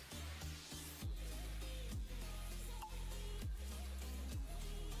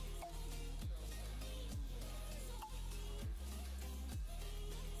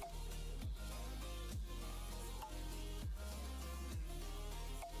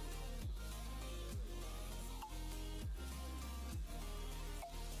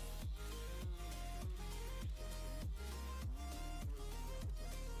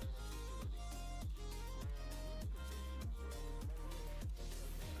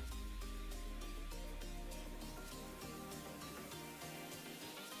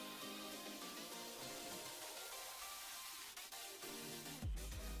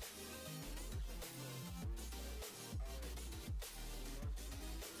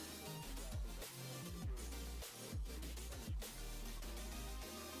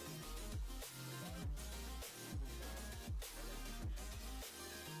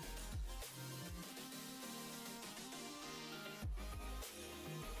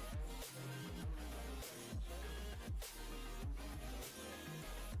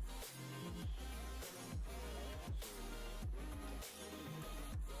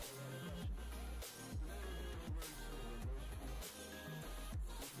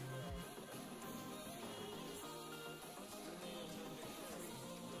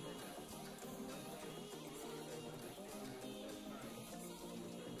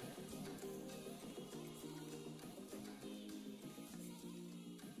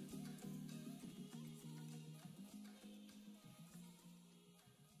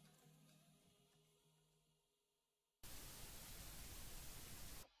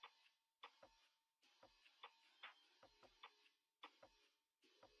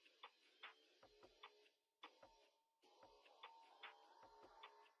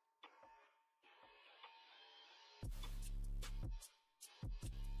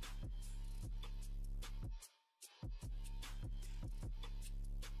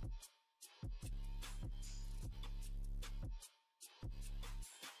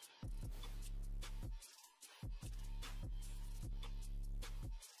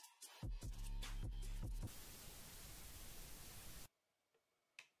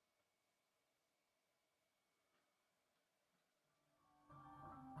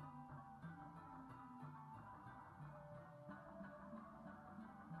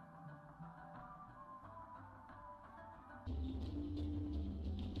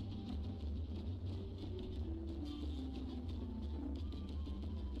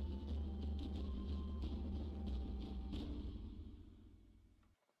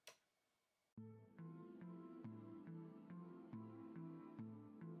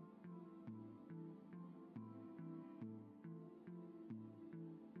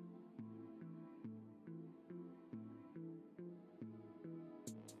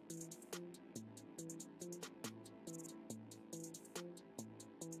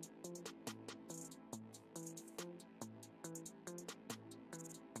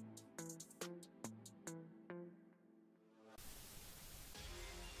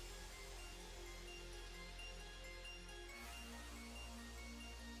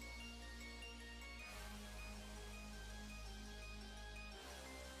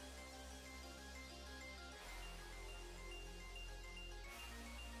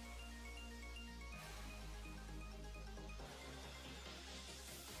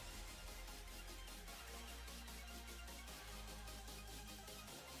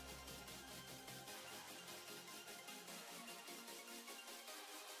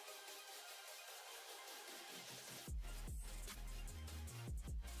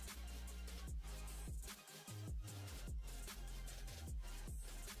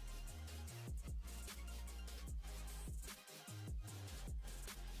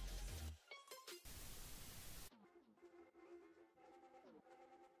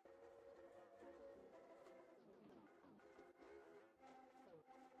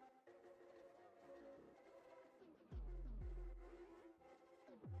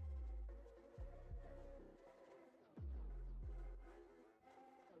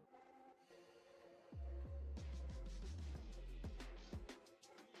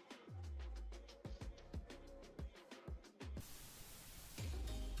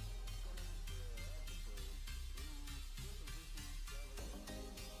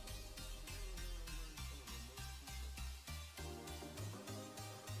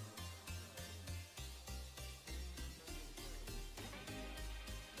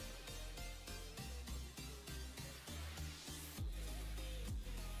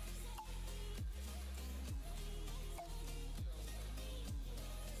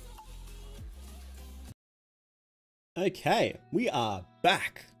 Okay, we are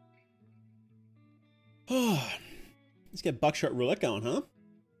back. Let's get buckshot roulette going, huh?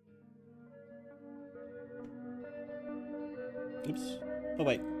 Oops. Oh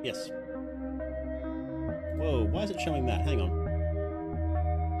wait, yes. Whoa, why is it showing that? Hang on.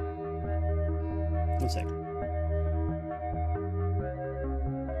 1 sec.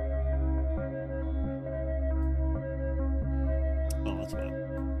 Oh, that's why.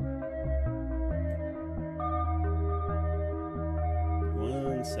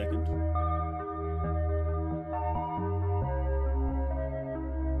 1 second.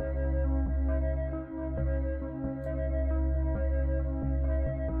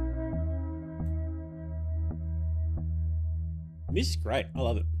 This is great. I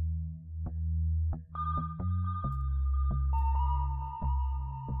love it.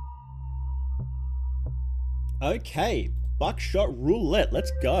 Okay, buckshot roulette.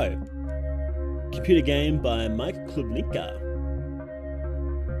 Let's go. Computer game by Mike Klubnika.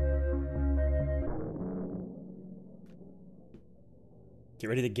 Get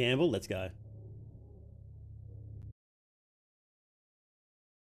ready to gamble. Let's go.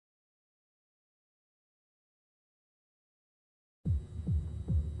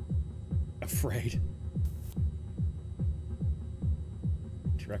 Afraid.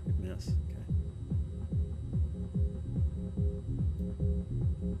 Interact with mouse. Okay.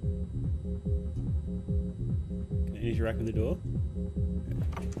 Can I interact with the door?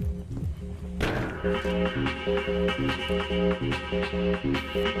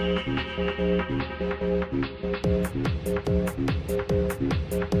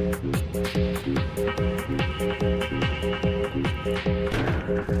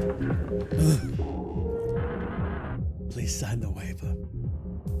 Please sign the waiver.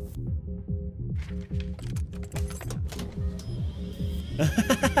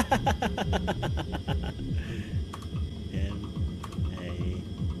 M-A-U-T-H-E.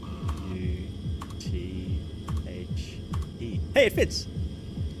 Hey, it fits.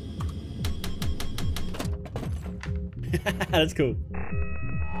 That's cool.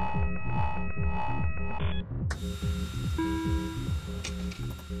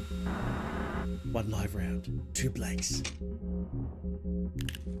 One live round, 2 blanks.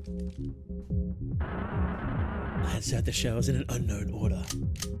 I insert the shells in an unknown order.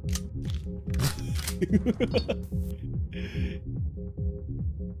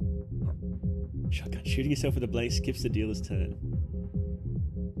 Shotgun. Shooting yourself with a blank skips the dealer's turn.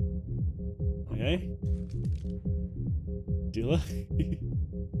 Okay. Dealer?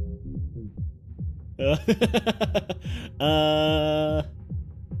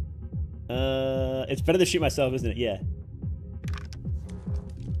 It's better to shoot myself, isn't it? Yeah.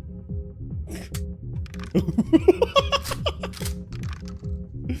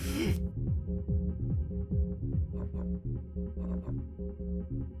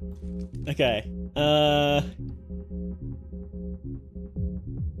 Okay.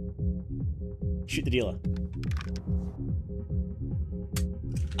 Shoot the dealer.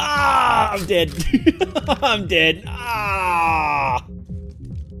 Ah, I'm dead. I'm dead. Ah.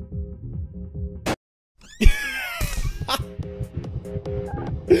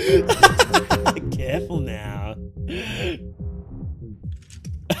 Careful now.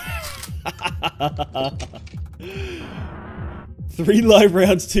 Three live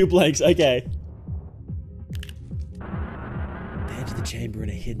rounds, 2 blanks. Okay. They enter the chamber in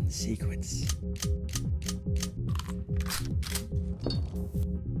a hidden sequence.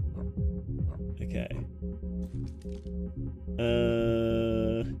 Okay.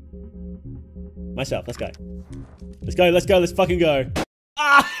 Myself. Let's go. Let's go. Let's go. Let's fucking go.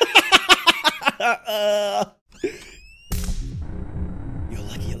 Ah! You're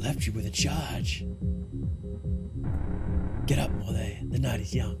lucky it left you with a charge. Get up, Morley. The night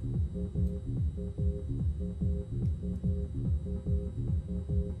is young.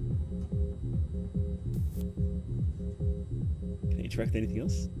 Can I interact with anything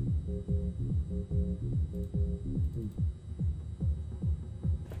else?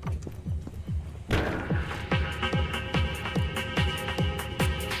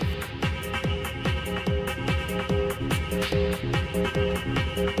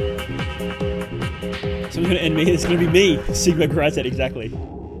 Someone's gonna end me. It's gonna be me. Sigma Grazet, exactly.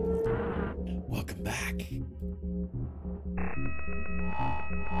 Welcome back.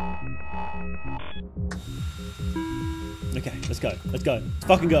 Okay, let's go. Let's go. Let's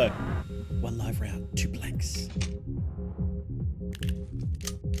fucking go. 1 live round, 2 blanks.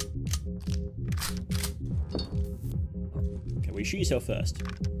 Okay, well, you shoot yourself first.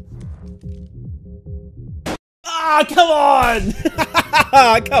 Ah, come on!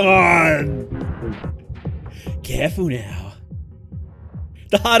 Come on! careful now.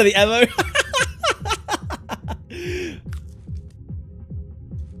 The harder the ammo.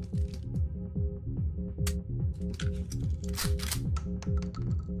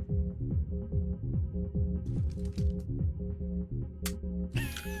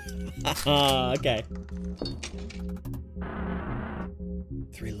 Okay.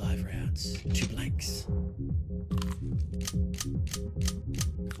 3 live rounds, 2 blanks.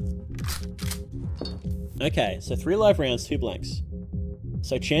 Okay, so 3 live rounds, 2 blanks.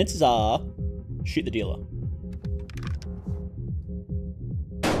 So chances are, shoot the dealer.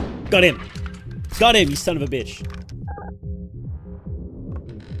 Got him! Got him, you son of a bitch!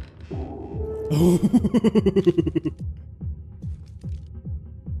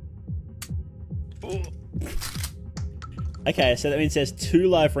 Okay, so that means there's 2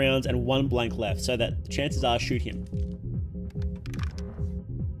 live rounds and 1 blank left, so that chances are shoot him.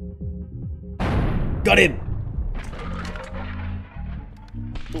 Got him!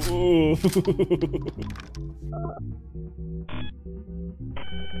 Ooh.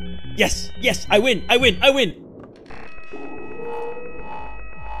 Yes! Yes! I win! I win! I win!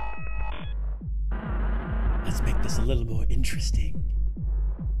 Let's make this a little more interesting.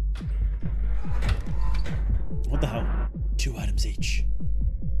 What the hell? 2 items each.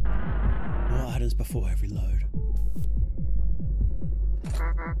 More items before every load.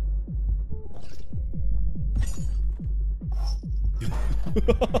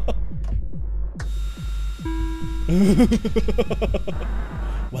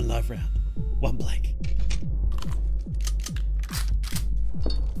 One live round. 1 blank.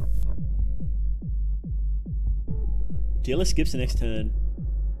 Dealer skips the next turn.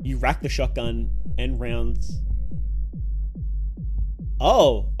 You rack the shotgun and rounds.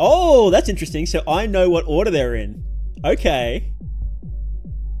 Oh, oh, that's interesting. So I know what order they're in. Okay.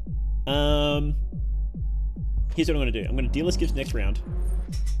 Here's what I'm gonna do. I'm gonna dealer skips next round.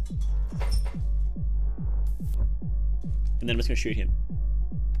 And then I'm just gonna shoot him.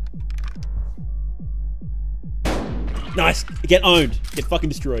 Nice! Get owned! Get fucking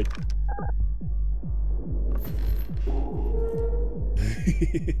destroyed.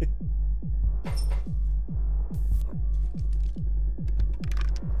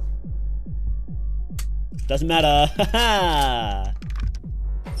 Doesn't matter. Haha.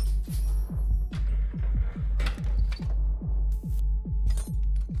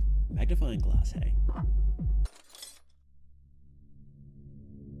 Magnifying glass, hey.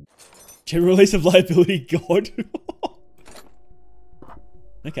 General release of liability, God.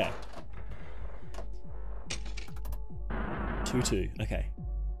 Okay. 2-2, okay.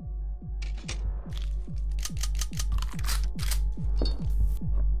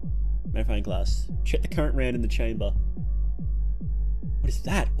 Magnifying glass. Check the current round in the chamber. What is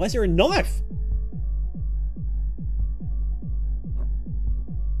that? Why is there a knife?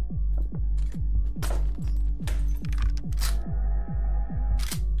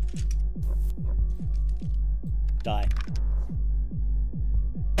 Die.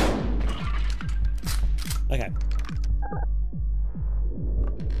 Okay.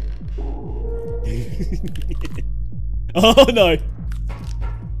 Oh no!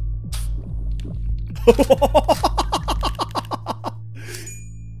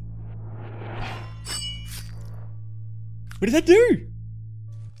 What did that do?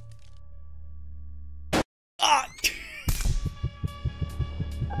 Ah!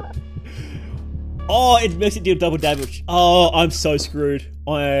 Oh, it makes it deal double damage. Oh, I'm so screwed.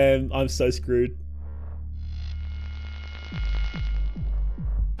 I'm so screwed.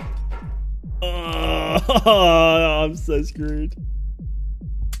 Oh, I'm so screwed.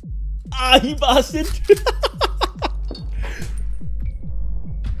 Ah, you bastard!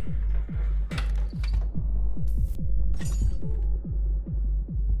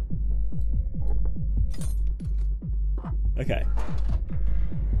 Okay.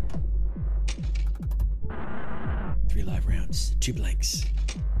 3 live rounds, 2 blanks.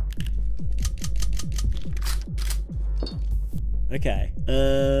 Okay.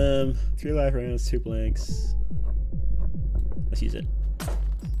 3 live rounds, 2 blanks. Let's use it.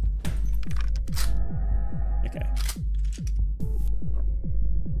 Okay.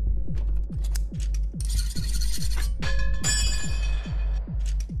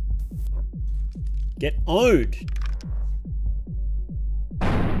 Get owned.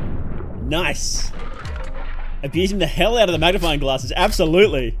 Nice. Abusing the hell out of the magnifying glasses.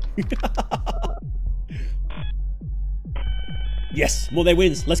 Absolutely. Yes, more they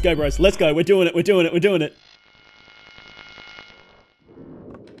wins. Let's go, bros. Let's go. We're doing it. We're doing it. We're doing it.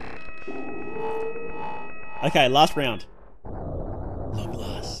 Okay, last round. Long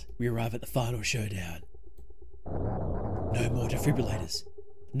last, we arrive at the final showdown. No more defibrillators.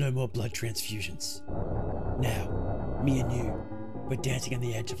 No more blood transfusions. Now, me and you, we're dancing on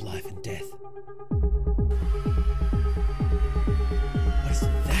the edge of life and death. What is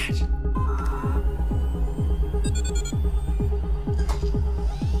that?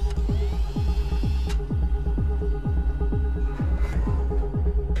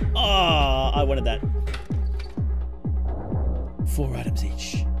 Oh, I wanted that. 4 items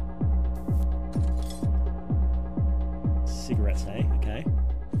each. Cigarettes, eh? Okay.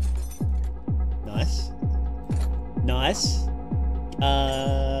 Nice. Nice.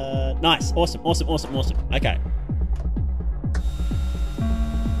 Nice. Awesome, awesome, awesome, awesome. Okay.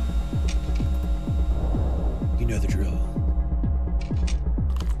 You know the drill.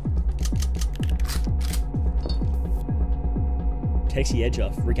 Takes the edge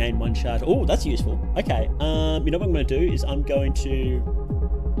off. Regain 1 charge. Oh, that's useful. Okay. You know what I'm going to do is I'm just going to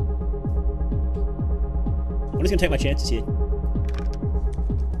take my chances here.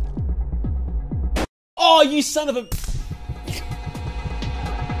 Oh, you son of a...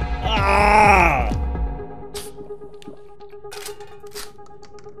 Ah!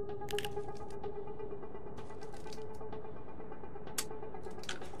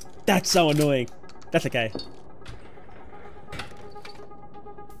 That's so annoying. That's okay.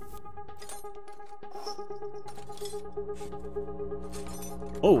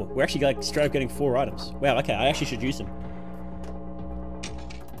 Oh, we're actually like straight up getting 4 items. Wow, okay, I actually should use them.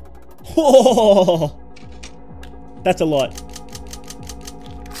 Oh, that's a lot.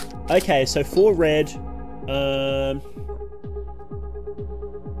 Okay, so 4 red.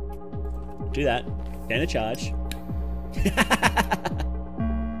 Do that. Gain a charge.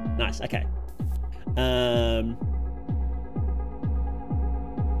 Nice, okay.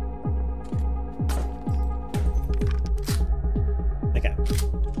 Okay.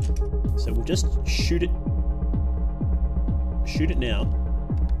 So we'll just shoot it. Shoot it now.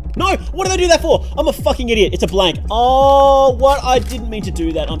 No! What did I do that for? I'm a fucking idiot. It's a blank. Oh, what? I didn't mean to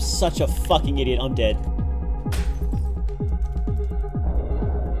do that. I'm such a fucking idiot. I'm dead.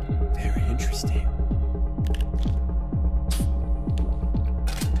 Very interesting.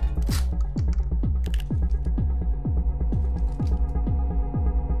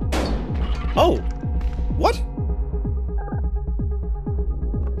 Oh! What?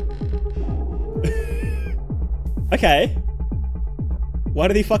 Okay. Why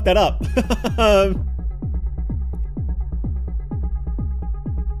did he fuck that up?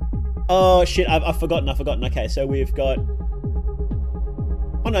 Oh shit, I've forgotten. Okay, so we've got...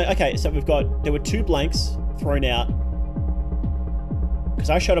 Oh no, okay, so we've got... There were 2 blanks thrown out. Because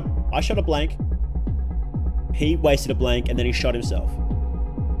I shot a blank. He wasted a blank and then he shot himself.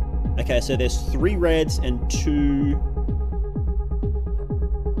 Okay, so there's 3 reds and 2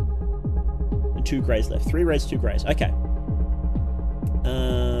 greys left. 3 reds, 2 greys. Okay.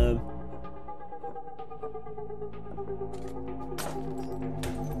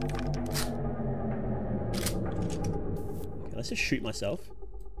 Okay, let's just shoot myself.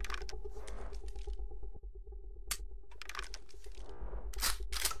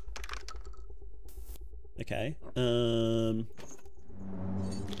 Okay.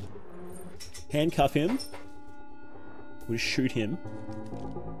 Handcuff him. We'll shoot him.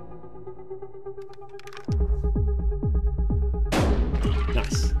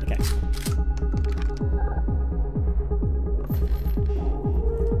 Nice. Okay.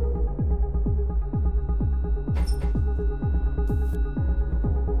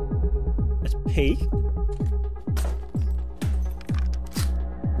 Let's peek.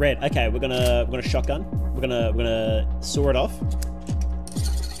 Red. Okay, we're gonna shotgun. We're gonna saw it off.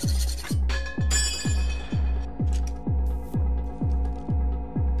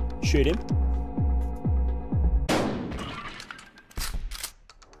 Shoot him.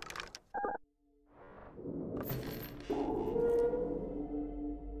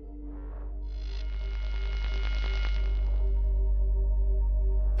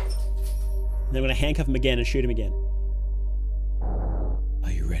 And then I'm going to handcuff him again and shoot him again.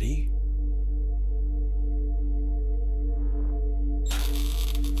 Are you ready?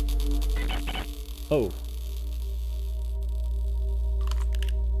 Oh.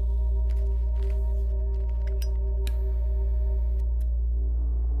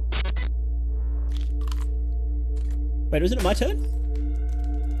 Wait, wasn't it my turn?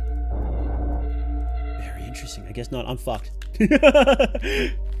 Very interesting. I guess not. I'm fucked.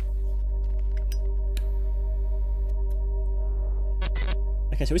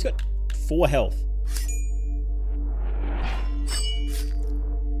 Okay, so he's got 4 health.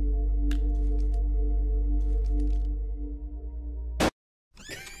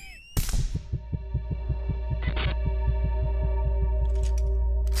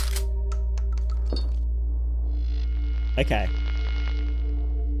 Okay.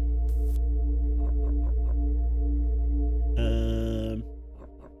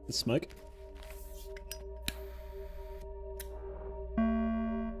 Let's smoke.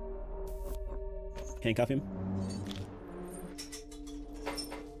 Handcuff him.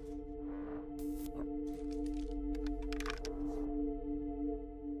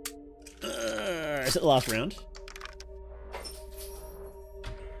 Is it the last round?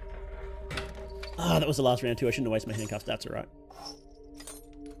 Ah, that was the last round too. I shouldn't have wasted my handcuffs. That's alright.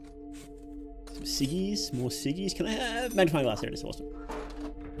 Some ciggies. More ciggies. Can I have magnifying glass? There it is. Awesome.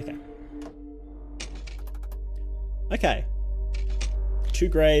 Okay. Okay. 2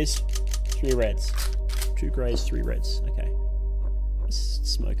 greys, 3 reds. 2 greys, 3 reds. Okay. Let's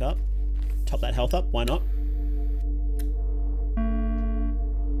smoke up. Top that health up. Why not?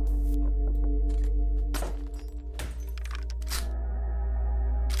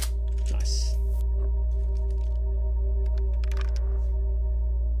 Nice.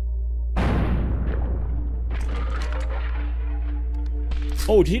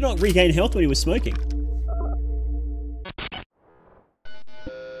 Oh, did he not regain health when he was smoking?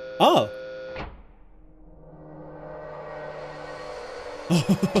 Oh.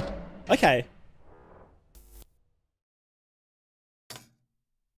 Okay.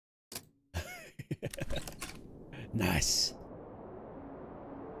 Nice.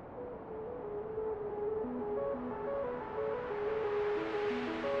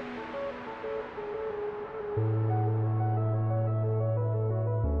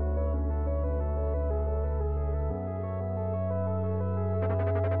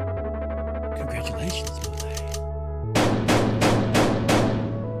 Congratulations, boy.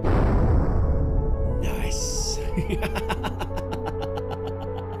 Nice.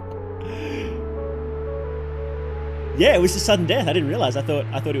 Yeah, it was a sudden death. I didn't realize. I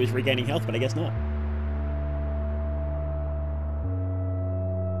thought he was regaining health, but I guess not.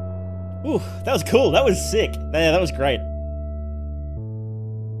 Ooh, that was cool. That was sick. Yeah, that was great.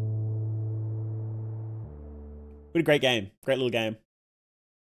 What a great game. Great little game.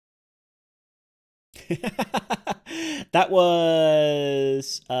 That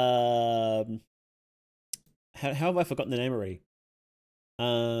was how have I forgotten the name already?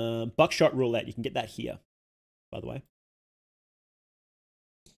 Buckshot Roulette. You can get that here, by the way.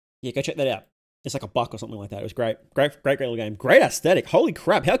 Yeah, go check that out. It's like $1 or something like that. It was great. Great little game. Great aesthetic. Holy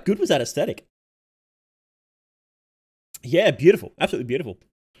crap. How good was that aesthetic? Yeah, beautiful. Absolutely beautiful.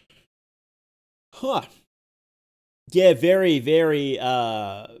 Huh. Yeah, very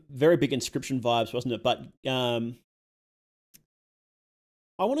big Inscription vibes, wasn't it? But I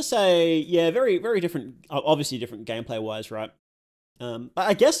want to say, yeah, very different, obviously different gameplay wise, right? But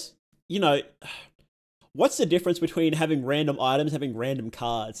I guess, you know, what's the difference between having random items, having random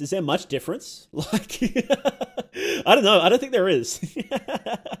cards? Is there much difference? Like, I don't know. I don't think there is.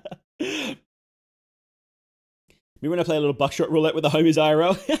 Maybe when I play a little Buckshot Roulette with the homies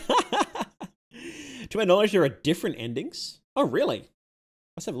IRL. To my knowledge, there are different endings. Oh, really?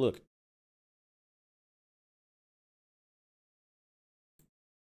 Let's have a look.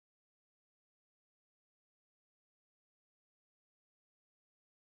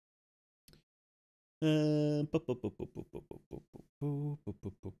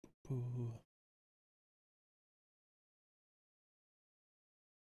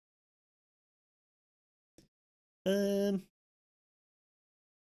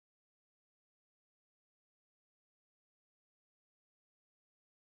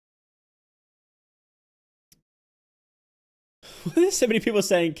 There's so many people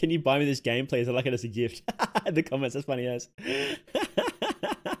saying, "Can you buy me this game, please? I'd like it as a gift." In the comments, that's funny as.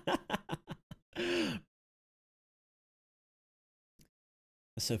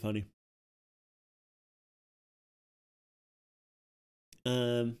 That's so funny.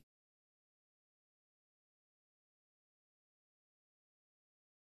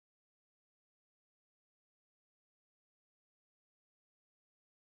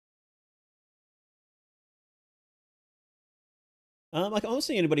 Like, I'm not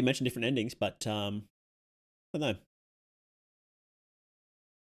seeing anybody mention different endings, but I don't know.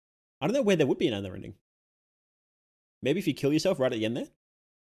 I don't know where there would be another ending. Maybe if you kill yourself right at the end there.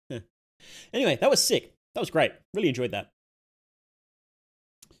 Huh. Anyway, that was sick. That was great. Really enjoyed that.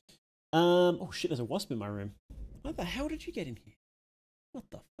 Oh shit, there's a wasp in my room. What the hell did you get in here? What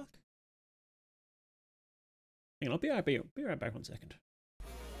the fuck? Hang on, I'll be right back 1 second.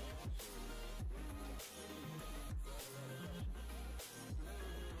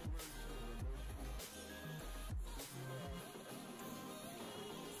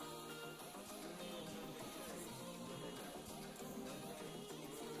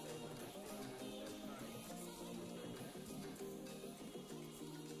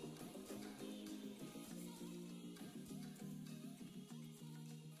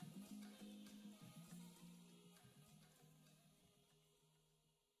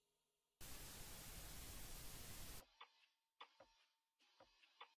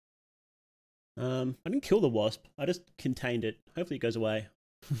 I didn't kill the wasp. I just contained it. Hopefully it goes away.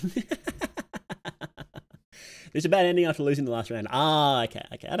 There's a bad ending after losing the last round. Ah, okay.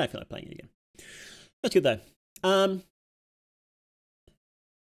 I don't feel like playing it again. That's good though. I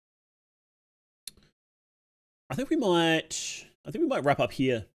think we might wrap up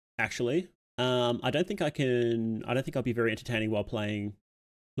here, actually. I don't think I'll be very entertaining while playing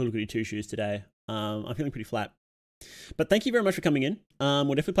Little Goody Two Shoes today. I'm feeling pretty flat. But thank you very much for coming in.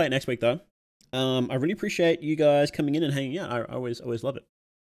 We'll definitely play it next week though. I really appreciate you guys coming in and hanging out. I always love it.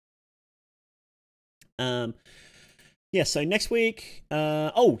 Yeah, so next week,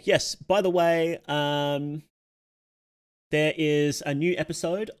 oh yes, by the way, there is a new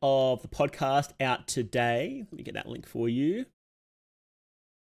episode of the podcast out today. Let me get that link for you.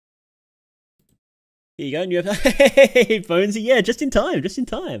 Here you go, new episode. Hey, Bonesy, yeah, just in time.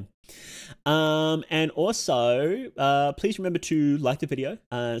 And also, please remember to like the video,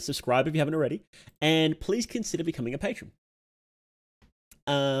 subscribe if you haven't already, and please consider becoming a patron.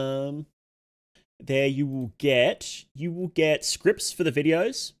 There you will get scripts for the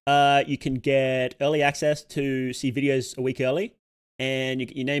videos. You can get early access to see videos a week early, and you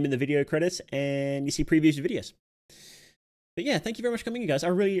get your name in the video credits, and you see previous videos. But yeah, thank you very much for coming, you guys. I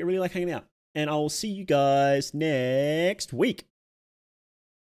really like hanging out, and I'll see you guys next week.